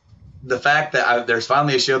 the fact that there's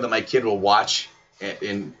finally a show that my kid will watch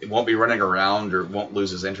and it won't be running around or won't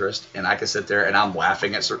lose his interest. And I can sit there and I'm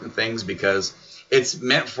laughing at certain things because it's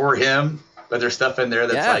meant for him, but there's stuff in there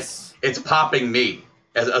that's like, it's popping me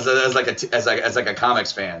as a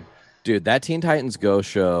comics fan. Dude, that Teen Titans Go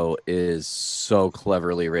show is so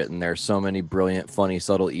cleverly written. There's so many brilliant, funny,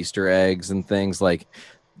 subtle Easter eggs and things. Like,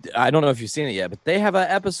 I don't know if you've seen it yet, but they have an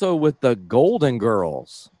episode with the Golden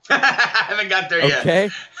Girls. I haven't got there yet. Okay,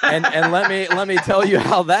 and let me tell you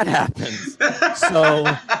how that happens. So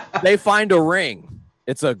they find a ring.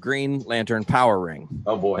 It's a Green Lantern power ring.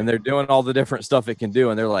 Oh boy! And they're doing all the different stuff it can do,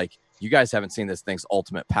 and they're like, "You guys haven't seen this thing's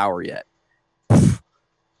ultimate power yet."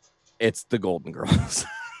 It's the Golden Girls.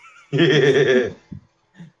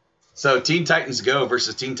 So Teen Titans Go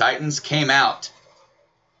versus Teen Titans came out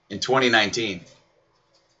in 2019.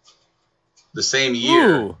 The same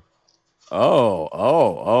year. Ooh.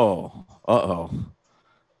 Uh-oh.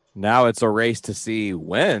 Now it's a race to see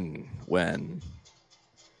when.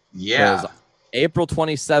 Yeah. 'Cause April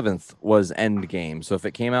 27th was Endgame. So if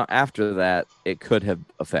it came out after that, it could have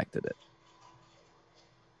affected it.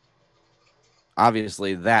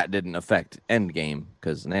 Obviously, that didn't affect Endgame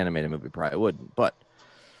because an animated movie probably wouldn't. But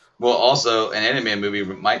Well, also, an animated movie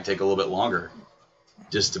might take a little bit longer,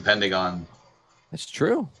 just depending on... it's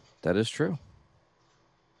true. That is true.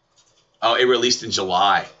 Oh, it released in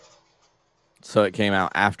July. So it came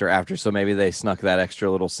out after. So maybe they snuck that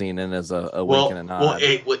extra little scene in as a wink and a nod.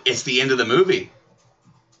 It's the end of the movie.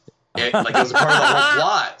 It was a part of the whole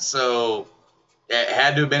plot, so it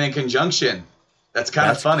had to have been in conjunction. That's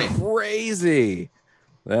kind of funny. Crazy.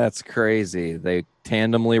 That's crazy. They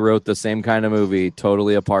tandemly wrote the same kind of movie,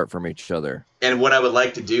 totally apart from each other. And what I would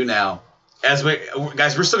like to do now, guys,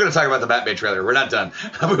 we're still going to talk about the Batman trailer. We're not done.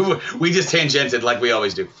 We just tangented like we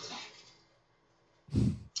always do.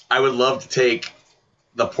 I would love to take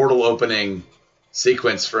the portal opening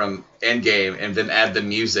sequence from Endgame and then add the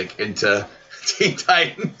music into Teen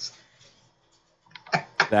Titans.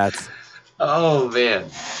 Oh, man.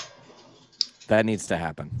 That needs to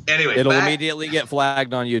happen. Anyway, it'll immediately get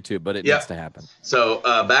flagged on YouTube, but it needs to happen. So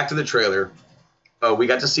back to the trailer. We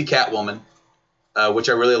got to see Catwoman, which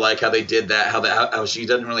I really like how they did that. How she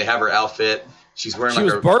doesn't really have her outfit. She's wearing she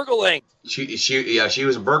was burgling. She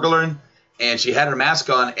was burgling, and she had her mask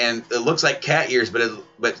on, and it looks like cat ears,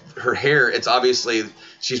 but her hair. It's obviously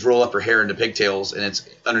she's rolled up her hair into pigtails, and it's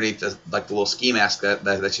underneath the little ski mask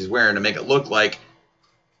that she's wearing to make her look like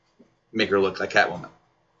Catwoman.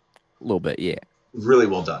 A little bit, yeah. Really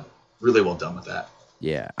well done. Really well done with that.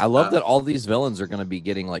 Yeah, I love that all these villains are going to be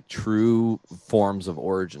getting like true forms of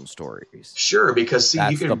origin stories. Sure, because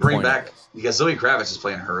you can bring back because Zoe Kravitz is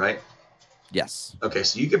playing her, right? Yes. Okay,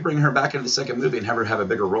 so you could bring her back into the second movie and have her have a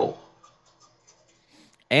bigger role.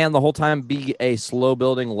 And the whole time be a slow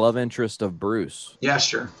building love interest of Bruce. Yeah,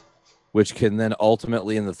 sure. Which can then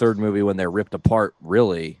ultimately in the third movie when they're ripped apart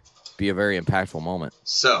really be a very impactful moment.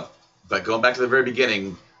 So, but going back to the very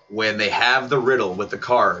beginning, when they have the riddle with the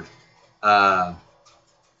card, and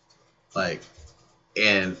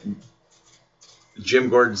Jim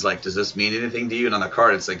Gordon's like, does this mean anything to you? And on the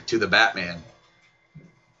card, it's like, to the Batman.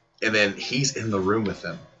 And then he's in the room with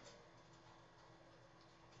them.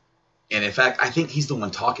 And in fact, I think he's the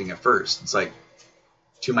one talking at first. It's like,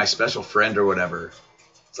 to my special friend or whatever.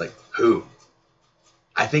 It's like, who?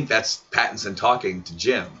 I think that's Pattinson talking to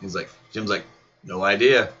Jim. Jim's like, no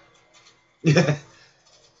idea.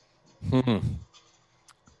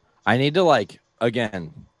 I need to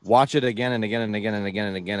again watch it again and again and again and again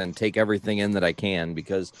and again and take everything in that I can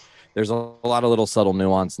because there's a lot of little subtle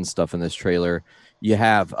nuance and stuff in this trailer. You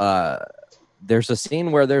have there's a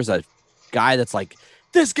scene where there's a guy that's like,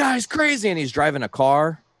 this guy's crazy, and he's driving a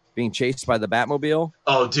car being chased by the Batmobile.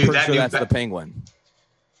 Oh, dude, that's the Penguin.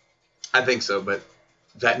 I think so, but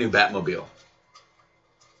that new Batmobile,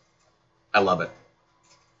 I love it.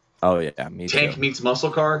 Oh yeah, me too. Tank meets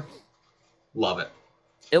muscle car, love it.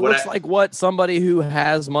 It looks like what somebody who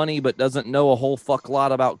has money but doesn't know a whole fuck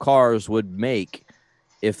lot about cars would make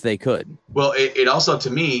if they could. Well, it also, to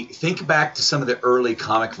me, think back to some of the early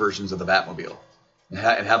comic versions of the Batmobile and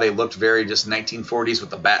how they looked very just 1940s with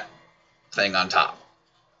the bat thing on top,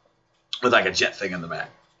 with like a jet thing in the back.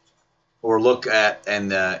 Or look at in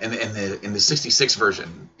the '66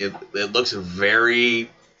 version, it looks very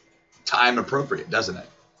time appropriate, doesn't it?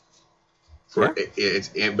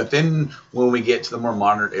 Yeah. But then when we get to the more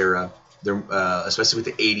modern era, especially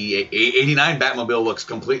with the 89 Batmobile looks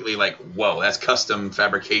completely like, whoa, that's custom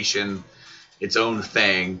fabrication, its own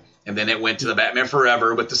thing. And then it went to the Batman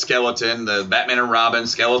Forever with the skeleton, the Batman and Robin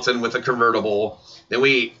skeleton with a convertible. Then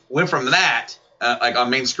we went from that, on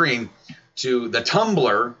main screen, to the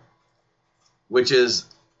Tumbler, which is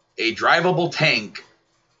a drivable tank,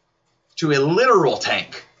 to a literal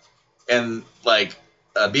tank, and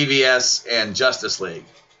BVS and Justice League.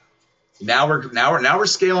 Now we're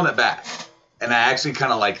scaling it back, and I actually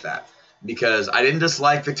kind of like that because I didn't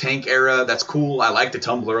dislike the tank era. That's cool. I like the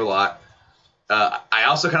Tumbler a lot. I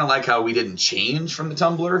also kind of like how we didn't change from the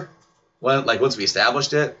Tumbler. Once we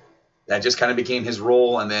established it, that just kind of became his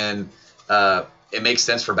role, and then it makes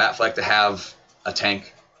sense for Batfleck to have a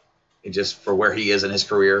tank. It just for where he is in his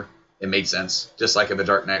career, it made sense. Just like in the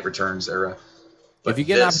Dark Knight Returns era. But if you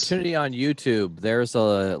get an opportunity on YouTube, there's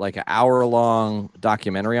an hour-long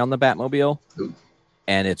documentary on the Batmobile. Ooh.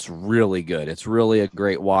 And it's really good. It's really a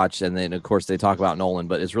great watch. And then, of course, they talk about Nolan,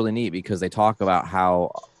 but it's really neat because they talk about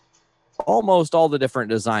how almost all the different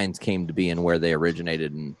designs came to be and where they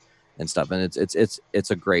originated and stuff. And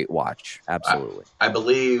it's a great watch. Absolutely. I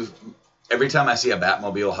believe every time I see a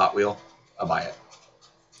Batmobile Hot Wheel, I buy it.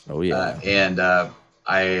 Oh, yeah.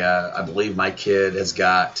 I believe my kid he's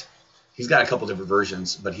got a couple different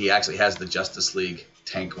versions, but he actually has the Justice League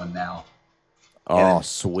tank one now. Oh,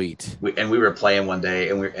 sweet. We were playing one day,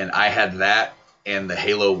 and I had that and the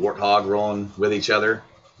Halo Warthog rolling with each other.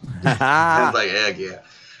 I was like, heck yeah.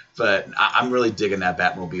 But I'm really digging that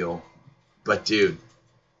Batmobile. But, dude,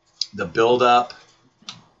 the build-up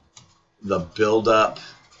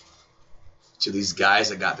to these guys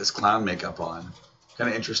that got this clown makeup on. Kind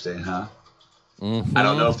of interesting, huh? Mm-hmm. I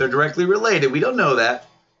don't know if they're directly related. We don't know that.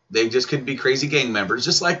 They just could be crazy gang members,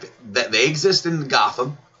 just like that. They exist in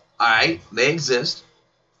Gotham. All right, they exist.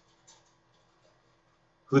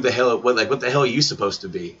 What the hell are you supposed to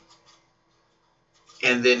be?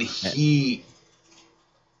 And then he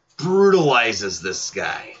brutalizes this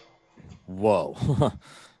guy. Whoa.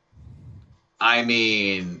 I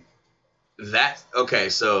mean, okay,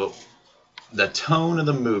 so the tone of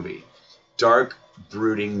the movie, dark,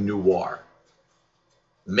 brooding noir,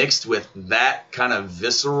 mixed with that kind of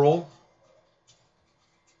visceral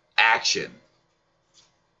action.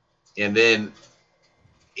 And then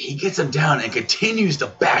he gets him down and continues to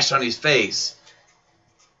bash on his face.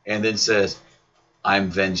 And then says, I'm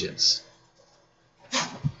vengeance.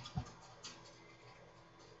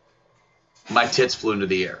 My tits flew into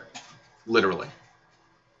the air. Literally.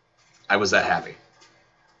 I was that happy.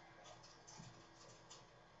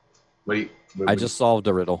 I just solved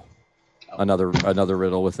a riddle. Another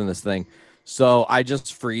riddle within this thing. So I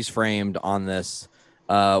just freeze framed on this.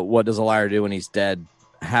 What does a liar do when he's dead?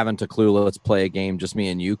 Haven't a clue. Let's play a game. Just me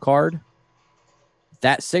and you card.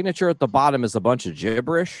 That signature at the bottom is a bunch of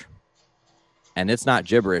gibberish, and it's not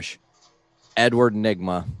gibberish. Edward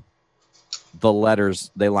Nygma. The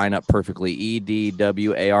letters, they line up perfectly.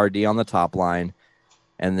 EDWARD on the top line,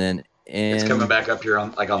 and then it's coming back up here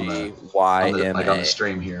on the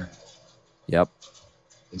stream here. Yep.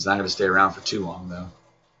 It's not going to stay around for too long though.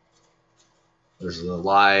 There's the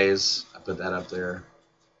lies. I put that up there.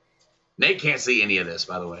 Nate can't see any of this,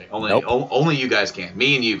 by the way. Only you guys can.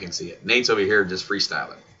 Me and you can see it. Nate's over here just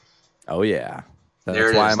freestyling. Oh yeah.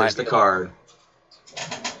 There it is. There's the card.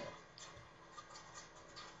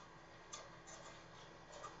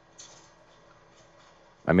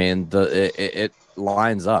 I mean, it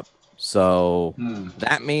lines up. So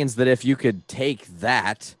that means that if you could take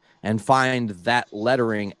that and find that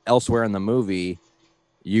lettering elsewhere in the movie,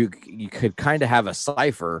 you could kind of have a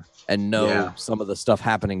cipher and know some of the stuff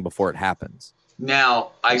happening before it happens.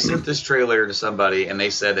 Now, I sent this trailer to somebody, and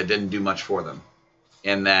they said it didn't do much for them,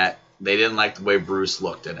 and that they didn't like the way Bruce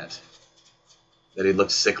looked in it, that he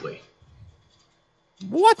looked sickly.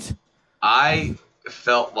 What? I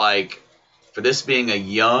felt like, for this being a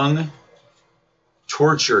young,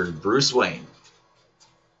 tortured Bruce Wayne,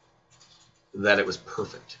 that it was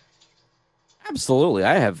perfect. Absolutely.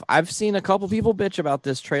 I've seen a couple people bitch about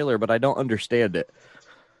this trailer, but I don't understand it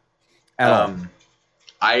at all.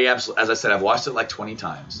 As I said, I've watched it like 20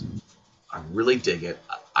 times. I really dig it.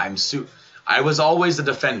 I was always a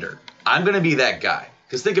defender. I'm going to be that guy.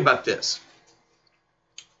 Because think about this.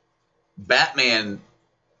 Batman,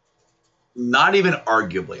 not even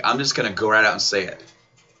arguably, I'm just going to go right out and say it,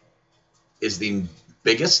 is the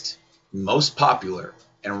biggest, most popular,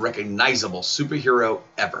 and recognizable superhero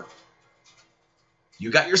ever. You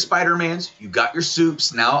got your Spider-Mans, you got your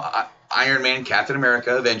Supes, now Iron Man, Captain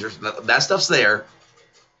America, Avengers, that stuff's there,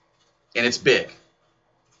 and it's big.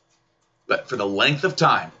 But for the length of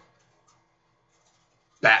time,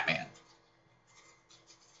 Batman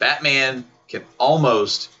can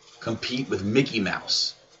almost compete with Mickey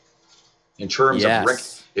Mouse in terms of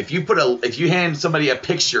if you hand somebody a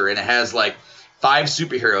picture and it has like 5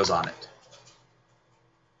 superheroes on it,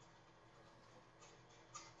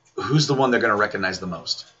 who's the one they're going to recognize the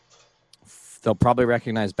most? They'll probably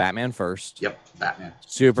recognize Batman first. Yep, Batman.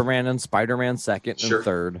 Superman and Spider-Man second and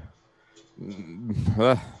third.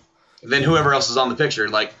 Then whoever else is on the picture,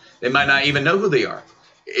 like they might not even know who they are.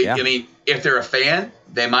 I mean, if they're a fan,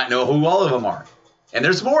 they might know who all of them are. And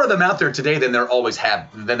there's more of them out there today than there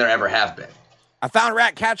ever have been. I found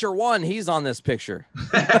Ratcatcher 1. He's on this picture.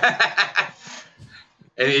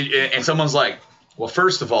 and someone's like, well,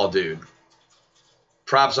 first of all, dude,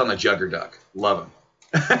 Props on the Jugger Duck. Love him.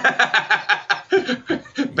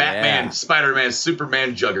 Batman, Spider-Man,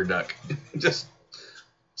 Superman, Jugger Duck. Just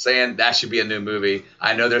saying that should be a new movie.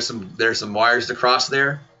 I know there's some wires to cross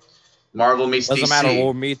there. Marvel meets DC. Doesn't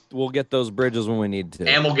matter. We'll get those bridges when we need to.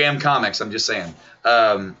 Amalgam Comics. I'm just saying.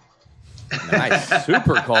 Nice.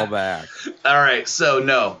 Super callback. All right. So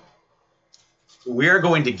no, we are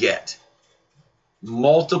going to get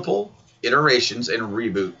multiple iterations and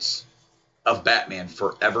reboots of Batman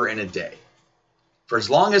forever and a day. For as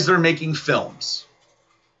long as they're making films,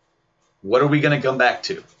 what are we going to come back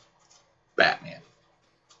to? Batman.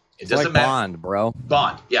 It doesn't matter. Bond, bro.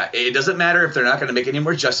 Bond. Yeah, it doesn't matter if they're not going to make any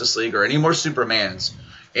more Justice League or any more Supermans,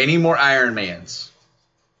 any more Iron Mans.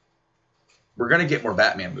 We're going to get more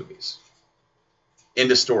Batman movies. End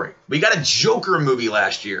of story. We got a Joker movie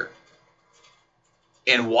last year.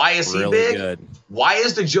 And why is he big? Good. Why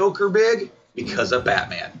is the Joker big? Because of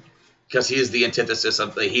Batman. Because he is the antithesis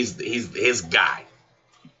of he's his guy.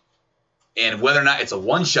 And whether or not it's a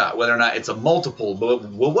one-shot, whether or not it's a multiple,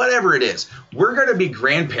 whatever it is, we're going to be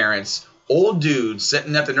grandparents, old dudes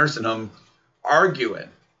sitting at the nursing home arguing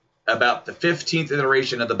about the 15th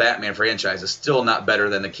iteration of the Batman franchise is still not better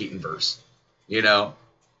than the Keaton-verse. You know?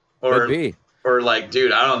 Could be. Or like,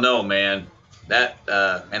 dude, I don't know, man. That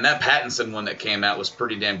and that Pattinson one that came out was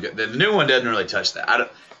pretty damn good. The new one doesn't really touch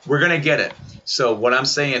that. We're going to get it. So what I'm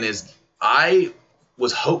saying is I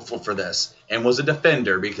was hopeful for this and was a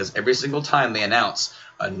defender because every single time they announce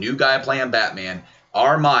a new guy playing Batman,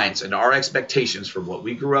 our minds and our expectations for what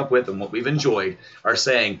we grew up with and what we've enjoyed are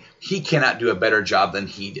saying he cannot do a better job than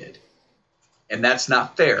he did. And that's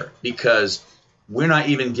not fair because we're not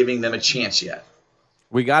even giving them a chance yet.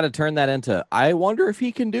 We got to turn that into, I wonder if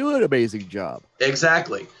he can do an amazing job.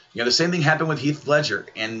 Exactly. You know, the same thing happened with Heath Ledger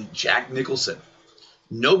and Jack Nicholson.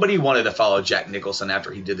 Nobody wanted to follow Jack Nicholson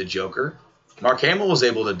after he did the Joker. Mark Hamill was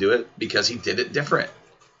able to do it because he did it different.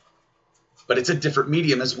 But it's a different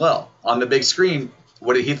medium as well. On the big screen,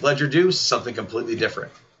 what did Heath Ledger do? Something completely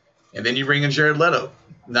different. And then you bring in Jared Leto.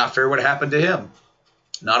 Not fair what happened to him.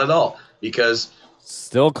 Not at all. Because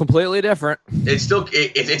still completely different. It's still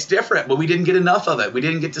it's different, but we didn't get enough of it. We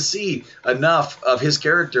didn't get to see enough of his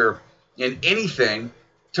character in anything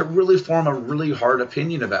to really form a really hard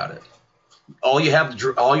opinion about it. All you have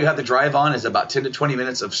to drive on is about 10 to 20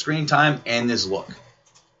 minutes of screen time and his look.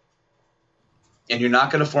 And you're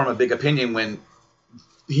not going to form a big opinion when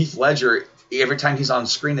Heath Ledger, every time he's on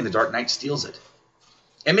screen in The Dark Knight, steals it.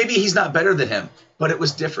 And maybe he's not better than him, but it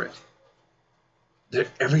was different.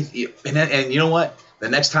 And you know what? The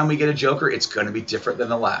next time we get a Joker, it's going to be different than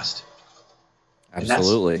the last.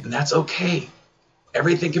 Absolutely. And that's okay.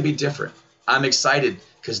 Everything can be different. I'm excited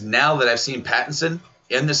because now that I've seen Pattinson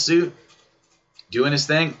in the suit doing his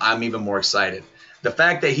thing, I'm even more excited. The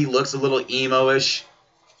fact that he looks a little emo-ish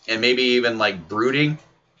and maybe even like brooding.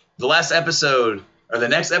 The last episode, or the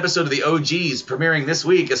next episode of the OGs premiering this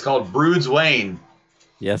week is called Bruce Wayne.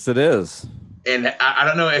 Yes, it is. And I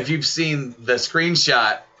don't know if you've seen the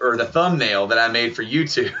screenshot or the thumbnail that I made for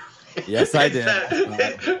YouTube. Yes, I did.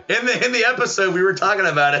 In the episode, we were talking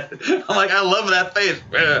about it. I'm like, I love that face.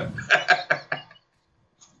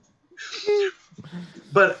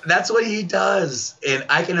 But that's what he does. And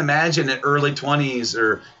I can imagine in early 20s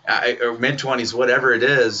or mid 20s, whatever it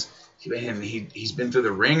is, he's been through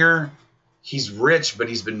the ringer. He's rich, but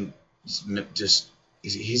he's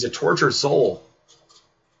a tortured soul.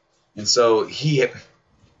 And so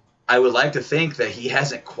I would like to think that he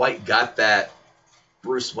hasn't quite got that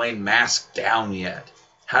Bruce Wayne mask down yet.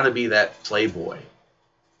 How to be that playboy.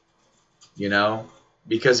 You know?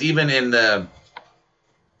 Because even in the,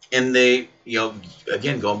 you know,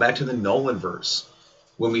 again, going back to the Nolan verse,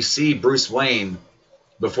 when we see Bruce Wayne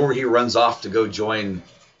before he runs off to go join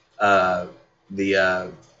the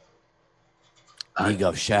League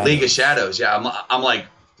of Shadows. League of Shadows. Yeah, I'm like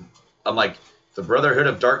the Brotherhood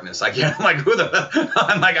of Darkness. I'm like,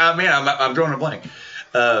 oh man, I'm drawing a blank.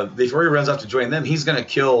 Before he runs off to join them, he's gonna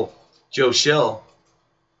kill Joe Chill.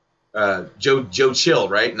 Joe Chill,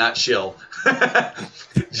 right? Not Chill.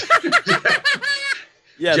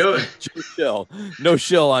 Yes, Joe Chill. No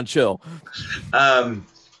shill on Chill.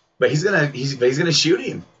 But he's gonna shoot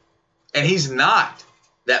him, and he's not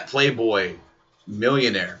that playboy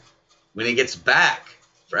millionaire when he gets back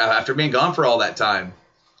after being gone for all that time,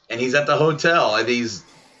 and he's at the hotel and he's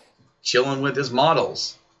chilling with his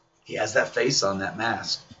models. He has that face on, that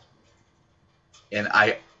mask, and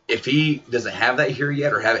if he doesn't have that here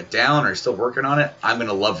yet or have it down or still working on it, I'm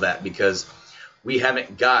gonna love that because we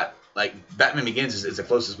haven't got. Like, Batman Begins is the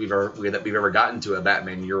closest we've ever gotten to a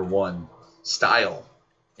Batman Year One style.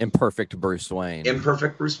 Imperfect Bruce Wayne.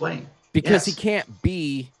 Imperfect Bruce Wayne. because Yes.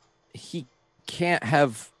 he can't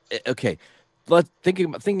have. Okay,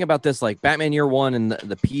 thinking about this, like Batman Year One and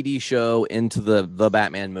the PD show into the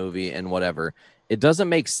Batman movie and whatever. It doesn't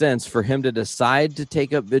make sense for him to decide to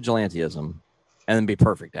take up vigilantism and then be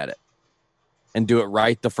perfect at it and do it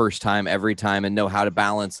right the first time, every time, and know how to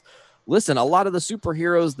balance. Listen, a lot of the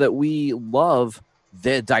superheroes that we love,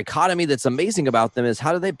 the dichotomy that's amazing about them is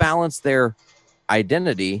how do they balance their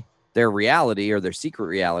identity, their reality, or their secret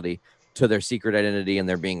reality to their secret identity and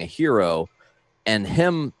their being a hero. And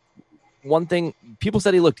him, one thing, people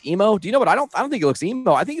said he looked emo. Do you know what? I don't think he looks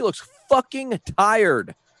emo. I think he looks fucking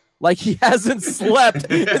tired. Like he hasn't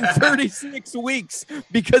slept in 36 weeks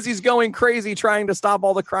because he's going crazy trying to stop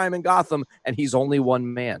all the crime in Gotham, and he's only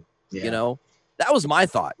one man. Yeah. You know, that was my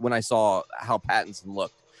thought when I saw how Pattinson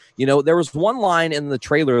looked. You know, there was one line in the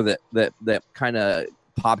trailer that kind of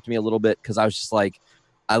popped me a little bit because I was just like,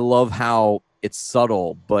 I love how it's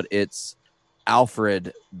subtle, but it's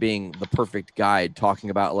Alfred being the perfect guide,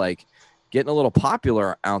 talking about like getting a little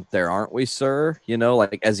popular out there, aren't we, sir? You know,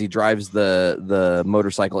 like as he drives the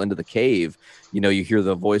motorcycle into the cave, you know, you hear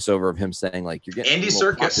the voiceover of him saying like, "You're getting Andy a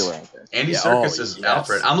little Serkis. popular out there." Andy Yeah. Serkis Oh, is yes.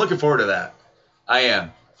 Alfred. I'm looking forward to that. I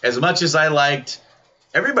am. As much as I liked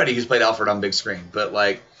everybody who's played Alfred on big screen, but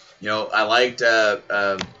like, you know, I liked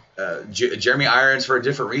Jeremy Irons for a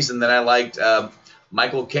different reason than I liked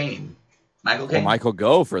Michael Caine. Michael Well, Caine. Michael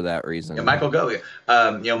Go for that reason. Yeah, Michael Go. You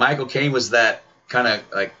know, Michael Caine was that kind of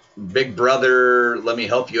like big brother. Let me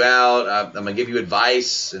help you out. I'm gonna give you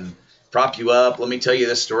advice and prop you up. Let me tell you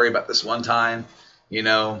this story about this one time. You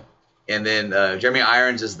know, and then Jeremy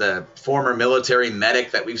Irons is the former military medic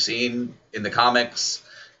that we've seen in the comics.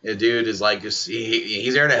 The dude is like just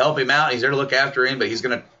he's there to help him out. He's there to look after him, but he's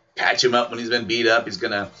gonna patch him up when he's been beat up. He's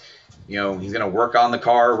gonna, you know, he's gonna work on the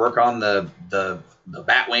car, work on the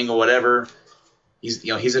Batwing or whatever. He's,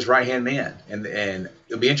 you know, he's his right hand man, and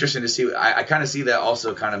it'll be interesting to see. I kind of see that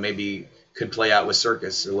also kind of maybe could play out with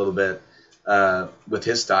Serkis a little bit with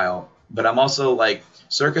his style. But I'm also like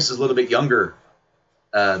Serkis is a little bit younger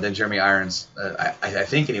than Jeremy Irons, I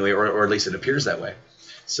think anyway, or at least it appears that way.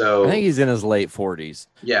 So I think he's in his late 40s.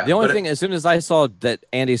 Yeah. The only thing, as soon as I saw that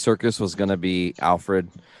Andy Serkis was going to be Alfred,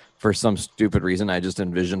 for some stupid reason, I just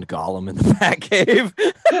envisioned Gollum in the Batcave.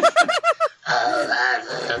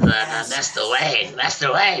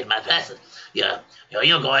 Master Wayne, my precious. You're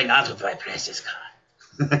going out with my precious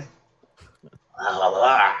car.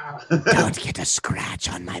 Don't get a scratch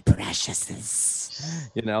on my preciousness.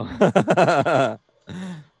 You know?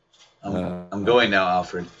 I'm going now,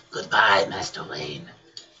 Alfred. Goodbye, Master Wayne.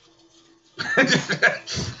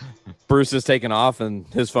 Bruce is taking off and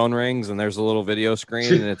his phone rings and there's a little video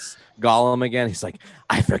screen and it's Gollum again. He's like,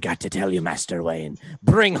 I forgot to tell you, Master Wayne,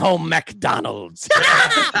 bring home McDonald's.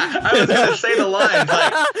 I was going to say the line,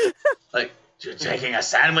 like, You're taking a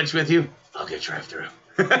sandwich with you? I'll get drive-through.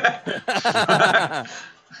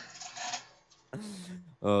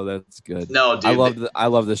 Oh, that's good. No, dude. I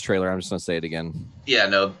love this trailer. I'm just going to say it again. Yeah,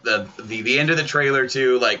 no, the end of the trailer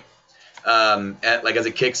too, like as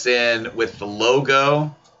it kicks in with the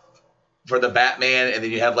logo for the Batman, and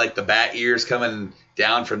then you have like the bat ears coming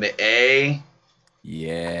down from the A.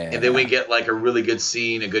 Yeah. And then we get like a really good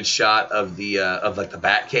scene, a good shot of the of like the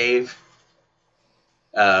Bat Cave.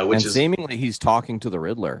 Which is seemingly he's talking to the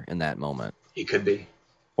Riddler in that moment. He could be.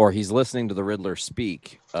 Or he's listening to the Riddler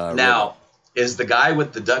speak. Now, is the guy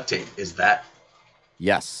with the duct tape, is that?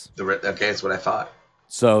 Yes. Okay, that's what I thought.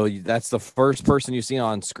 So that's the first person you see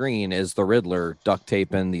on screen is the Riddler duct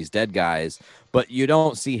taping these dead guys, but you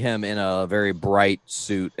don't see him in a very bright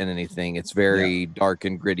suit and anything. It's very dark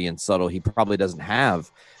and gritty and subtle. He probably doesn't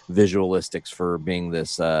have visualistics for being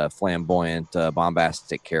this flamboyant,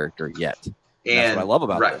 bombastic character yet. And that's what I love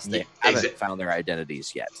about this. They haven't found their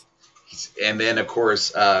identities yet. And then, of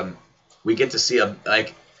course, we get to see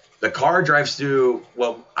the car drives through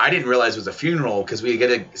what I didn't realize was a funeral because we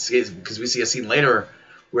see a scene later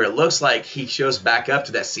where it looks like he shows back up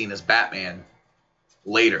to that scene as Batman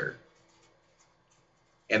later.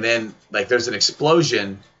 And then like there's an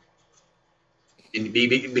explosion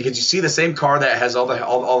because you see the same car that has all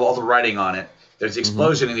the writing on it. There's an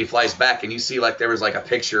explosion and he flies back and you see like there was like a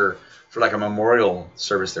picture for like a memorial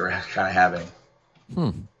service they were kind of having.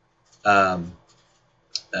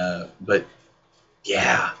 But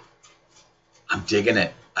yeah, I'm digging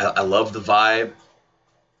it. I love the vibe.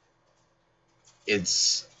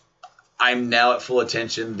 I'm now at full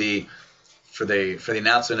attention. For the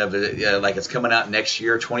announcement of it, like it's coming out next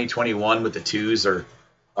year, 2021, with the twos are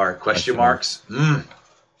question marks.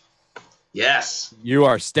 Yes, you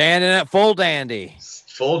are standing at full dandy.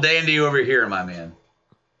 Full dandy over here, my man.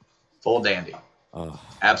 Full dandy. Oh.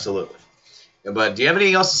 Absolutely. But do you have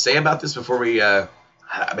anything else to say about this before we? I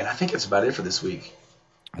think it's about it for this week.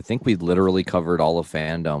 I think we literally covered all of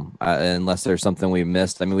fandom, unless there's something we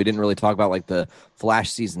missed. I mean, we didn't really talk about like the Flash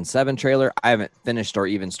season 7 trailer. I haven't finished or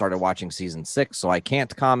even started watching season 6, so I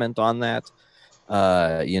can't comment on that.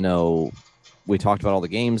 We talked about all the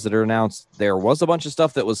games that are announced. There was a bunch of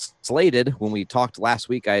stuff that was slated when we talked last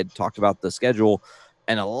week. I had talked about the schedule,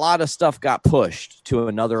 and a lot of stuff got pushed to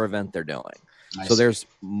another event they're doing. Nice. So there's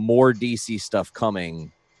more DC stuff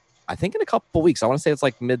coming. I think in a couple weeks. I want to say it's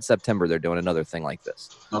like mid-September they're doing another thing like this.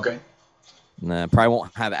 Okay. Probably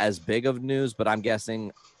won't have as big of news, but I'm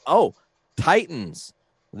guessing. Oh, Titans.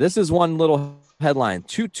 This is one little headline.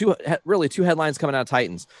 Two headlines coming out of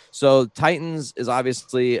Titans. So Titans is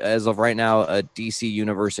obviously, as of right now, a DC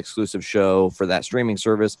Universe exclusive show for that streaming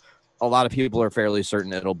service. A lot of people are fairly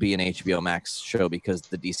certain it'll be an HBO Max show because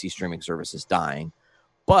the DC streaming service is dying.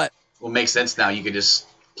 But well, it makes sense now. You could just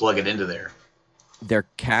plug it into there.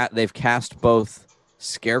 They've cast both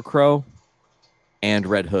Scarecrow and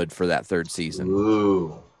Red Hood for that third season.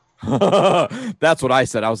 Ooh. That's what I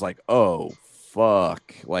said. I was like, oh,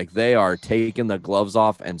 fuck. Like, they are taking the gloves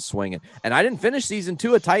off and swinging. And I didn't finish season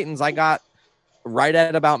 2 of Titans. I got right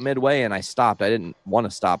at about midway, and I stopped. I didn't want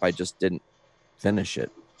to stop. I just didn't finish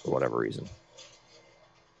it for whatever reason.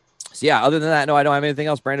 So, yeah, other than that, no, I don't have anything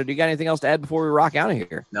else. Brando, do you got anything else to add before we rock out of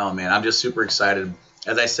here? No, man, I'm just super excited.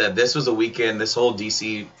 As I said, this was a weekend, this whole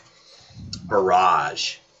DC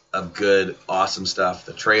barrage of good, awesome stuff.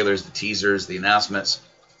 The trailers, the teasers, the announcements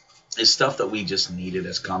is stuff that we just needed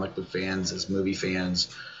as comic book fans, as movie fans,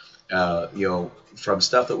 from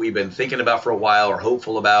stuff that we've been thinking about for a while or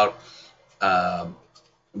hopeful about.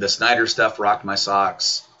 The Snyder stuff rocked my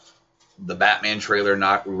socks. The Batman trailer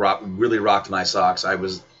really rocked my socks. I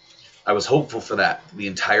was hopeful for that the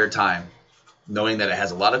entire time, knowing that it has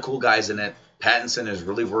a lot of cool guys in it. Pattinson has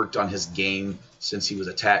really worked on his game since he was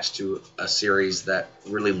attached to a series that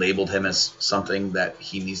really labeled him as something that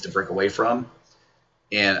he needs to break away from.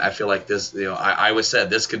 And I feel like this, I always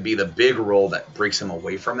said this could be the big role that breaks him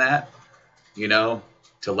away from that, to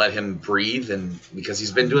let him breathe. And because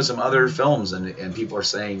he's been doing some other films and people are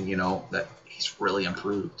saying, that he's really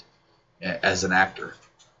improved as an actor.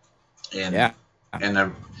 And, yeah.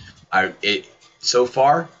 And so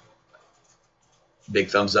far, big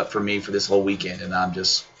thumbs up for me for this whole weekend, and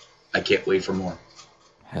I can't wait for more.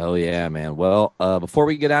 Hell yeah, man. Well, before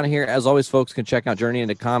we get out of here, as always, folks can check out Journey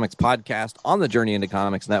into Comics podcast on the Journey into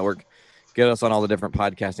Comics network. Get us on all the different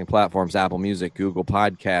podcasting platforms: Apple Music, Google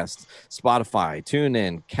Podcasts, Spotify,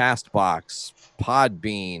 TuneIn, CastBox,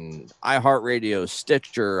 Podbean, iHeartRadio,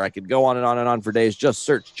 Stitcher. I could go on and on for days. Just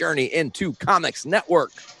search Journey into Comics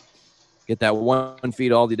network. Get that one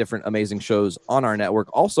feed, all the different amazing shows on our network.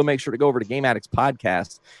 Also, make sure to go over to Game Addicts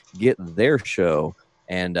Podcast, get their show,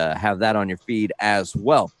 and have that on your feed as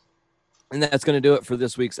well. And that's going to do it for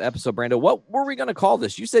this week's episode. Brando, what were we going to call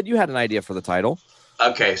this? You said you had an idea for the title.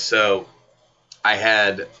 Okay, so I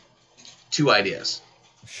had 2 ideas.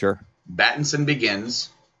 Sure. Battinson Begins.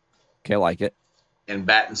 Okay, I like it. And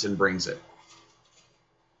Battinson Brings It.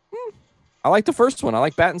 I like the first one. I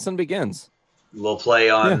like Battinson Begins. A little play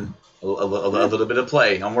on... Yeah. A little bit of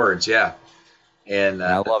play on words, yeah. And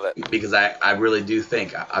I love it because I really do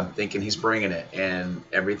think I'm thinking he's bringing it, and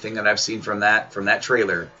everything that I've seen from that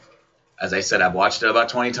trailer, as I said, I've watched it about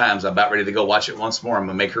 20 times. I'm about ready to go watch it once more. I'm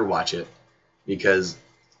gonna make her watch it because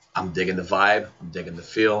I'm digging the vibe, I'm digging the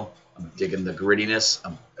feel, I'm digging the grittiness,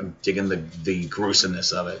 I'm digging the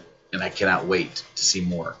gruesomeness of it, and I cannot wait to see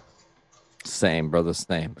more. Same, brother,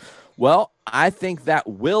 same. Well, I think that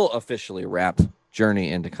will officially wrap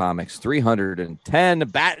Journey into Comics 310.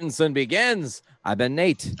 Battinson Begins. I've been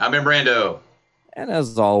Nate. I've been Brando. And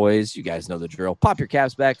as always, you guys know the drill. Pop your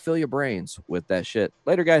caps back, fill your brains with that shit.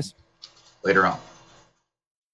 Later, guys. Later on.